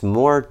question. It's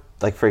more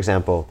like, for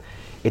example,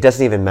 it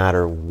doesn't even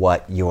matter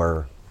what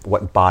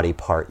body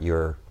part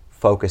you're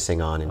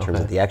focusing on in terms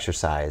of the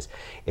exercise.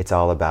 It's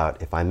all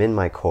about, if I'm in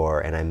my core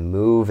and I'm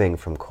moving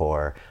from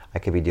core, I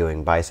could be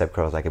doing bicep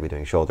curls, I could be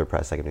doing shoulder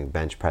press, I could be doing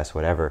bench press,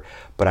 whatever,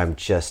 but I'm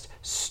just,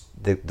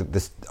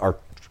 our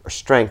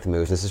strength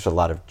moves. This is a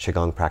lot of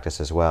Qigong practice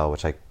as well,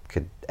 which I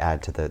could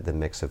add to the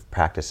mix of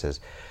practices.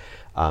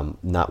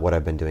 Not what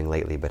I've been doing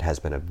lately, but has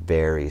been a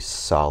very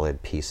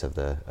solid piece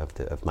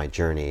of my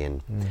journey.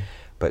 And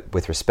but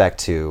with respect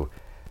to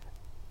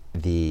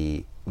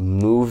the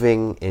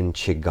moving in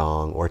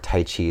Qigong, or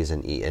Tai Chi is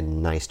a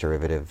nice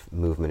derivative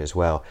movement as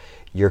well,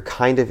 you're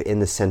kind of in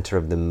the center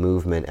of the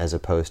movement, as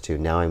opposed to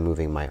now I'm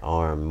moving my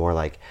arm.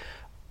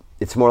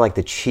 It's more like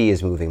the Qi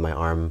is moving my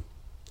arm,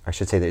 I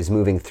should say, that is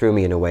moving through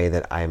me in a way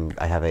that I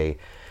have a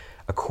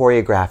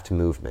choreographed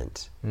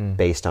movement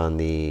based on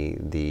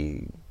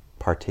the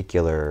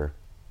particular,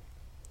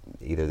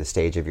 either the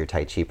stage of your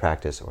Tai Chi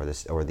practice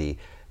or the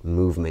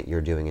movement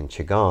you're doing in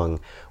Qigong.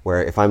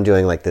 Where if I'm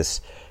doing like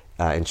this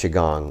in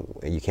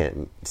Qigong, you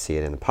can't see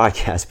it in the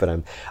podcast,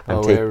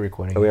 but we're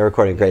recording. We are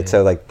recording, great.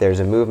 So like there's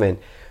a movement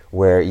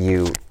where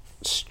you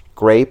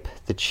scrape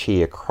the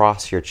Qi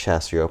across your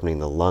chest. You're opening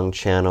the lung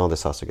channel.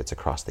 This also gets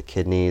across the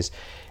kidneys,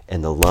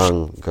 and the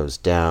lung goes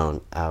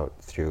down out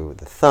through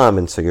the thumb,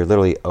 and so you're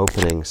literally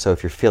opening. So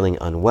if you're feeling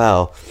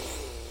unwell,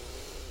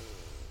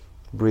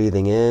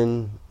 breathing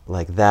in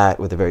like that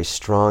with a very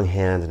strong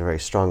hand and a very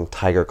strong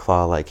tiger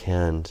claw-like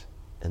hand,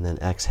 and then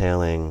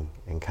exhaling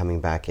and coming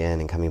back in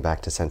and coming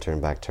back to center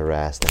and back to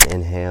rest, and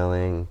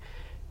inhaling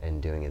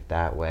and doing it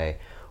that way.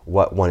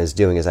 What one is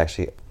doing is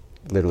actually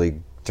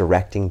literally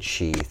directing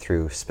Qi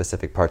through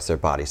specific parts of their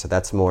body. So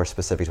that's more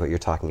specific to what you're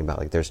talking about.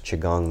 Like there's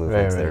Qigong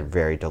movements that are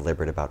very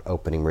deliberate about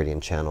opening meridian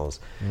channels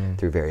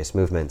through various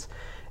movements.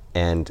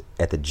 And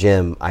at the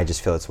gym, I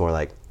just feel it's more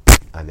like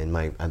I'm in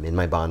my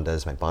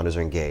bandhas. My bandhas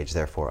are engaged.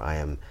 Therefore, I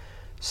am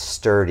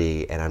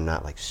sturdy, and I'm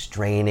not like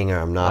straining, or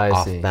I'm not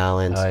off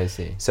balance. I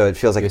see. So it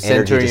feels like you're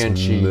energy just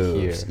centering your Qi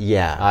moves. here.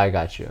 Yeah, I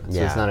got you.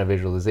 So it's not a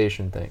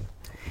visualization thing.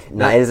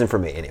 No, it isn't for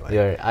me anyway.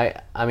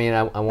 Yeah, I mean,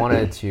 I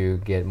wanted to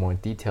get more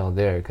detail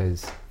there,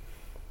 because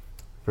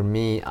for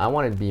me, I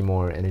want to be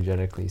more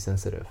energetically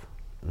sensitive,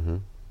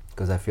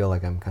 because I feel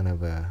like I'm kind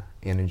of a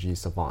energy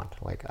savant.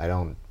 Like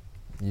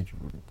you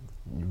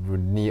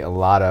would need a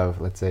lot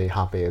of, let's say,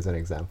 Hape as an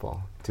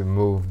example, to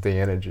move the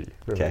energy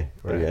for me.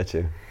 I got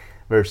you.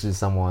 Versus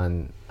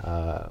someone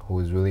who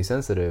is really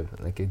sensitive,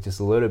 like just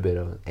a little bit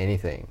of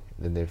anything,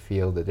 then they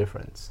feel the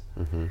difference.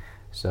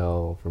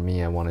 So for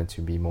me, I wanted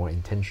to be more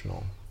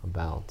intentional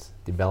about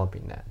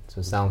developing that. So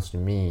it sounds to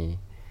me,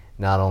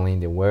 not only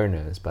the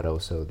awareness, but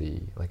also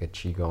like a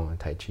Qigong and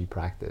Tai Chi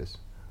practice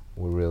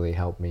will really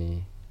help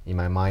me, in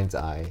my mind's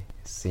eye,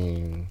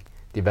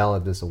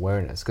 develop this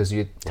awareness, because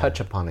you touch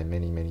upon it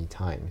many, many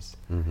times.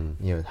 You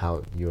know,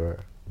 how you're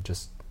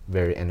just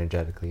very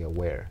energetically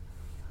aware.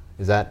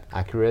 Is that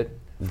accurate?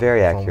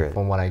 Very accurate.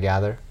 From what I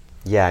gather?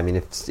 Yeah, I mean,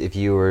 if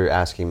you were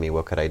asking me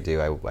what could I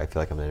do, I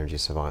feel like I'm an energy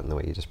savant in the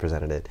way you just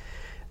presented it.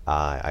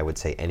 I would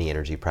say any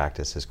energy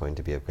practice is going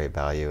to be of great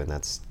value, and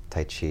that's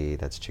Tai Chi,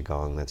 that's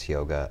Qigong, that's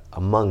yoga,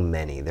 among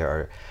many. There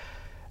are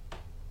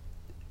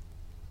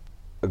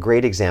a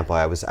great example.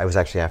 I was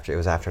actually after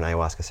an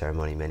ayahuasca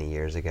ceremony many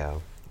years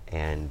ago,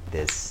 and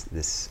this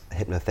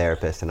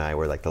hypnotherapist and I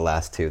were like the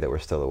last two that were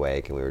still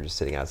awake, and we were just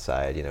sitting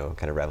outside, you know,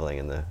 kind of reveling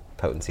in the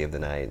potency of the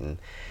night,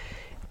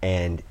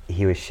 and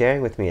he was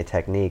sharing with me a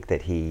technique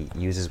that he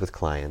uses with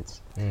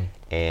clients,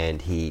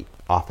 and he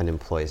often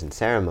employs in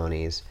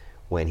ceremonies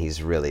when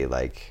he's really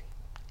like,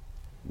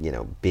 you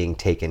know, being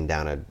taken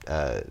down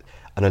an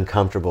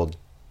uncomfortable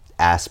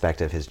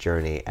aspect of his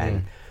journey.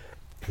 And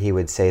he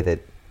would say that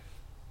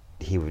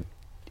he would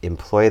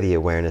employ the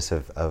awareness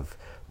of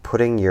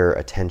putting your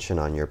attention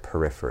on your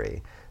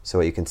periphery. So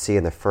what you can see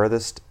in the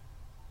furthest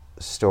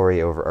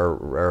story over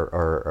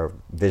or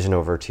vision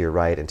over to your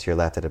right and to your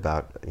left at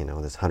about, you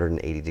know, this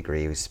 180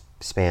 degree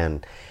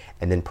span,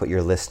 and then put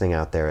your listening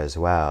out there as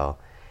well.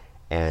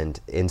 And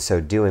in so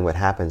doing, what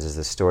happens is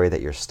the story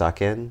that you're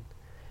stuck in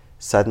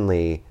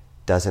suddenly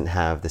doesn't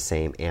have the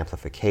same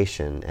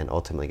amplification and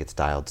ultimately gets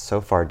dialed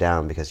so far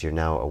down because you're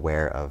now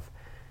aware of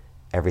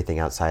everything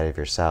outside of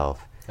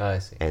yourself. Oh, I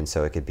see. And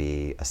so it could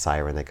be a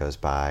siren that goes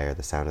by, or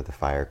the sound of the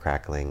fire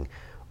crackling,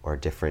 or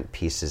different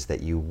pieces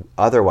that you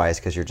otherwise,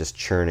 because you're just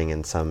churning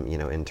in some, you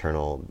know,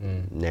 internal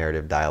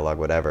narrative dialogue,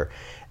 whatever.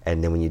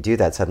 And then when you do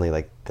that, suddenly,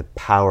 like, the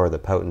power, the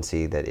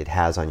potency that it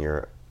has on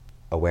your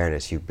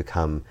awareness, you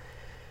become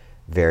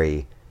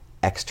very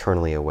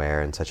externally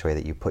aware in such a way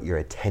that you put your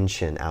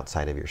attention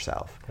outside of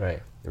yourself.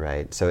 Right.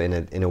 Right. So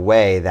in a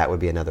way, that would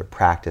be another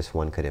practice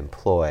one could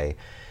employ.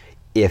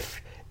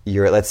 If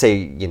you're, let's say,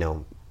 you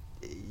know,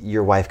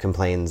 your wife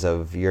complains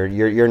of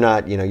you're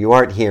not, you know, you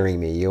aren't hearing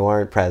me, you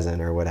aren't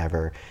present, or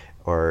whatever,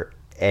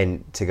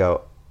 and to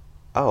go,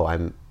 oh,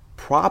 I'm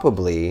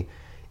probably,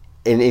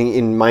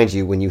 and mind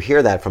you, when you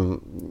hear that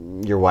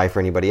from your wife or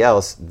anybody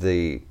else,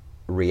 the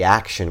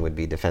reaction would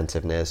be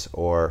defensiveness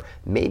or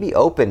maybe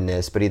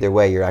openness, but either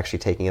way, you're actually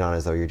taking it on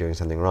as though you're doing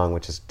something wrong,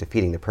 which is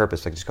defeating the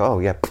purpose. Like, just go, oh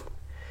yeah,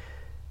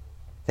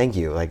 thank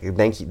you. Like,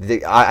 thank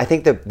you. I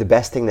think the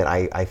best thing that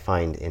I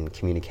find in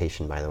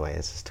communication, by the way,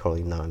 this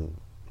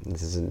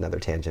is another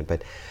tangent,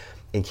 but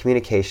in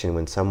communication,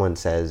 when someone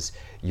says,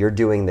 you're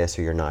doing this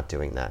or you're not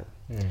doing that,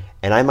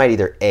 and I might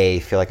either A,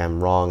 feel like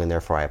I'm wrong and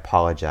therefore I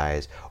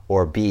apologize,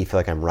 or B, feel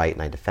like I'm right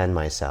and I defend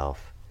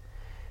myself,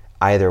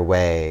 either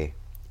way,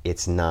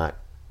 it's not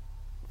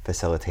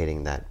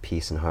facilitating that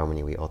peace and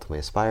harmony we ultimately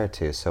aspire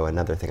to. So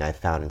another thing I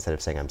found, instead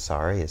of saying I'm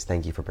sorry, is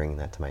thank you for bringing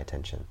that to my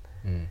attention.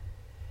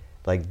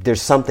 Like,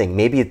 there's something,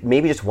 maybe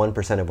just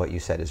 1% of what you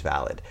said is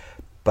valid,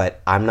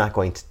 but I'm not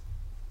going to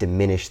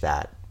diminish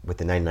that with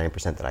the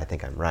 99% that I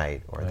think I'm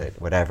right, or that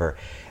whatever.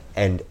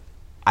 And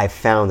I've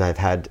found, I've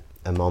had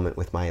a moment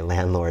with my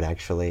landlord,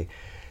 actually,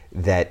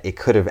 that it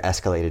could have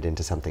escalated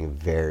into something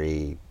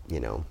very,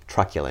 you know,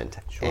 truculent.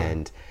 Sure.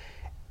 And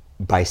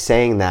by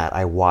saying that,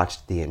 I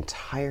watched the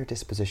entire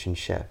disposition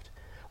shift.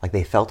 Like,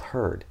 they felt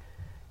heard,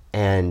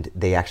 and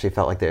they actually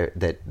felt like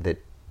that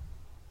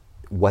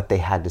what they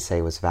had to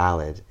say was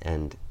valid,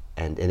 and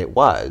it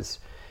was.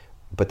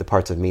 But the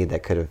parts of me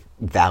that could have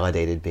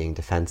validated being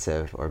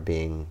defensive or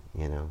being,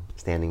 you know,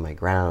 standing my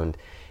ground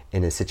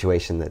in a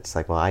situation that's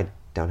like, well, I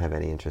don't have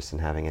any interest in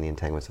having any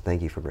entanglement, so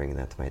thank you for bringing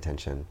that to my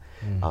attention.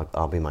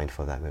 I'll be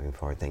mindful of that moving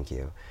forward. Thank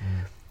you.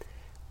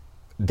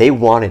 They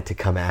wanted to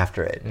come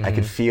after it. I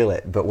could feel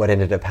it. But what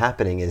ended up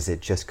happening is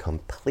it just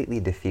completely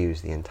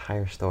diffused the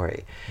entire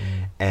story.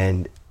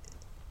 And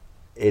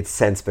it's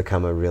since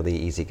become a really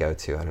easy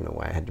go-to. I don't know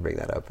why I had to bring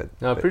that up.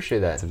 No, I appreciate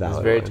that. It's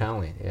very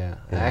telling. Yeah.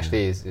 Yeah.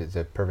 Actually, it's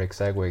a perfect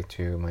segue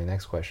to my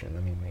next question.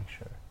 Let me make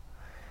sure.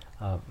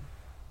 How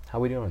are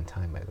we doing on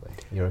time, by the way?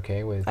 You're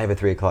okay with? I have a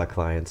 3 o'clock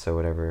client, so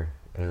whatever.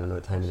 I don't know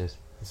what time it is.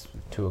 It's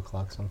 2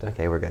 o'clock something.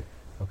 Okay, we're good.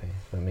 Okay,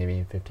 so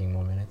maybe 15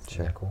 more minutes.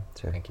 Sure. Is that cool?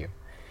 Sure. Thank you.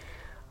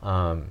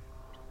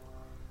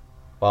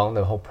 Well,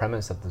 the whole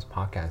premise of this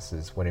podcast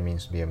is what it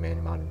means to be a man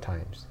in modern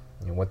times.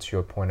 You know, what's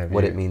your point of view?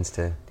 What it means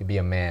to be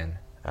a man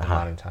in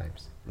modern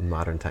times.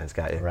 Modern times,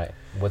 got you. Right.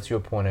 What's your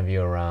point of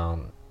view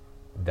around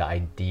the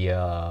idea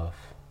of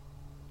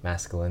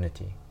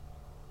masculinity?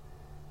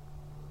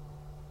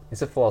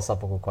 It's a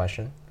philosophical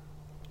question.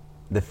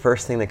 The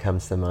first thing that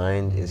comes to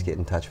mind is get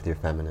in touch with your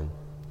feminine.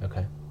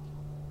 Okay.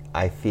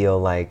 I feel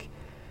like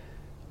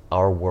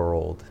our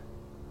world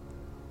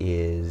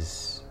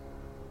is,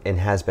 and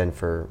has been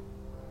for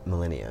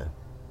millennia,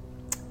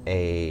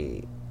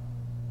 a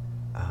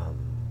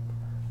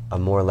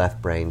more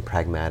left brain,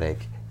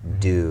 pragmatic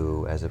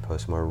do, as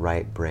opposed to more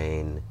right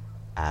brain,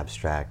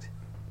 abstract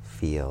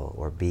feel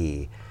or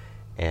be.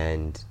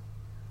 And,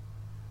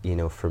 you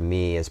know, for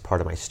me, as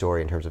part of my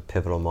story in terms of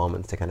pivotal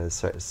moments, to kind of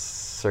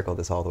circle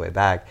this all the way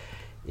back,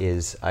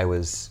 is I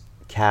was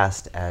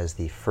cast as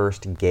the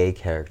first gay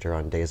character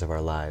on Days of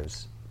Our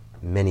Lives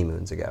many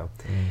moons ago.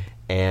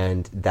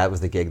 And that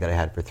was the gig that I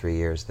had for 3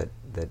 years that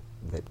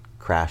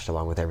crashed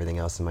along with everything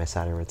else in my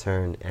Saturn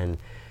return. And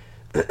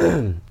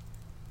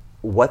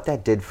what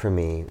that did for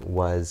me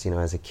was, you know,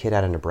 as a kid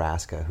out of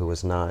Nebraska who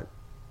was not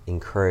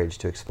encouraged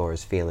to explore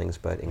his feelings,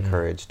 but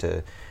encouraged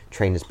to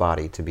train his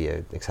body to be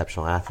an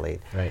exceptional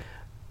athlete. Right.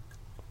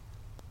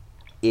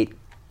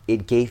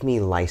 It gave me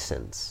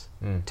license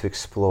to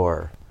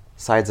explore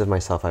sides of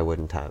myself I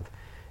wouldn't have.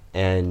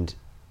 And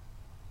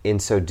in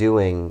so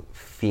doing,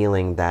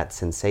 feeling that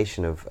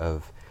sensation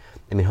of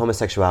I mean,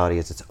 homosexuality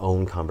is its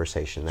own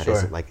conversation. That Sure.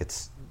 isn't like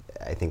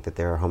I think that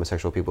there are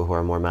homosexual people who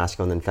are more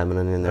masculine than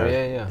feminine, and there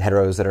yeah. are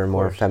heteros that are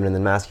more course. feminine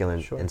than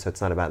masculine. Sure. And so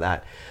it's not about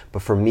that.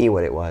 But for me,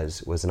 what it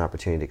was an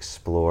opportunity to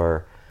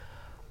explore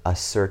a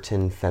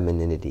certain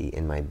femininity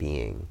in my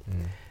being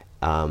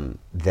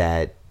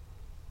that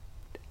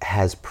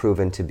has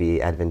proven to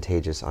be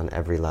advantageous on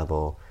every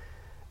level,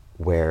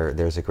 where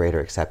there's a greater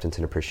acceptance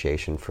and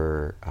appreciation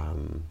for,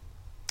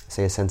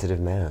 say, a sensitive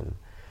man,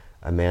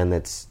 a man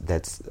that's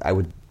I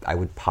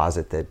would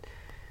posit that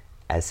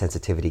as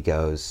sensitivity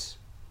goes,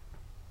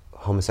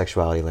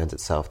 homosexuality lends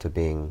itself to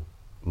being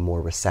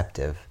more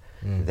receptive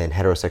than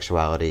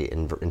heterosexuality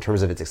in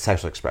terms of its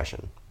sexual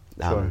expression.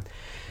 Sure.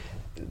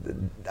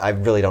 I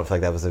really don't feel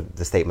like that was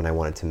the statement I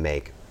wanted to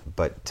make,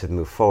 but to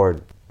move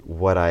forward,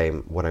 what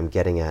I'm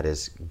getting at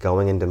is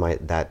going into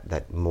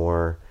that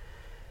more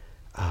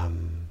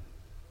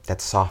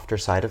that softer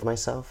side of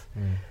myself,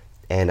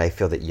 and I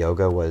feel that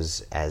yoga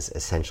was as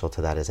essential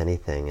to that as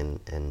anything.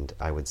 And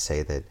I would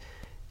say that,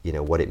 you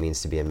know, what it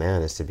means to be a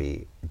man is to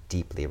be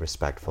deeply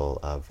respectful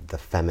of the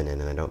feminine,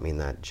 and I don't mean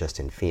that just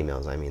in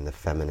females. I mean the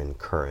feminine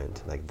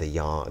current, like the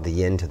yang, the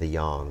yin to the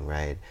yang,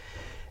 right?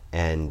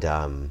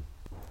 And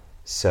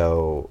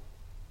so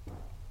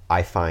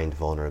I find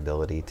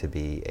vulnerability to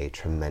be a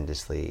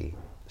tremendously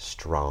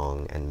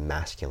strong and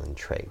masculine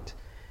trait,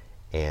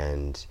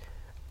 and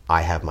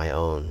I have my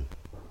own,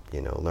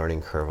 you know,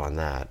 learning curve on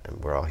that,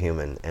 and we're all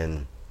human.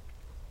 And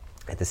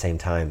at the same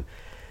time,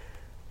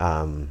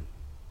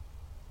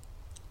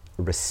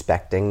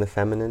 respecting the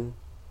feminine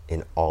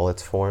in all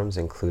its forms,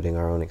 including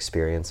our own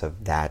experience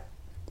of that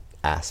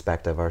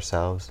aspect of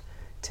ourselves,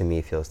 to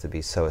me feels to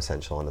be so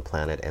essential on the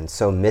planet, and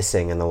so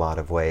missing in a lot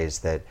of ways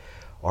that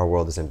our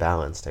world is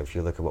imbalanced. If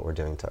you look at what we're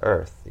doing to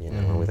Earth, you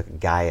know, when we look at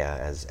Gaia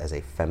as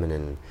a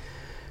feminine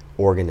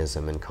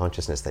organism and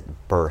consciousness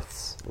that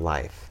births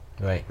life,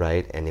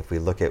 right? And if we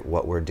look at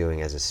what we're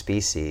doing as a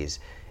species,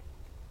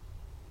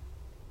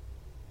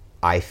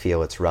 I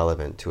feel it's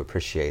relevant to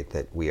appreciate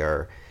that we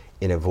are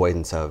in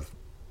avoidance of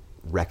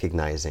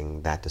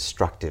recognizing that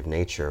destructive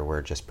nature.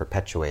 We're just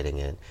perpetuating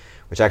it,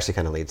 which actually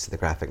kind of leads to the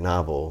graphic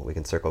novel we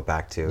can circle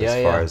back to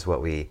as far as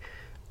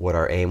what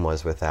our aim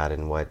was with that,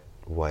 and what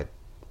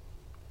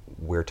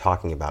we're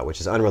talking about,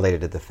 which is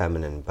unrelated to the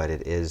feminine, but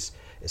it is,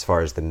 as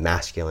far as the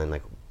masculine,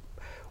 like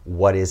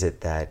what is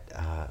it that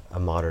a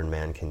modern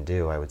man can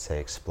do? I would say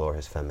explore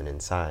his feminine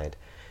side.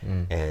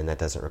 And that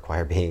doesn't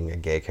require being a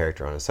gay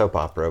character on a soap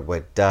opera. What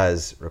it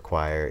does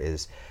require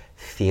is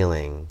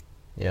feeling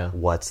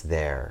what's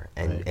there,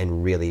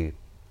 and really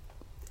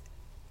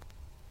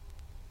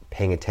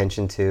paying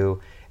attention to,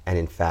 and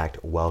in fact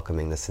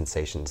welcoming the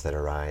sensations that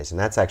arise. And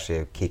that's actually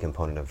a key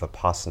component of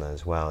Vipassana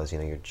as well, is, you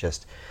know, you're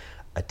just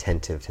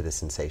attentive to the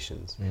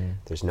sensations.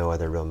 There's no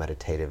other real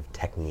meditative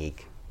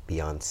technique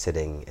beyond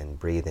sitting and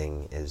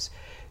breathing, is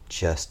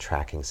just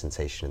tracking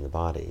sensation in the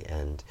body,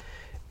 and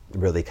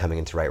really coming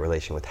into right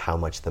relation with how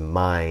much the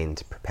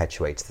mind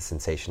perpetuates the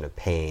sensation of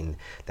pain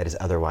that is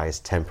otherwise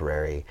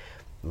temporary.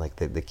 Like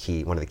the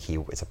key, one of the key,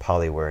 it's a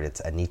Pali word,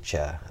 it's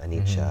anicca,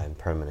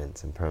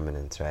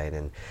 impermanence, right?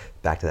 And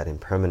back to that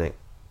impermanent,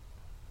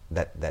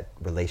 that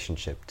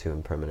relationship to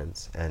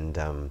impermanence. And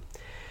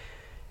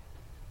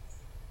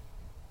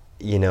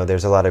you know,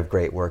 there's a lot of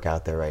great work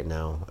out there right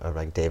now.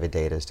 Like David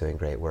Deida is doing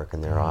great work,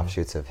 and there are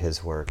offshoots of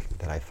his work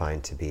that I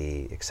find to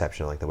be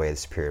exceptional. Like The Way of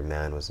the Superior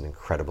Man was an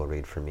incredible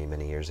read for me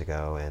many years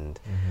ago, and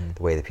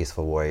The Way of the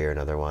Peaceful Warrior,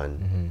 another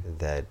one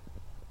that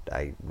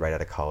I, right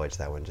out of college,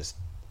 that one just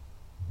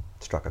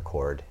struck a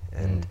chord.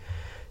 And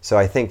so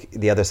I think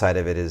the other side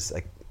of it is,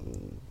 like,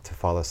 to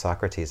follow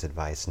Socrates'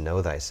 advice,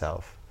 know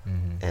thyself.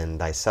 And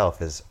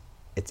thyself is,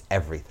 it's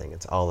everything,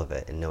 it's all of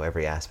it, and know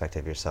every aspect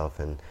of yourself.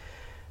 And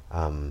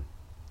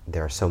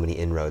there are so many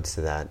inroads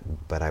to that,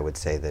 but I would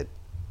say that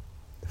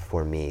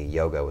for me,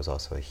 yoga was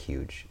also a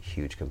huge,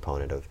 huge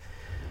component of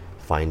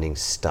finding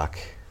stuck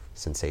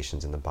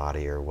sensations in the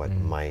body, or what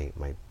my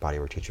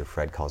bodywork teacher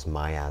Fred calls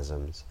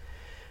miasms,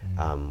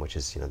 which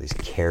is, you know, these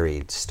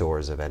carried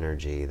stores of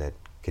energy that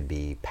could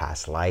be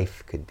past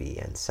life, could be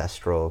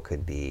ancestral,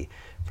 could be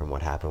from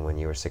what happened when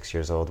you were 6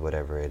 years old,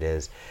 whatever it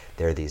is.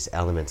 There are these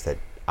elements that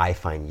I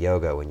find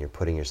yoga, when you're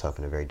putting yourself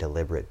in a very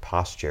deliberate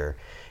posture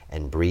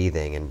and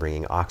breathing and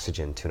bringing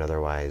oxygen to an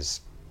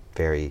otherwise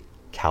very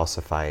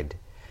calcified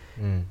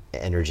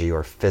energy,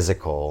 or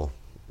physical,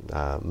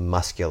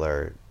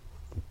 muscular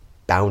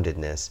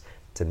boundedness.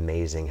 It's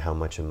amazing how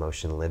much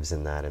emotion lives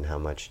in that, and how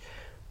much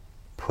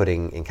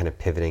putting and kind of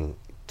pivoting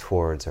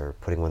towards, or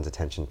putting one's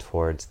attention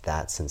towards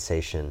that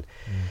sensation,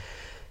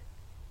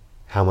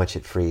 how much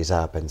it frees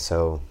up. And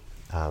so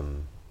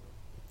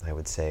I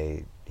would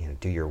say, you know,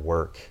 do your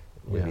work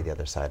would be the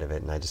other side of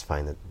it. And I just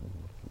find that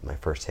my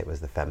first hit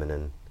was the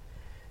feminine,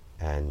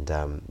 And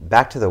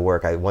back to the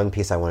work, one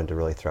piece I wanted to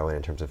really throw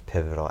in terms of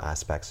pivotal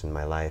aspects in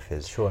my life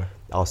is Sure.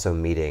 also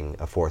meeting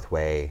a Fourth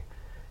Way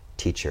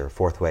teacher.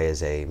 Fourth Way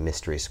is a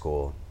mystery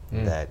school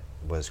that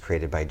was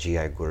created by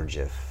G.I.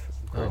 Gurdjieff.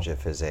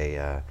 Gurdjieff is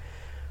a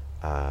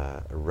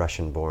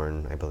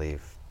Russian-born, I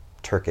believe,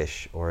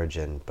 Turkish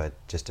origin, but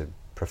just a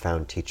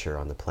profound teacher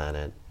on the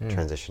planet,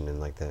 transitioned in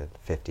like the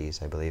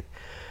 50s, I believe.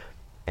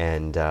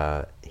 And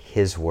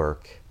his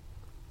work,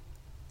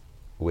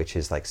 which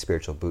is like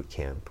spiritual boot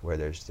camp, where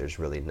there's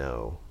really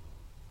no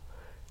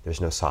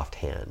soft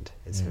hand.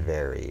 It's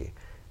very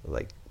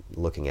like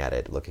looking at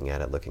it,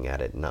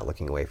 not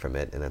looking away from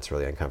it, and that's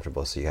really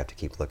uncomfortable. So you have to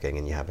keep looking,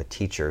 and you have a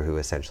teacher who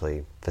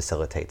essentially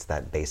facilitates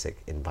that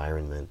basic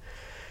environment.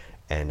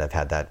 And I've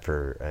had that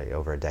for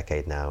over a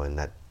decade now, and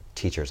that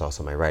teacher is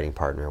also my writing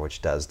partner,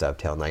 which does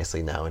dovetail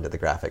nicely now into the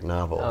graphic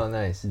novel. Oh,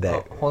 nice.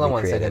 Hold on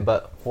one second.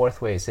 But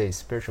Fourth Way, say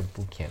spiritual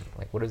boot camp.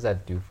 Like, what does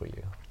that do for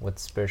you?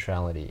 What's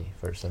spirituality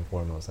first and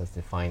foremost? Let's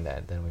define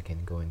that. Then we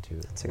can go into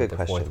That's a good what the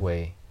question. Fourth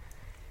Way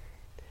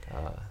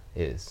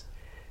is.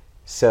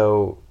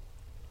 So,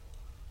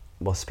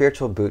 well,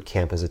 spiritual boot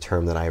camp is a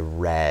term that I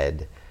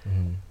read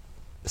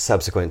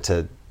subsequent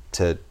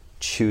to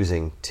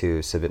choosing to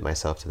submit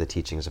myself to the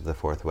teachings of the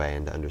Fourth Way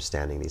and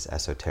understanding these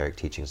esoteric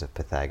teachings of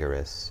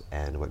Pythagoras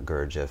and what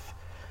Gurdjieff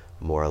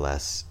more or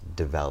less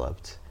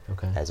developed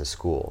as a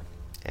school.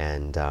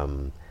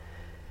 And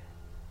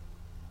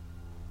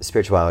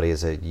spirituality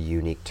is a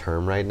unique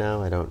term right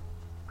now.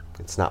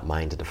 It's not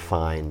mine to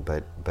define,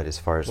 but as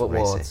far as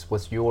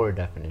what's your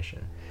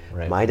definition?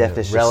 Right? My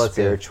definition of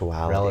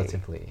spirituality,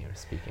 relatively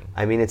speaking.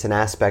 I mean, it's an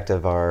aspect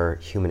of our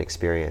human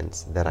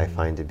experience that I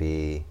find to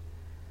be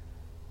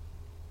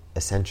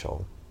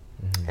essential.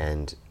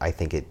 And I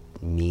think it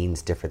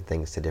means different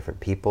things to different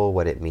people.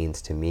 What it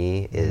means to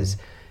me is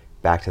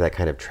back to that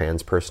kind of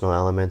transpersonal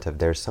element of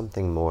there's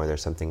something more,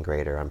 there's something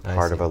greater. I'm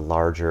part of a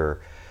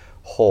larger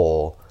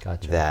whole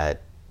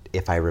that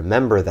if I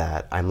remember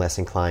that, I'm less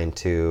inclined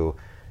to,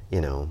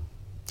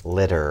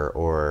 litter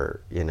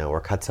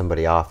or cut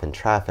somebody off in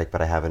traffic,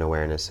 but I have an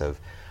awareness of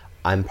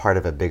I'm part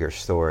of a bigger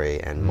story,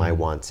 and my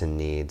wants and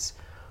needs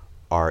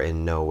are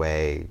in no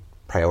way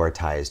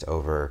prioritized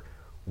over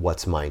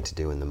what's mine to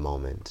do in the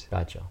moment.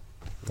 Gotcha.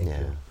 Thank you.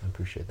 I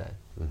appreciate that.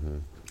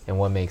 And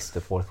what makes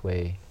the Fourth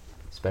Way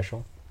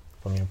special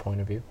from your point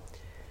of view?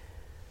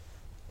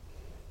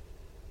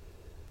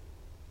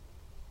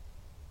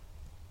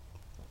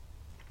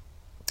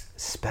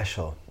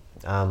 Special.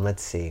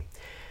 Let's see.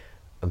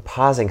 I'm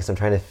pausing because I'm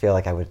trying to feel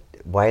like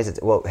why is it,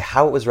 well,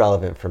 how it was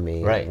relevant for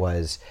me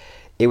was,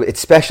 it's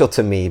special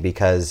to me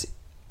because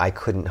I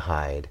couldn't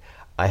hide.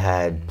 I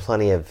had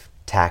plenty of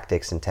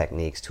tactics and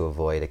techniques to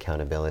avoid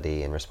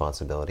accountability and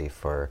responsibility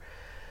for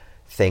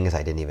things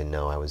I didn't even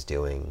know I was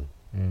doing,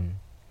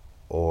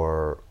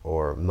 or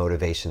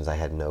motivations I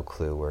had no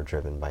clue were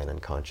driven by an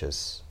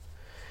unconscious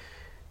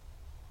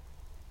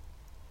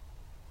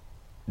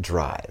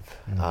drive.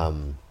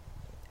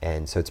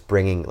 And so it's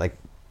bringing, like,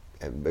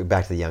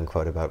 back to the Jung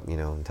quote about,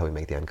 until we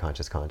make the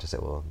unconscious conscious,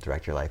 it will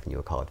direct your life and you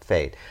will call it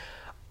fate.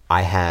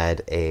 I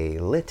had a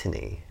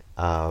litany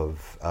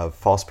of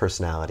false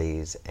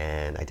personalities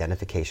and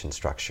identification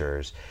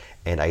structures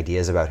and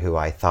ideas about who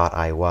I thought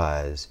I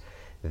was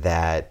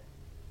that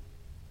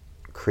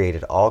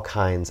created all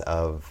kinds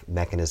of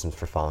mechanisms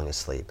for falling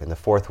asleep. In the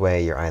Fourth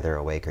Way, you're either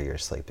awake or you're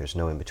asleep. There's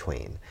no in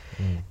between.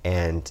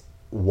 And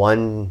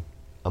one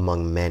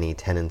among many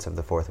tenets of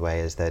the Fourth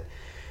Way is that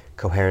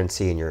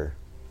coherency in your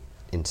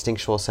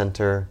instinctual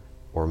center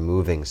or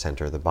moving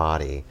center of the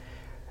body,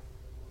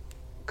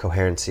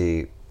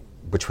 coherency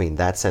between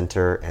that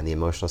center and the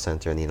emotional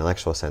center and the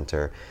intellectual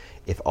center,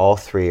 if all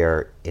three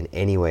are in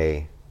any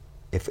way,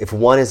 if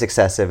one is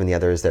excessive and the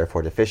other is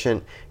therefore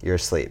deficient, you're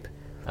asleep.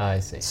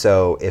 I see.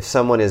 So if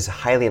someone is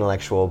highly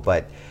intellectual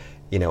but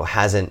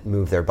hasn't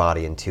moved their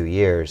body in 2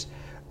 years,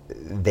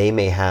 they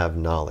may have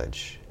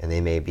knowledge and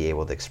they may be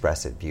able to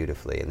express it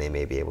beautifully and they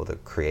may be able to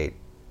create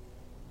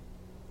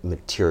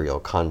material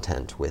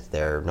content with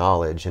their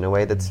knowledge in a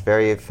way that's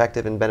very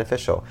effective and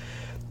beneficial.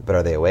 But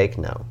are they awake?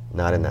 No,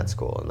 not in that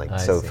school.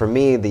 And for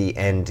me, the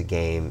end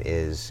game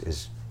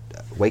is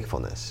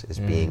wakefulness, is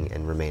being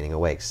and remaining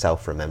awake.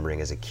 Self-remembering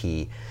is a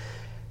key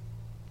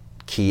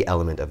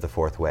element of the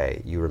Fourth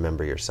Way. You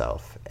remember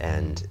yourself,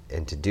 and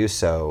to do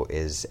so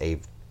is a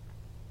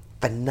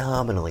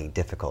phenomenally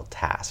difficult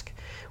task.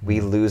 We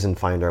lose and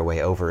find our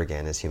way over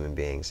again as human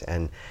beings,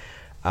 and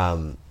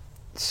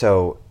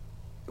so,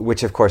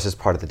 which of course is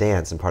part of the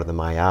dance and part of the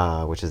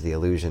Maya, which is the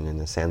illusion in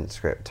the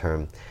Sanskrit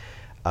term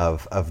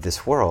of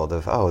this world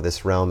of,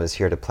 this realm is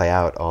here to play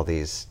out all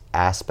these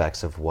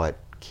aspects of what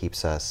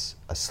keeps us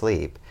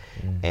asleep.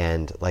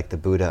 And like the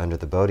Buddha under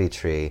the Bodhi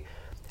tree,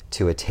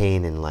 to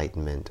attain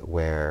enlightenment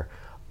where,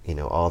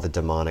 all the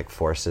demonic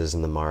forces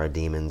and the Mara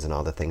demons and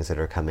all the things that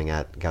are coming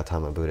at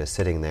Gautama Buddha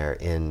sitting there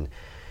in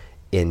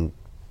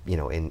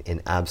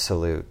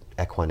absolute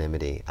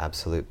equanimity,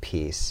 absolute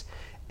peace,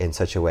 in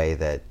such a way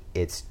that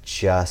it's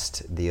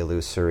just the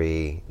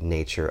illusory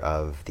nature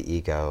of the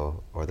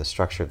ego or the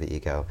structure of the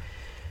ego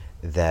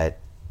that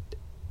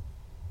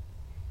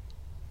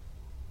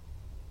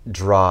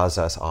draws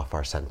us off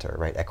our center,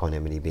 right?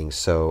 Equanimity, being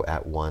so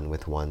at one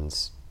with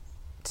one's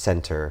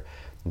center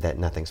that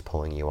nothing's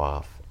pulling you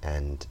off,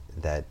 and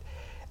that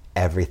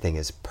everything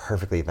is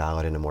perfectly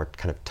valid in a more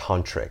kind of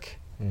tantric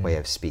way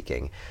of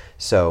speaking.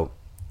 So,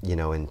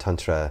 in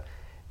Tantra,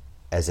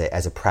 as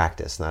a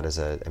practice, not as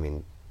a, I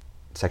mean,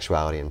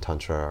 sexuality and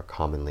Tantra are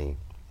commonly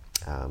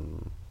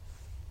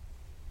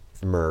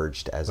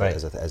merged as Right.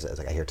 as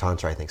like I hear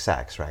Tantra, I think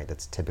sex, right?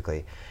 That's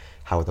typically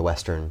how the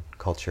Western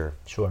culture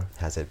Sure.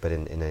 has it, but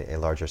in a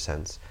larger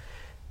sense,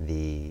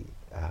 the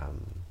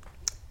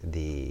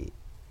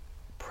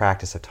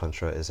practice of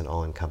Tantra is an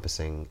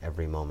all-encompassing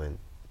every moment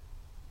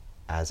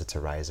as it's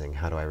arising.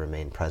 How do I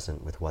remain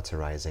present with what's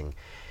arising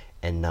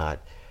and not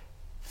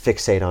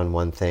fixate on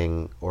one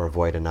thing or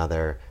avoid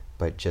another,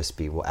 but just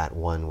be at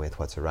one with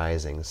what's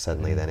arising?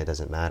 Suddenly then it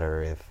doesn't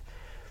matter if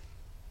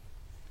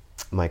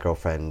my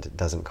girlfriend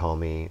doesn't call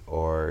me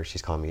or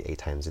she's calling me 8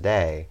 times a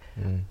day.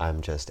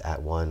 I'm just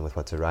at one with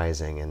what's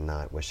arising and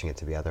not wishing it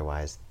to be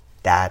otherwise.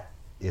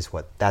 That's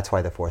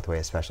why the fourth way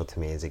is special to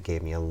me, is it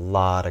gave me a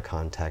lot of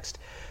context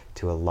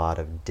to a lot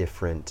of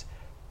different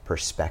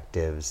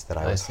perspectives that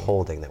I was see.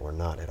 holding that were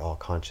not at all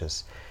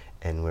conscious,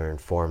 and were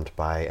informed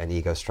by an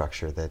ego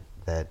structure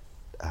that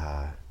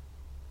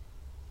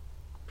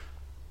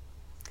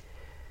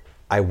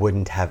I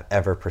wouldn't have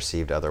ever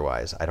perceived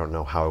otherwise. I don't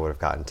know how I would have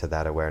gotten to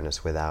that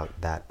awareness without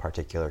that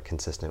particular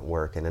consistent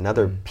work. And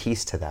another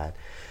piece to that,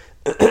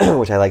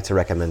 which I like to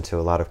recommend to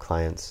a lot of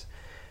clients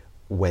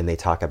when they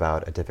talk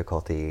about a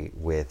difficulty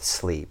with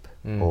sleep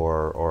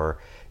or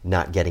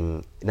not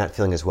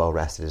feeling as well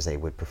rested as they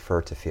would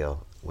prefer to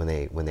feel when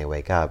they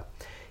wake up,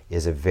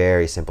 is a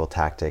very simple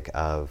tactic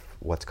of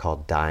what's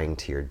called dying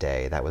to your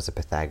day. That was a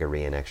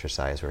Pythagorean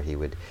exercise where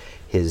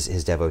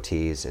his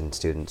devotees and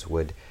students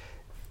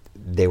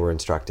they were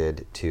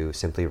instructed to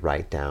simply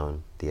write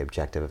down the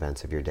objective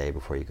events of your day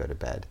before you go to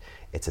bed.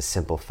 It's a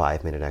simple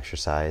 5-minute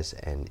exercise,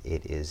 and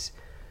it is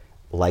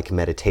like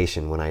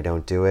meditation. When I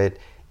don't do it,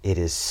 it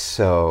is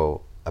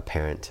so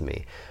apparent to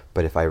me.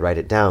 But if I write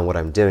it down, what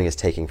I'm doing is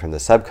taking from the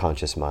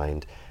subconscious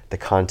mind the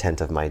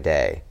content of my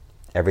day,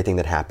 everything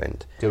that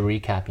happened. So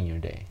recapping your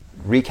day.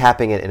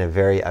 Recapping it in a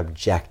very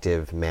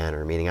objective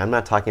manner, meaning I'm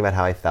not talking about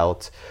how I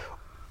felt,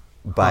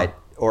 but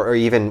or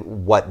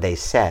even what they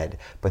said,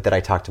 but that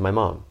I talked to my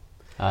mom.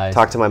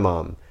 Talked to my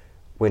mom,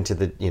 went to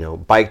the,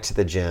 biked to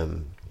the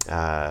gym. Did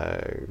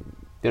a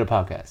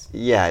podcast.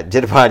 Yeah,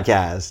 did a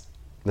podcast,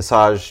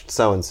 massaged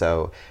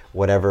so-and-so,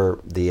 whatever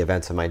the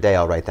events of my day,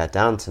 I'll write that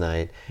down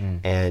tonight.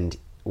 And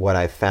what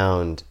I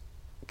found,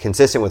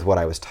 consistent with what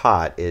I was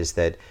taught, is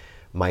that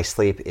my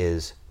sleep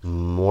is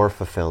more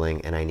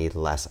fulfilling and I need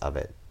less of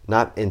it.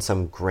 Not in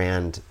some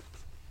grand,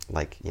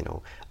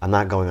 I'm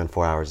not going on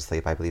 4 hours of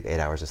sleep. I believe 8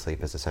 hours of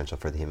sleep is essential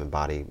for the human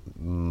body,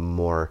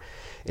 more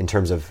in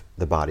terms of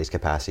the body's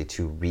capacity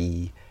to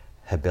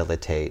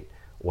rehabilitate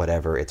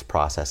whatever it's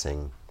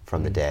processing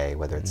from the day,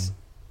 whether it's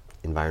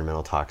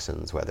environmental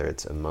toxins, whether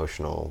it's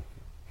emotional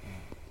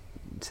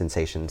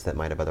sensations that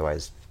might have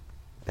otherwise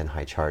been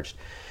high charged.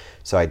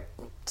 So I'd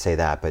say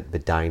that,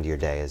 but dying to your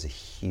day is a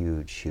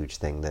huge, huge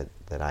thing that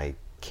I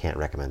can't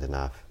recommend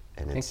enough.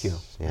 And Thank you.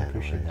 Yeah, I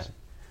appreciate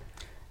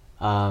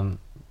that.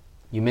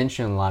 You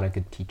mentioned a lot of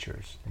good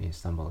teachers that you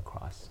stumbled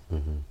across.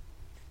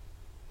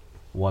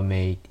 What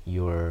made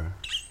your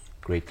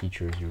great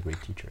teachers your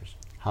great teachers?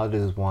 How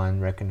does one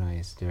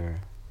recognize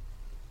that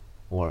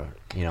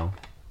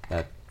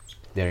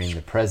they're in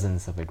the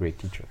presence of a great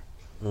teacher,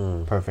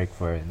 perfect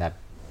for that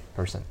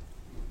person?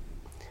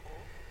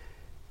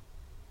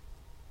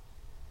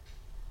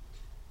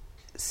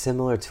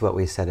 Similar to what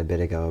we said a bit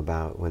ago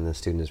about when the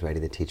student is ready,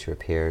 the teacher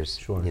appears.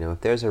 Sure.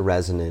 If there's a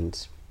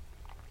resonant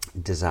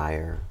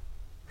desire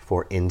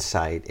for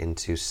insight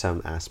into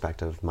some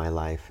aspect of my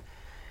life,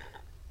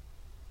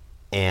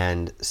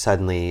 and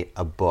suddenly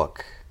a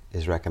book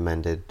is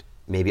recommended,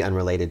 maybe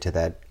unrelated to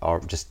that, or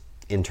just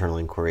internal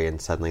inquiry,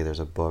 and suddenly there's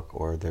a book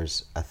or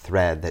there's a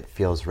thread that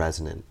feels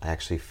resonant. I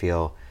actually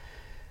feel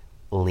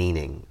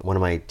leaning. One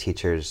of my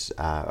teachers,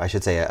 I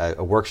should say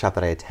a workshop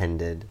that I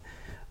attended,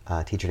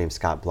 a teacher named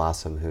Scott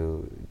Blossom,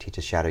 who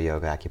teaches shadow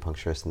yoga,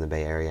 acupuncturist in the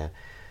Bay Area,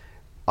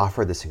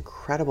 offered this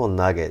incredible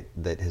nugget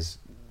that has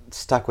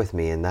stuck with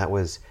me, and that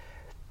was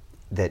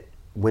that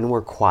when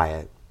we're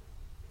quiet,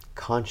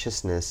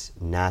 consciousness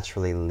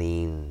naturally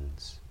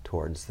leans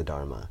towards the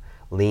Dharma,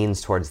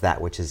 leans towards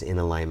that which is in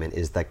alignment,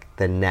 is like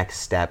the next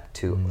step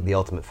to the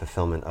ultimate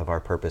fulfillment of our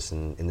purpose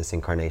in this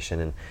incarnation.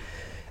 And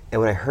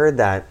when I heard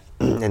that,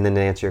 and then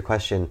to answer your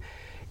question,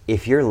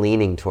 if you're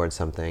leaning towards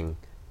something,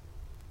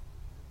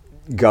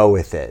 go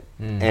with it.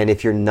 And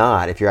if you're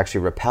not, if you're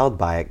actually repelled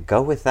by it,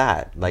 go with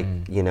that.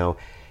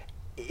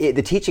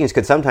 The teachings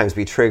could sometimes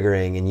be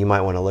triggering, and you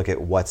might want to look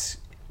at what's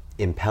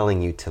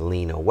impelling you to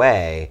lean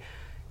away,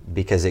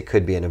 because it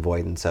could be an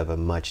avoidance of a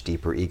much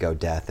deeper ego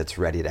death that's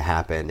ready to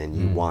happen and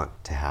you want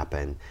to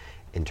happen,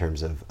 in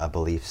terms of a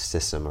belief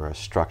system or a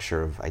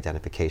structure of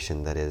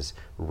identification that is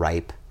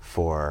ripe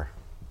for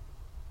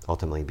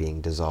ultimately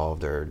being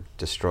dissolved or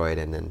destroyed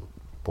and then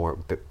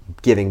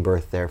giving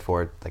birth,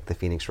 therefore, like the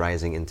phoenix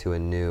rising into a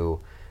new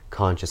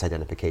conscious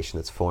identification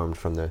that's formed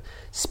from the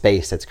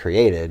space that's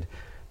created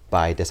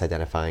by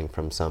disidentifying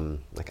from some,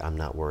 like, I'm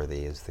not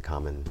worthy is the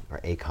common or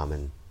a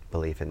common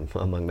belief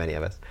among many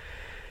of us.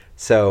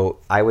 So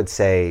I would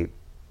say,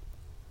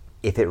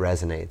 if it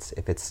resonates,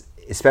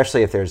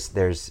 especially if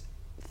there's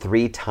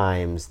 3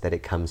 times that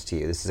it comes to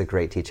you. This is a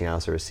great teaching I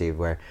also received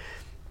where,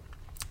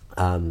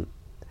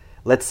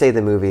 let's say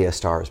the movie A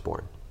Star is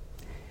Born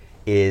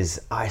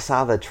I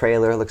saw the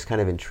trailer, it looks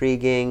kind of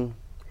intriguing,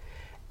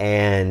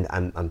 and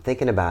I'm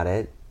thinking about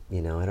it,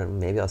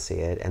 maybe I'll see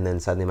it, and then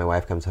suddenly my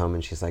wife comes home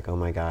and she's like, oh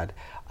my God,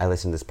 I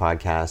listened to this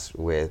podcast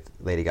with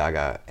Lady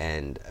Gaga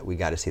and we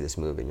got to see this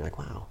movie. And you're like,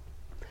 wow.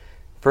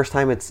 First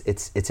time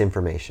it's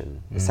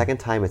information. The second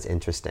time it's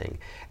interesting.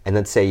 And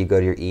let's say you go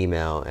to your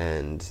email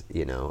and,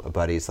 a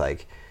buddy's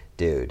like,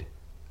 dude,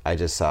 I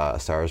just saw A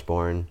Star is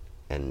Born,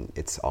 and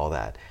it's all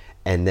that.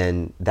 And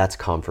then that's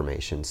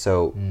confirmation.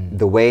 So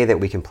the way that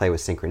we can play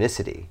with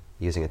synchronicity,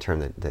 using a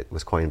term that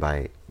was coined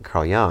by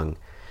Carl Jung,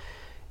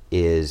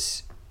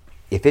 is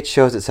if it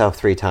shows itself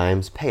 3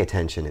 times, pay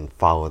attention and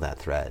follow that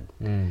thread.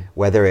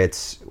 Whether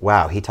it's,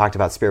 wow, he talked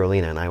about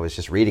spirulina and I was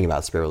just reading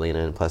about spirulina,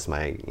 and plus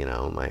my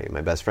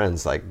best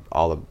friend's like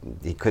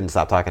he couldn't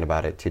stop talking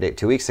about it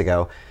 2 weeks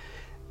ago.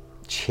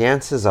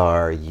 Chances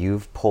are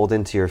you've pulled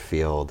into your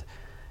field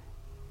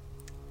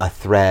a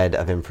thread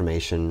of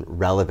information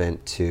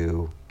relevant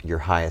to your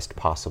highest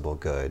possible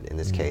good. In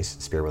this case,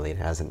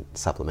 spirulina as a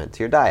supplement to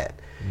your diet.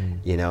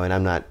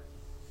 And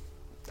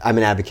I'm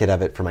an advocate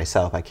of it for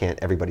myself.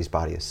 Everybody's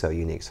body is so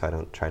unique, so I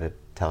don't try to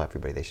tell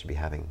everybody they should be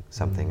having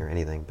something or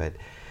anything, but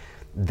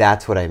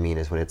that's what I mean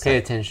is when it's... Pay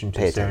attention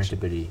to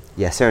serendipity.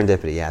 Yeah,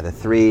 serendipity, yeah. The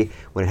 3,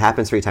 when it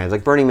happens 3 times,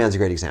 like Burning Man's a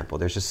great example.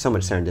 There's just so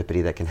much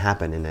serendipity that can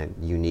happen in a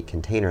unique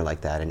container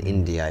like that. And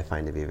India, I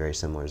find to be very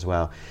similar as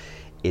well.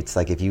 It's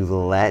like if you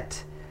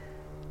let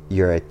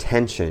your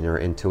attention or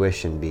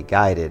intuition be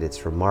guided,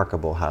 it's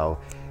remarkable how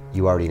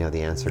you already know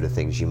the answer to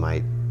things you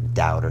might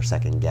doubt or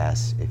second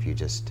guess if you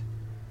just...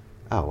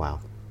 oh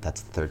wow,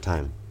 that's the 3rd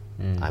time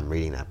I'm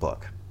reading that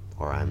book,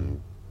 or I'm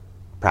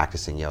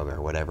practicing yoga,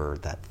 or whatever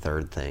that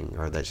 3rd thing,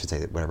 or that should say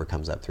that whatever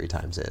comes up 3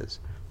 times is.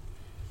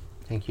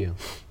 Thank you.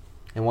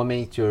 And what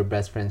makes your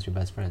best friends your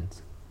best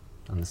friends?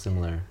 On the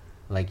similar,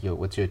 like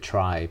what's your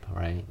tribe,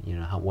 right?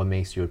 What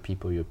makes your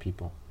people your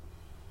people?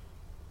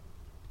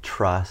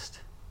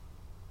 Trust,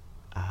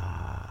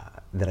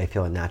 that I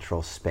feel a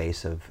natural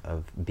space of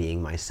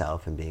being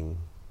myself and being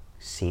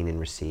seen and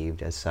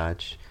received as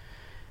such.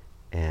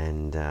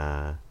 And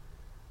a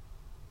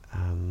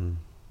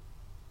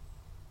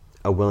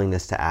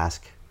willingness to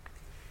ask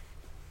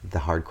the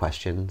hard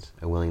questions,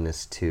 a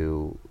willingness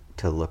to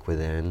look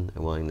within,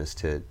 a willingness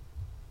to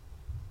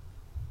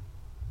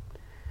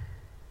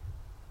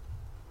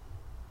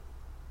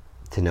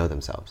know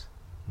themselves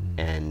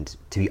and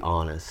to be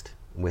honest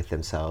with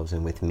themselves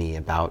and with me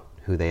about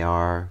who they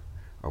are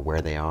or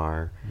where they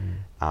are,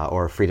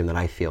 or a freedom that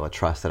I feel, a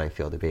trust that I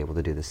feel to be able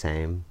to do the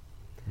same.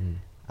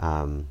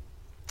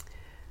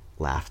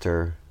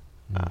 Laughter,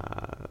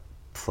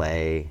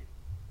 play,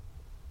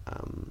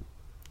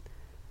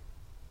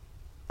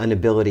 an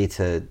ability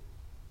to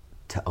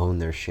own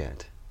their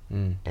shit,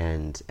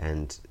 and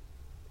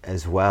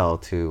as well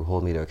to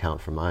hold me to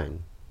account for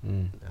mine.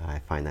 I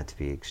find that to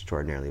be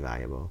extraordinarily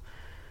valuable.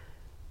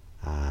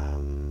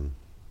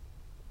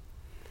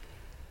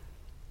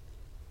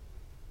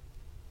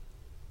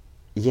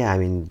 Yeah, I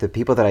mean, the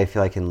people that I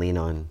feel I can lean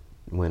on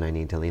when I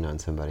need to lean on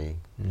somebody,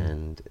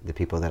 and the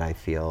people that I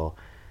feel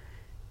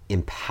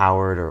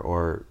empowered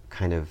or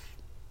kind of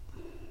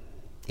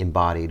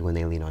embodied when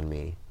they lean on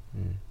me.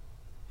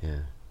 Yeah.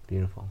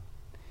 Beautiful.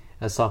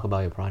 Let's talk about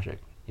your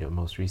project,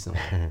 most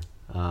recently.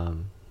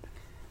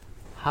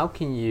 How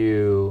can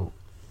you,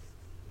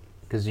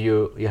 because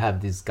you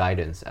have this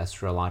guidance,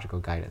 astrological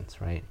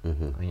guidance, right?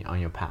 On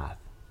your path.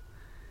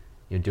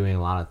 You're doing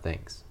a lot of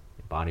things.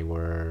 Body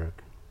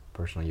work,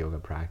 personal yoga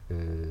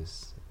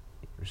practice,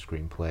 your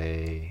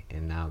screenplay,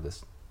 and now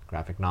this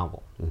graphic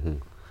novel.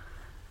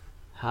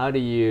 How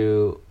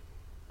do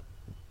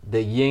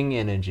the yin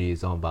energy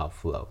is all about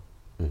flow.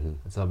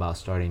 It's all about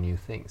starting new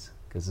things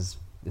because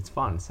it's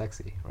fun,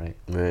 sexy, right?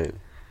 Right.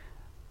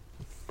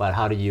 But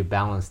how do you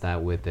balance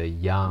that with the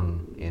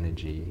yang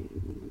energy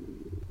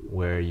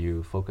where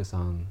you focus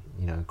on,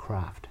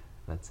 craft,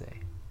 let's say?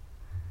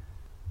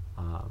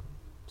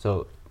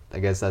 So I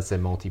guess that's a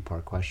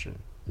multi-part question.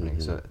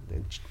 Right? So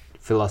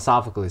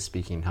philosophically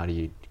speaking, how do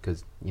you,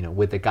 because,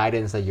 with the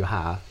guidance that you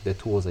have, the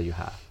tools that you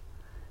have,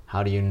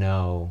 how do you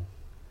know,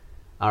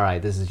 all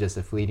right, this is just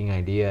a fleeting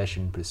idea, I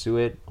shouldn't pursue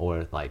it,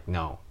 or like,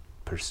 no,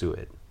 pursue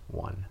it,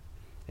 1.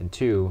 And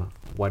 2,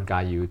 what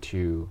got you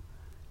to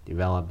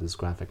develop this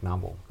graphic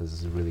novel? Because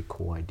it's a really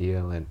cool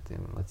idea, and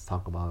let's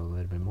talk about it a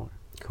little bit more.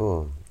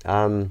 Cool.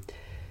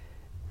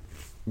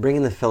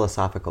 Bringing the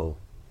philosophical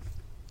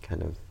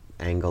kind of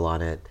angle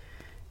on it,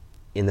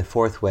 in the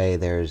 4th way,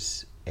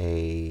 there's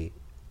a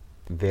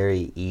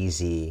very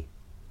easy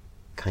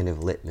kind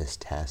of litmus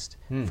test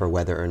for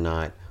whether or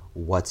not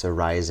what's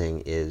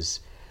arising is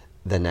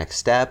the next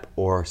step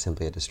or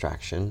simply a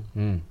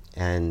distraction.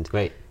 And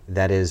Great.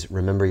 that is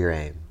remember your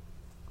aim.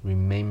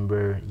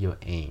 Remember your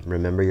aim.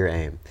 Remember your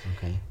aim.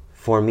 Okay.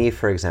 For me,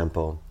 for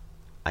example,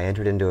 I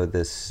entered into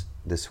this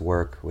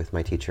work with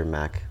my teacher,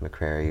 Mac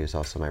McCrary, who's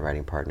also my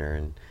writing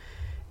partner,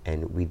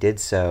 and we did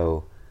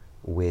so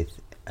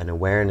with an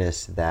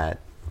awareness that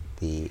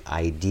the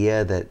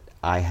idea that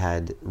I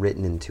had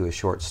written into a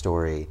short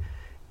story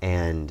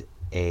and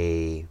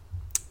a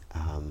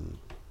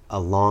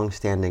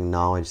long-standing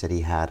knowledge that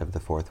he had of the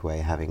Fourth Way,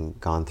 having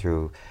gone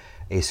through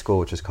a school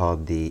which was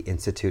called the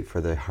Institute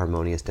for the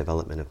Harmonious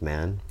Development of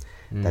Man.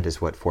 That is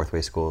what Fourth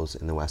Way schools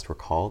in the West were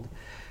called,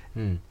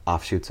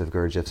 offshoots of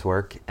Gurdjieff's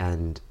work.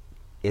 And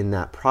in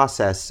that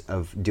process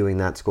of doing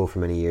that school for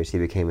many years, he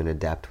became an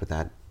adept with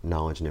that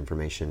knowledge and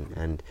information.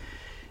 And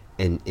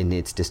in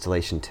its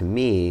distillation to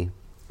me,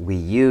 we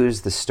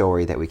used the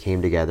story that we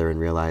came together and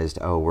realized,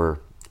 oh,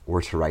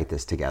 we're to write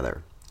this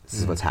together. This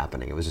is what's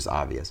happening. It was just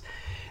obvious.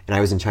 And I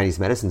was in Chinese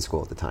medicine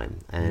school at the time,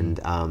 and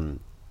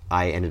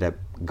I ended up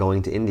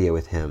going to India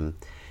with him,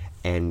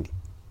 and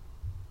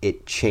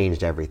it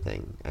changed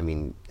everything. I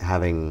mean,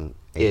 having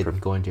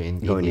going to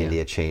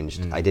India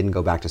changed. I didn't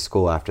go back to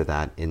school after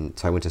that,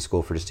 so I went to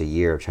school for just a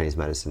year of Chinese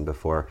medicine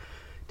before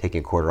taking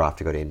a quarter off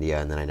to go to India,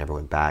 and then I never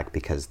went back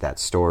because that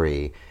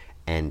story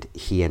and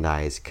he and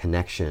I's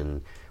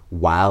connection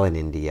while in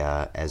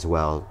India as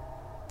well,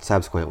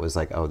 subsequent, was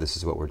like, oh, this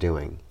is what we're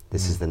doing.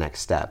 This is the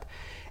next step.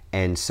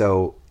 And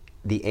so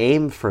the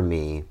aim for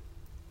me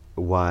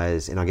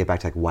was, and I'll get back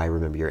to like why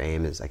remember your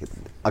aim is,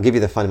 I'll give you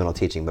the fundamental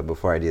teaching, but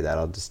before I do that,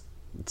 I'll just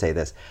say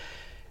this.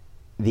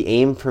 The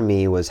aim for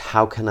me was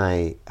how can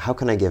I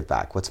give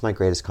back? What's my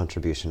greatest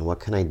contribution? What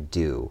can I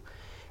do?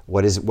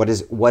 What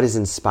is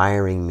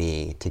inspiring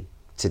me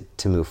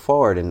to move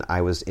forward? And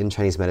I was in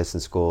Chinese medicine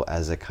school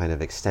as a kind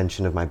of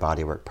extension of my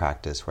bodywork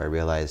practice, where I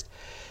realized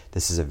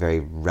this is a very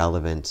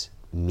relevant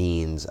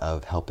means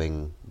of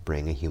helping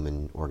bring a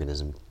human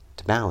organism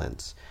to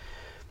balance.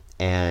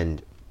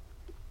 And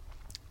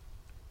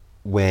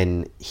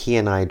when he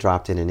and I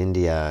dropped in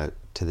India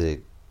to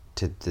the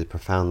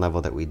profound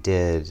level that we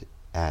did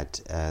at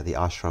the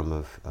ashram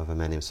of a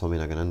man named Swami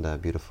Nagananda, a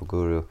beautiful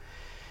guru,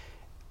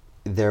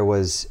 there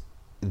was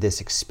this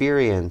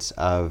experience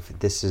of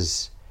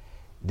this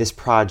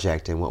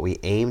project, and what we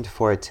aimed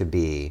for it to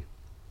be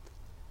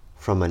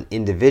from an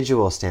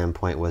individual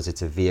standpoint was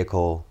it's a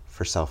vehicle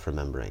for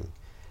self-remembering.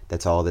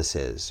 That's all this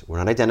is. We're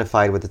not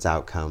identified with its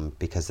outcome,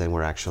 because then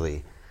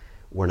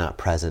we're not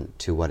present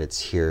to what it's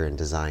here and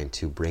designed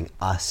to bring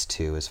us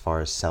to, as far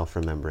as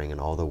self-remembering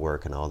and all the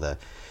work and all the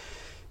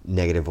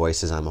negative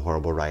voices, I'm a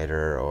horrible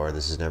writer, or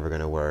this is never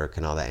going to work,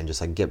 and all that, and just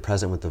like get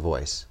present with the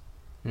voice.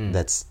 And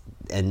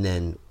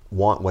then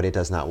want what it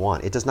does not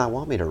want. It does not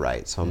want me to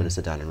write, so I'm going to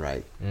sit down and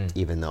write,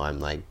 even though I'm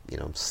like,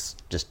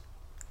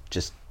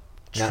 just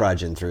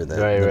trudging through the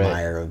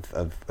mire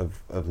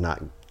of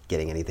not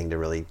getting anything to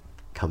really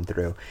come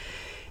through.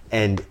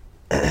 And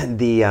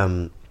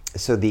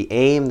so the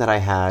aim that I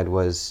had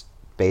was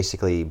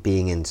basically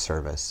being in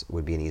service,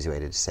 would be an easy way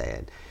to say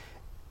it.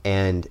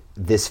 And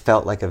this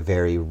felt like a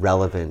very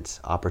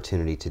relevant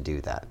opportunity to do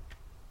that.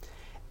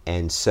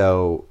 And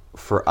so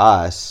for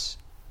us,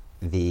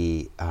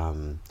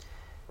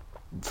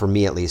 for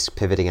me at least,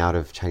 pivoting out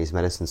of Chinese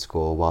medicine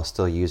school while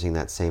still using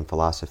that same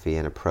philosophy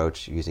and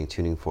approach, using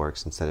tuning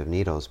forks instead of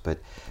needles, but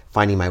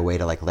finding my way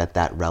to like let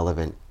that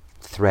relevant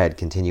thread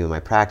continue in my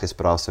practice,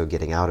 but also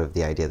getting out of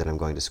the idea that I'm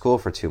going to school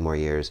for 2 more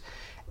years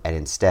and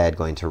instead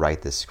going to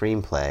write this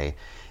screenplay.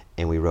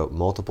 And we wrote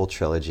multiple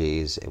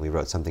trilogies, and we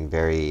wrote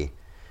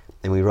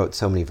we wrote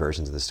so many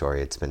versions of the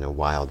story. It's been a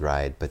wild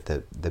ride, but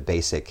the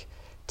basic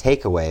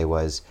takeaway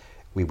was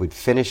we would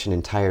finish an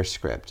entire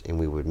script and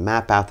we would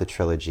map out the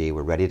trilogy.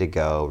 We're ready to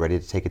go, ready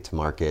to take it to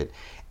market.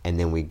 And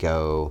then we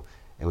go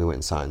and we went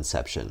and saw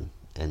Inception,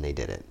 and they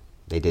did it.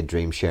 They did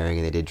Dream Sharing,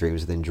 and they did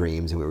Dreams Within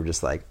Dreams. And we were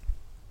just like,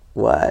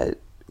 what?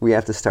 We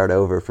have to start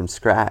over from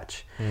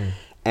scratch.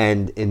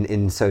 And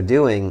in so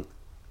doing,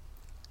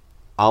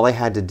 all I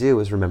had to do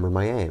was remember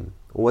my aim.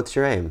 What's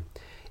your aim?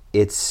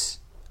 It's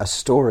a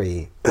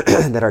story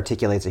that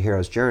articulates a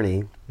hero's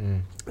journey,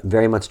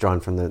 very much drawn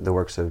from the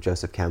works of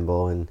Joseph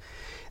Campbell and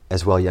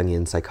as well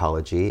Jungian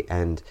psychology,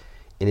 and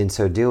in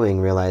so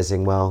doing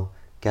realizing, well,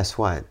 guess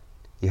what?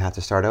 You have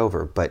to start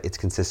over, but it's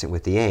consistent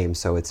with the aim,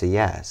 so it's a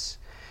yes.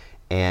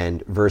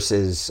 And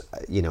versus,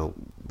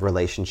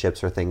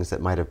 relationships or things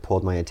that might have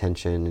pulled my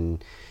attention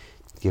and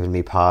given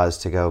me pause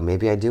to go,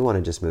 maybe I do want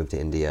to just move to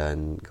India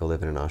and go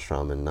live in an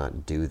ashram and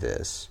not do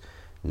this.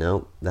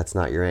 No, that's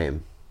not your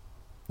aim.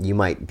 You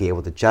might be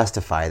able to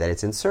justify that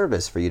it's in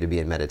service for you to be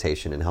in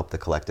meditation and help the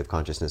collective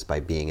consciousness by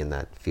being in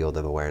that field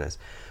of awareness.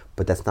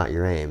 But that's not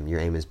your aim.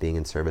 Your aim is being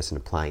in service and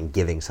applying,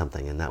 giving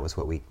something. And that was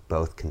what we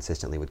both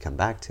consistently would come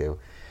back to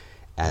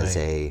as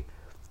a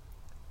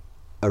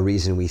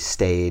reason we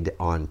stayed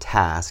on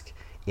task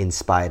in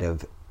spite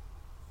of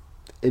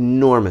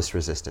enormous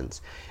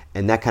resistance.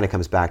 And that kind of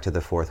comes back to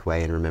the Fourth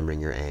Way and remembering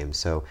your aim.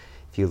 So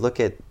if you look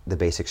at the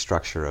basic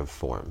structure of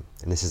form,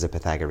 and this is a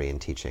Pythagorean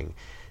teaching,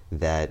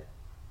 that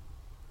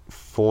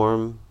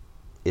form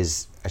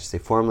is, I should say,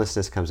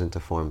 formlessness comes into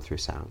form through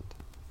sound.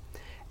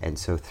 And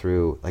so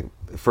through, like,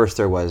 first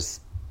there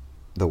was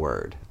the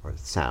word or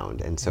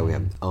sound, and so we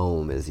have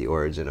Om is the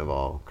origin of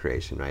all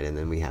creation, right? And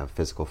then we have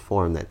physical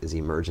form that is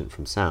emergent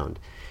from sound,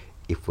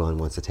 if one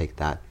wants to take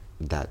that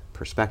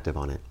perspective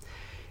on it.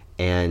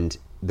 And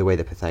the way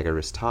that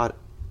Pythagoras taught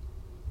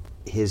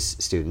his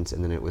students,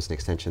 and then it was an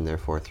extension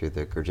therefore through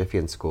the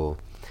Gurdjieffian school,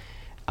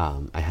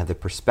 I had the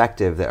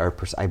perspective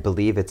that I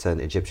believe it's an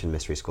Egyptian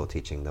mystery school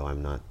teaching, though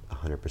I'm not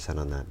 100%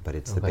 on that, but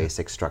it's the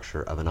basic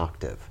structure of an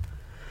octave.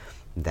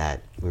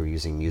 That we were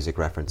using music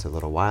reference a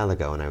little while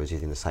ago, and I was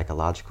using the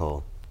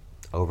psychological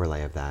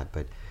overlay of that,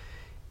 but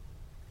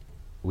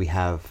we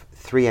have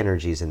three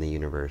energies in the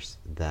universe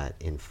that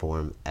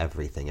inform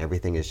everything.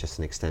 Everything is just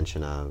an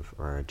extension of,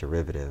 or a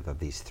derivative of,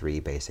 these three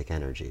basic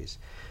energies.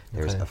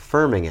 There's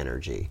affirming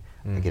energy.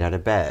 I get out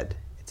of bed,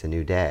 it's a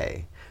new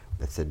day.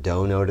 It's the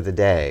do note of the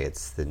day.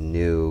 It's the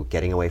new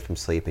getting away from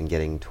sleep and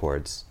getting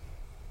towards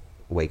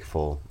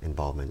wakeful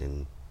involvement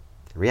in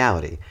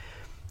reality.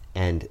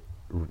 And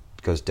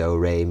goes do,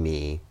 re,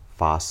 mi,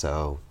 fa,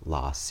 so,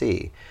 la,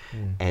 si.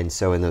 And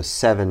so in those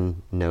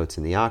 7 notes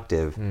in the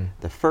octave,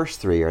 the first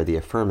 3 are the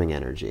affirming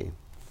energy.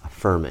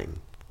 Affirming.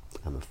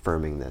 I'm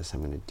affirming this.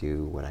 I'm going to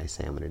do what I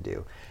say I'm going to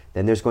do.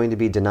 Then there's going to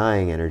be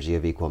denying energy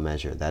of equal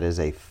measure. That is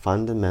a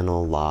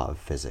fundamental law of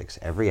physics.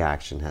 Every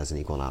action has an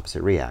equal and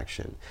opposite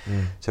reaction.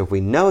 So if we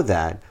know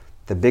that,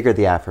 the bigger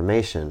the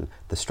affirmation,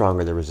 the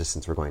stronger the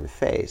resistance we're going to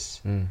face.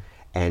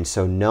 And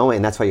so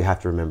knowing, that's why you have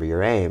to remember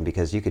your aim,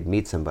 because you could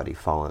meet somebody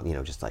falling,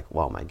 just like,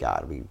 well, my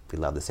God, we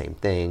love the same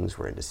things.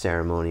 We're into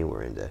ceremony,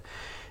 we're into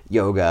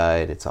yoga,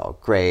 and it's all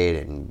great,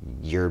 and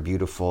you're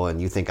beautiful, and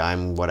you think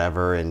I'm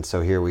whatever, and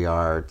so here we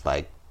are,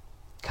 like,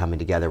 coming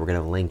together. We're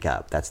going to link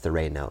up. That's the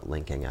re note,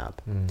 linking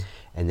up.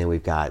 And then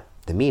we've got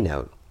the mi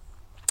note,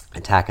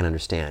 attack and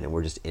understand, and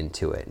we're just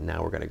into it. And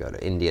now we're going to go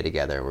to India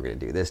together, and we're going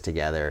to do this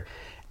together.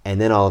 And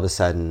then all of a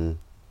sudden,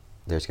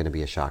 there's going to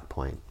be a shock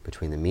point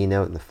between the mi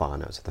note and the fa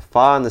note. So the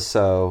fa and the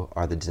so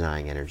are the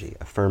denying energy,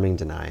 affirming,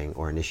 denying,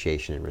 or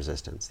initiation and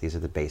resistance. These are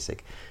the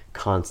basic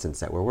constants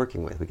that we're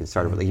working with. We can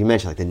start with, like you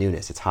mentioned, like the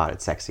newness. It's hot,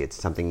 it's sexy, it's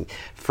something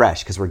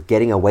fresh, because we're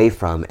getting away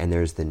from, and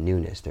there's the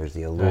newness, there's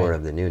the allure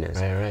of the newness.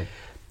 Right.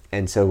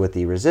 And so with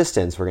the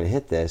resistance, we're going to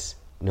hit this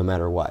no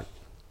matter what.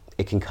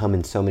 It can come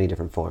in so many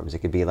different forms. It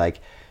could be like,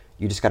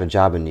 you just got a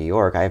job in New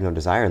York. I have no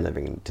desire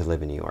to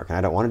live in New York, and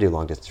I don't want to do a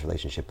long-distance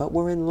relationship, but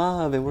we're in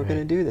love, and we're going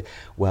to do this.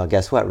 Well,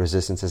 guess what?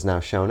 Resistance has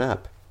now shown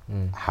up.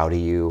 How do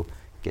you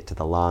get to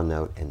the la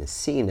note and the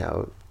si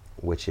note,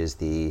 which is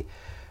the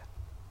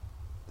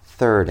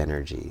third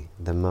energy,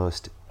 the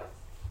most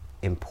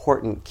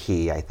important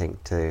key, I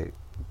think, to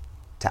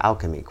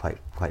alchemy,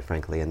 quite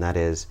frankly, and that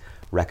is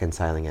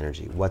reconciling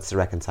energy. What's the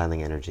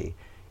reconciling energy?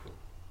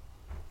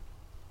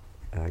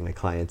 My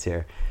clients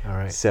here. All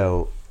right.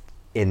 So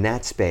in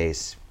that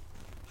space,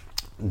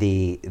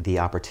 the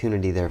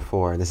opportunity,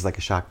 therefore, and this is like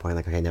a shock point,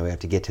 like, okay, now we have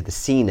to get to the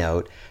C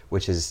note,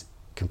 which is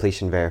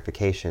completion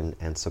verification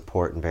and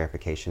support and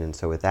verification. And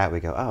so with that, we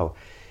go, oh,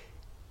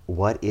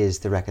 what is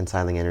the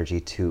reconciling energy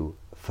to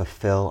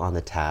fulfill on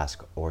the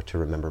task or to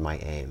remember my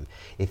aim?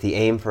 If the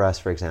aim for us,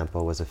 for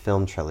example, was a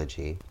film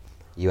trilogy,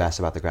 you asked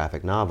about the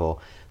graphic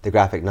novel. The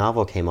graphic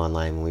novel came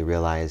online when we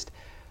realized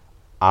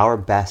our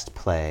best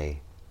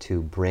play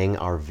to bring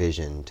our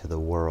vision to the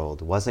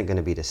world wasn't going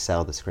to be to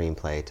sell the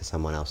screenplay to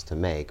someone else to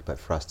make, but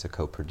for us to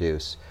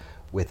co-produce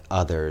with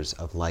others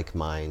of like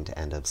mind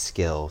and of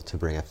skill to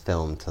bring a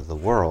film to the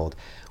world.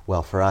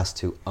 Well, for us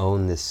to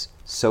own this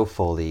so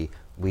fully,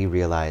 we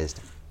realized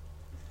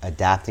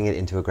adapting it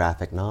into a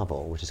graphic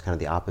novel, which is kind of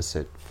the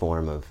opposite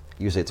form of,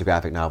 usually it's a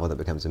graphic novel that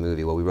becomes a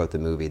movie. Well, we wrote the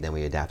movie, then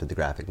we adapted the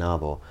graphic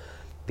novel,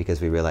 because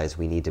we realized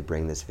we need to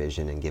bring this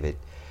vision and give it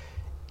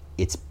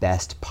its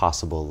best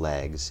possible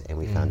legs. And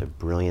we found a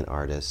brilliant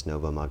artist,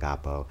 Novo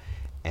Magapo,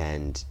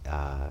 and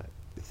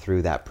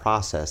through that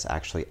process,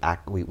 actually,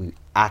 we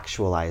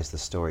actualized the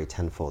story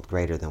tenfold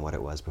greater than what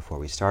it was before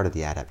we started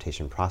the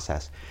adaptation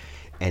process.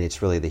 And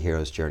it's really the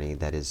hero's journey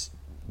that is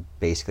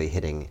basically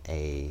hitting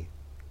a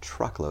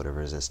truckload of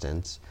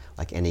resistance.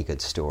 Like any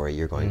good story,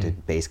 you're going to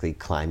basically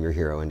climb your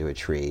hero into a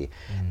tree,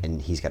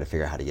 and he's got to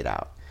figure out how to get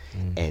out.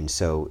 And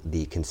so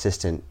the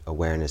consistent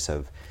awareness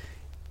of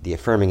the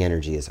affirming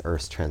energy is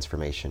Earth's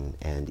transformation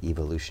and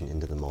evolution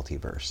into the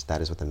multiverse.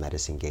 That is what the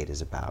Medicine Gate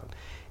is about.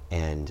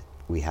 And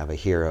we have a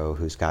hero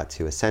who's got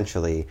to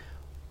essentially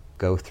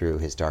go through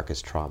his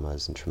darkest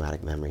traumas and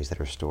traumatic memories that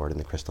are stored in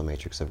the crystal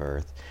matrix of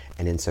Earth,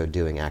 and in so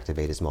doing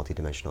activate his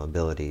multidimensional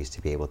abilities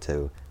to be able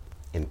to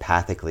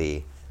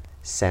empathically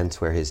sense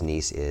where his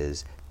niece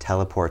is,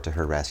 teleport to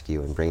her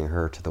rescue, and bring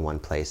her to the one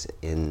place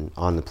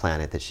on the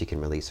planet that she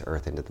can release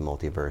Earth into the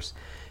multiverse,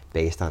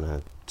 based on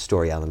a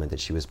story element that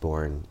she was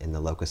born in the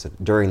locus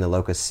during the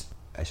locus,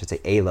 I should say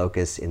a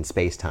locus in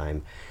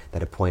space-time,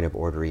 that a point of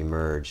order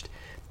emerged.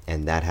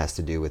 And that has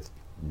to do with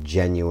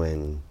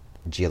genuine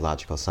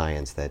geological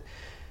science, that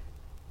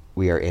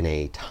we are in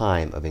a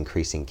time of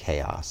increasing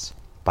chaos.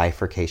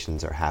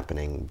 Bifurcations are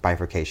happening.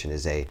 Bifurcation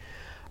is a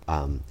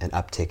an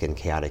uptick in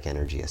chaotic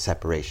energy, a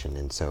separation.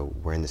 And so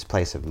we're in this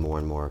place of more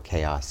and more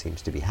chaos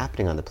seems to be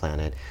happening on the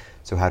planet.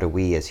 So how do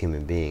we as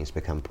human beings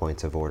become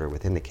points of order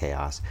within the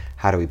chaos?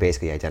 How do we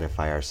basically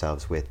identify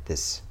ourselves with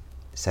this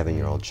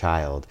 7-year-old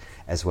child,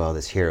 as well as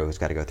this hero who's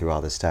got to go through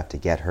all this stuff to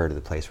get her to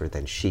the place where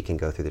then she can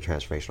go through the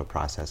transformational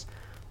process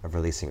of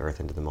releasing Earth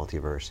into the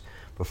multiverse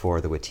before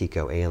the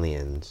Wetiko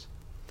aliens,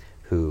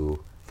 who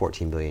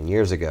 14 billion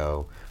years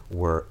ago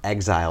were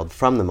exiled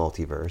from the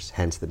multiverse,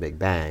 hence the Big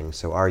Bang.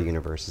 So our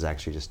universe is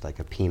actually just like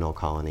a penal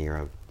colony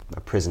or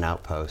a prison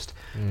outpost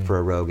for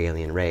a rogue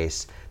alien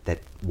race that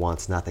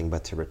wants nothing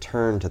but to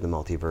return to the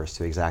multiverse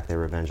to exact their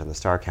revenge on the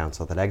Star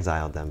Council that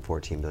exiled them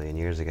 14 billion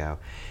years ago.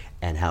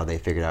 And how they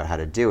figured out how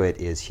to do it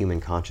is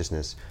human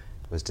consciousness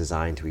was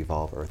designed to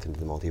evolve Earth into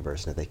the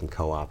multiverse, and if they can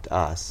co-opt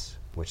us,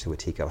 which the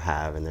Wetiko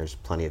have, and there's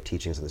plenty of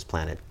teachings on this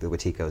planet, the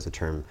Wetiko is a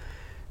term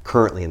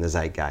currently in the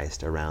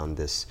zeitgeist around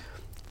this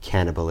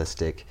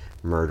cannibalistic,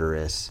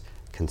 murderous,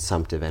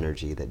 consumptive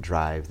energy that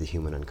drives the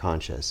human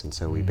unconscious. And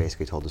so we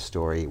basically told a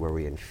story where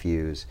we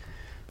infuse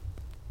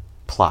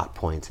plot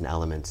points and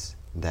elements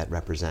that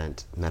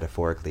represent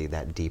metaphorically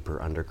that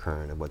deeper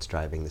undercurrent of what's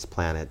driving this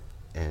planet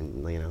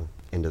and, you know,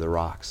 into the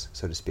rocks,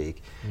 so to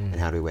speak, and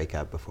how do we wake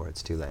up before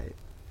it's too late.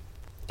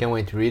 Can't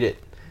wait to read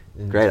it.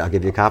 Great, I'll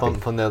give you a copy.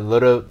 From the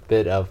little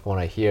bit of what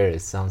I hear,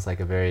 it sounds like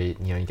a very,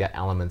 you know, you got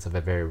elements of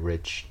a very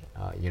rich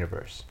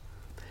universe.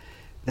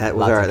 That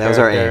was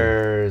our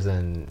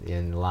aim.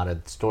 And a lot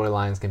of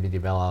storylines can be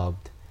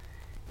developed.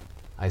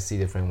 I see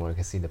the framework.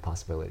 I see the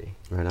possibility.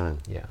 Right on.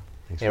 Yeah.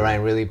 Thanks Hey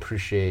Ryan, really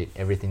appreciate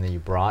everything that you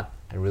brought.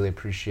 I really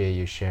appreciate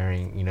you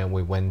sharing. You know,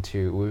 we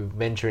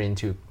ventured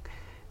into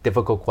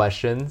difficult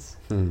questions,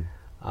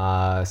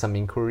 some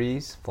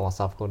inquiries,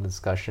 philosophical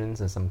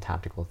discussions, and some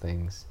tactical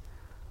things.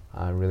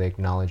 I really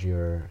acknowledge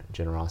your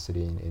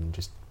generosity in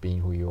just being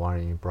who you are,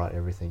 and you brought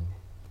everything.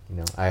 You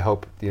know, I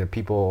hope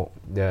people,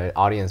 the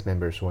audience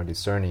members who are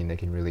discerning, they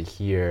can really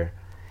hear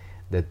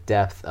the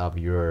depth of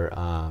your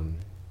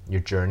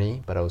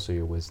journey, but also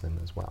your wisdom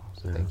as well.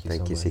 So thank you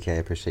so much. CK. I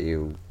appreciate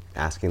you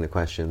asking the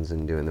questions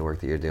and doing the work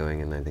that you're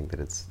doing, and I think that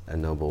it's a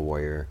noble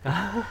warrior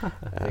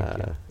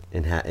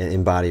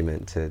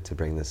embodiment to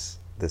bring this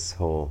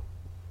whole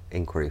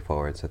inquiry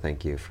forward. So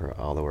thank you for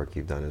all the work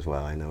you've done as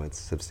well. I know it's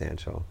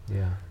substantial.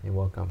 Yeah, you're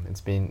welcome.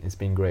 It's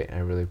been great. I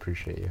really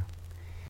appreciate you.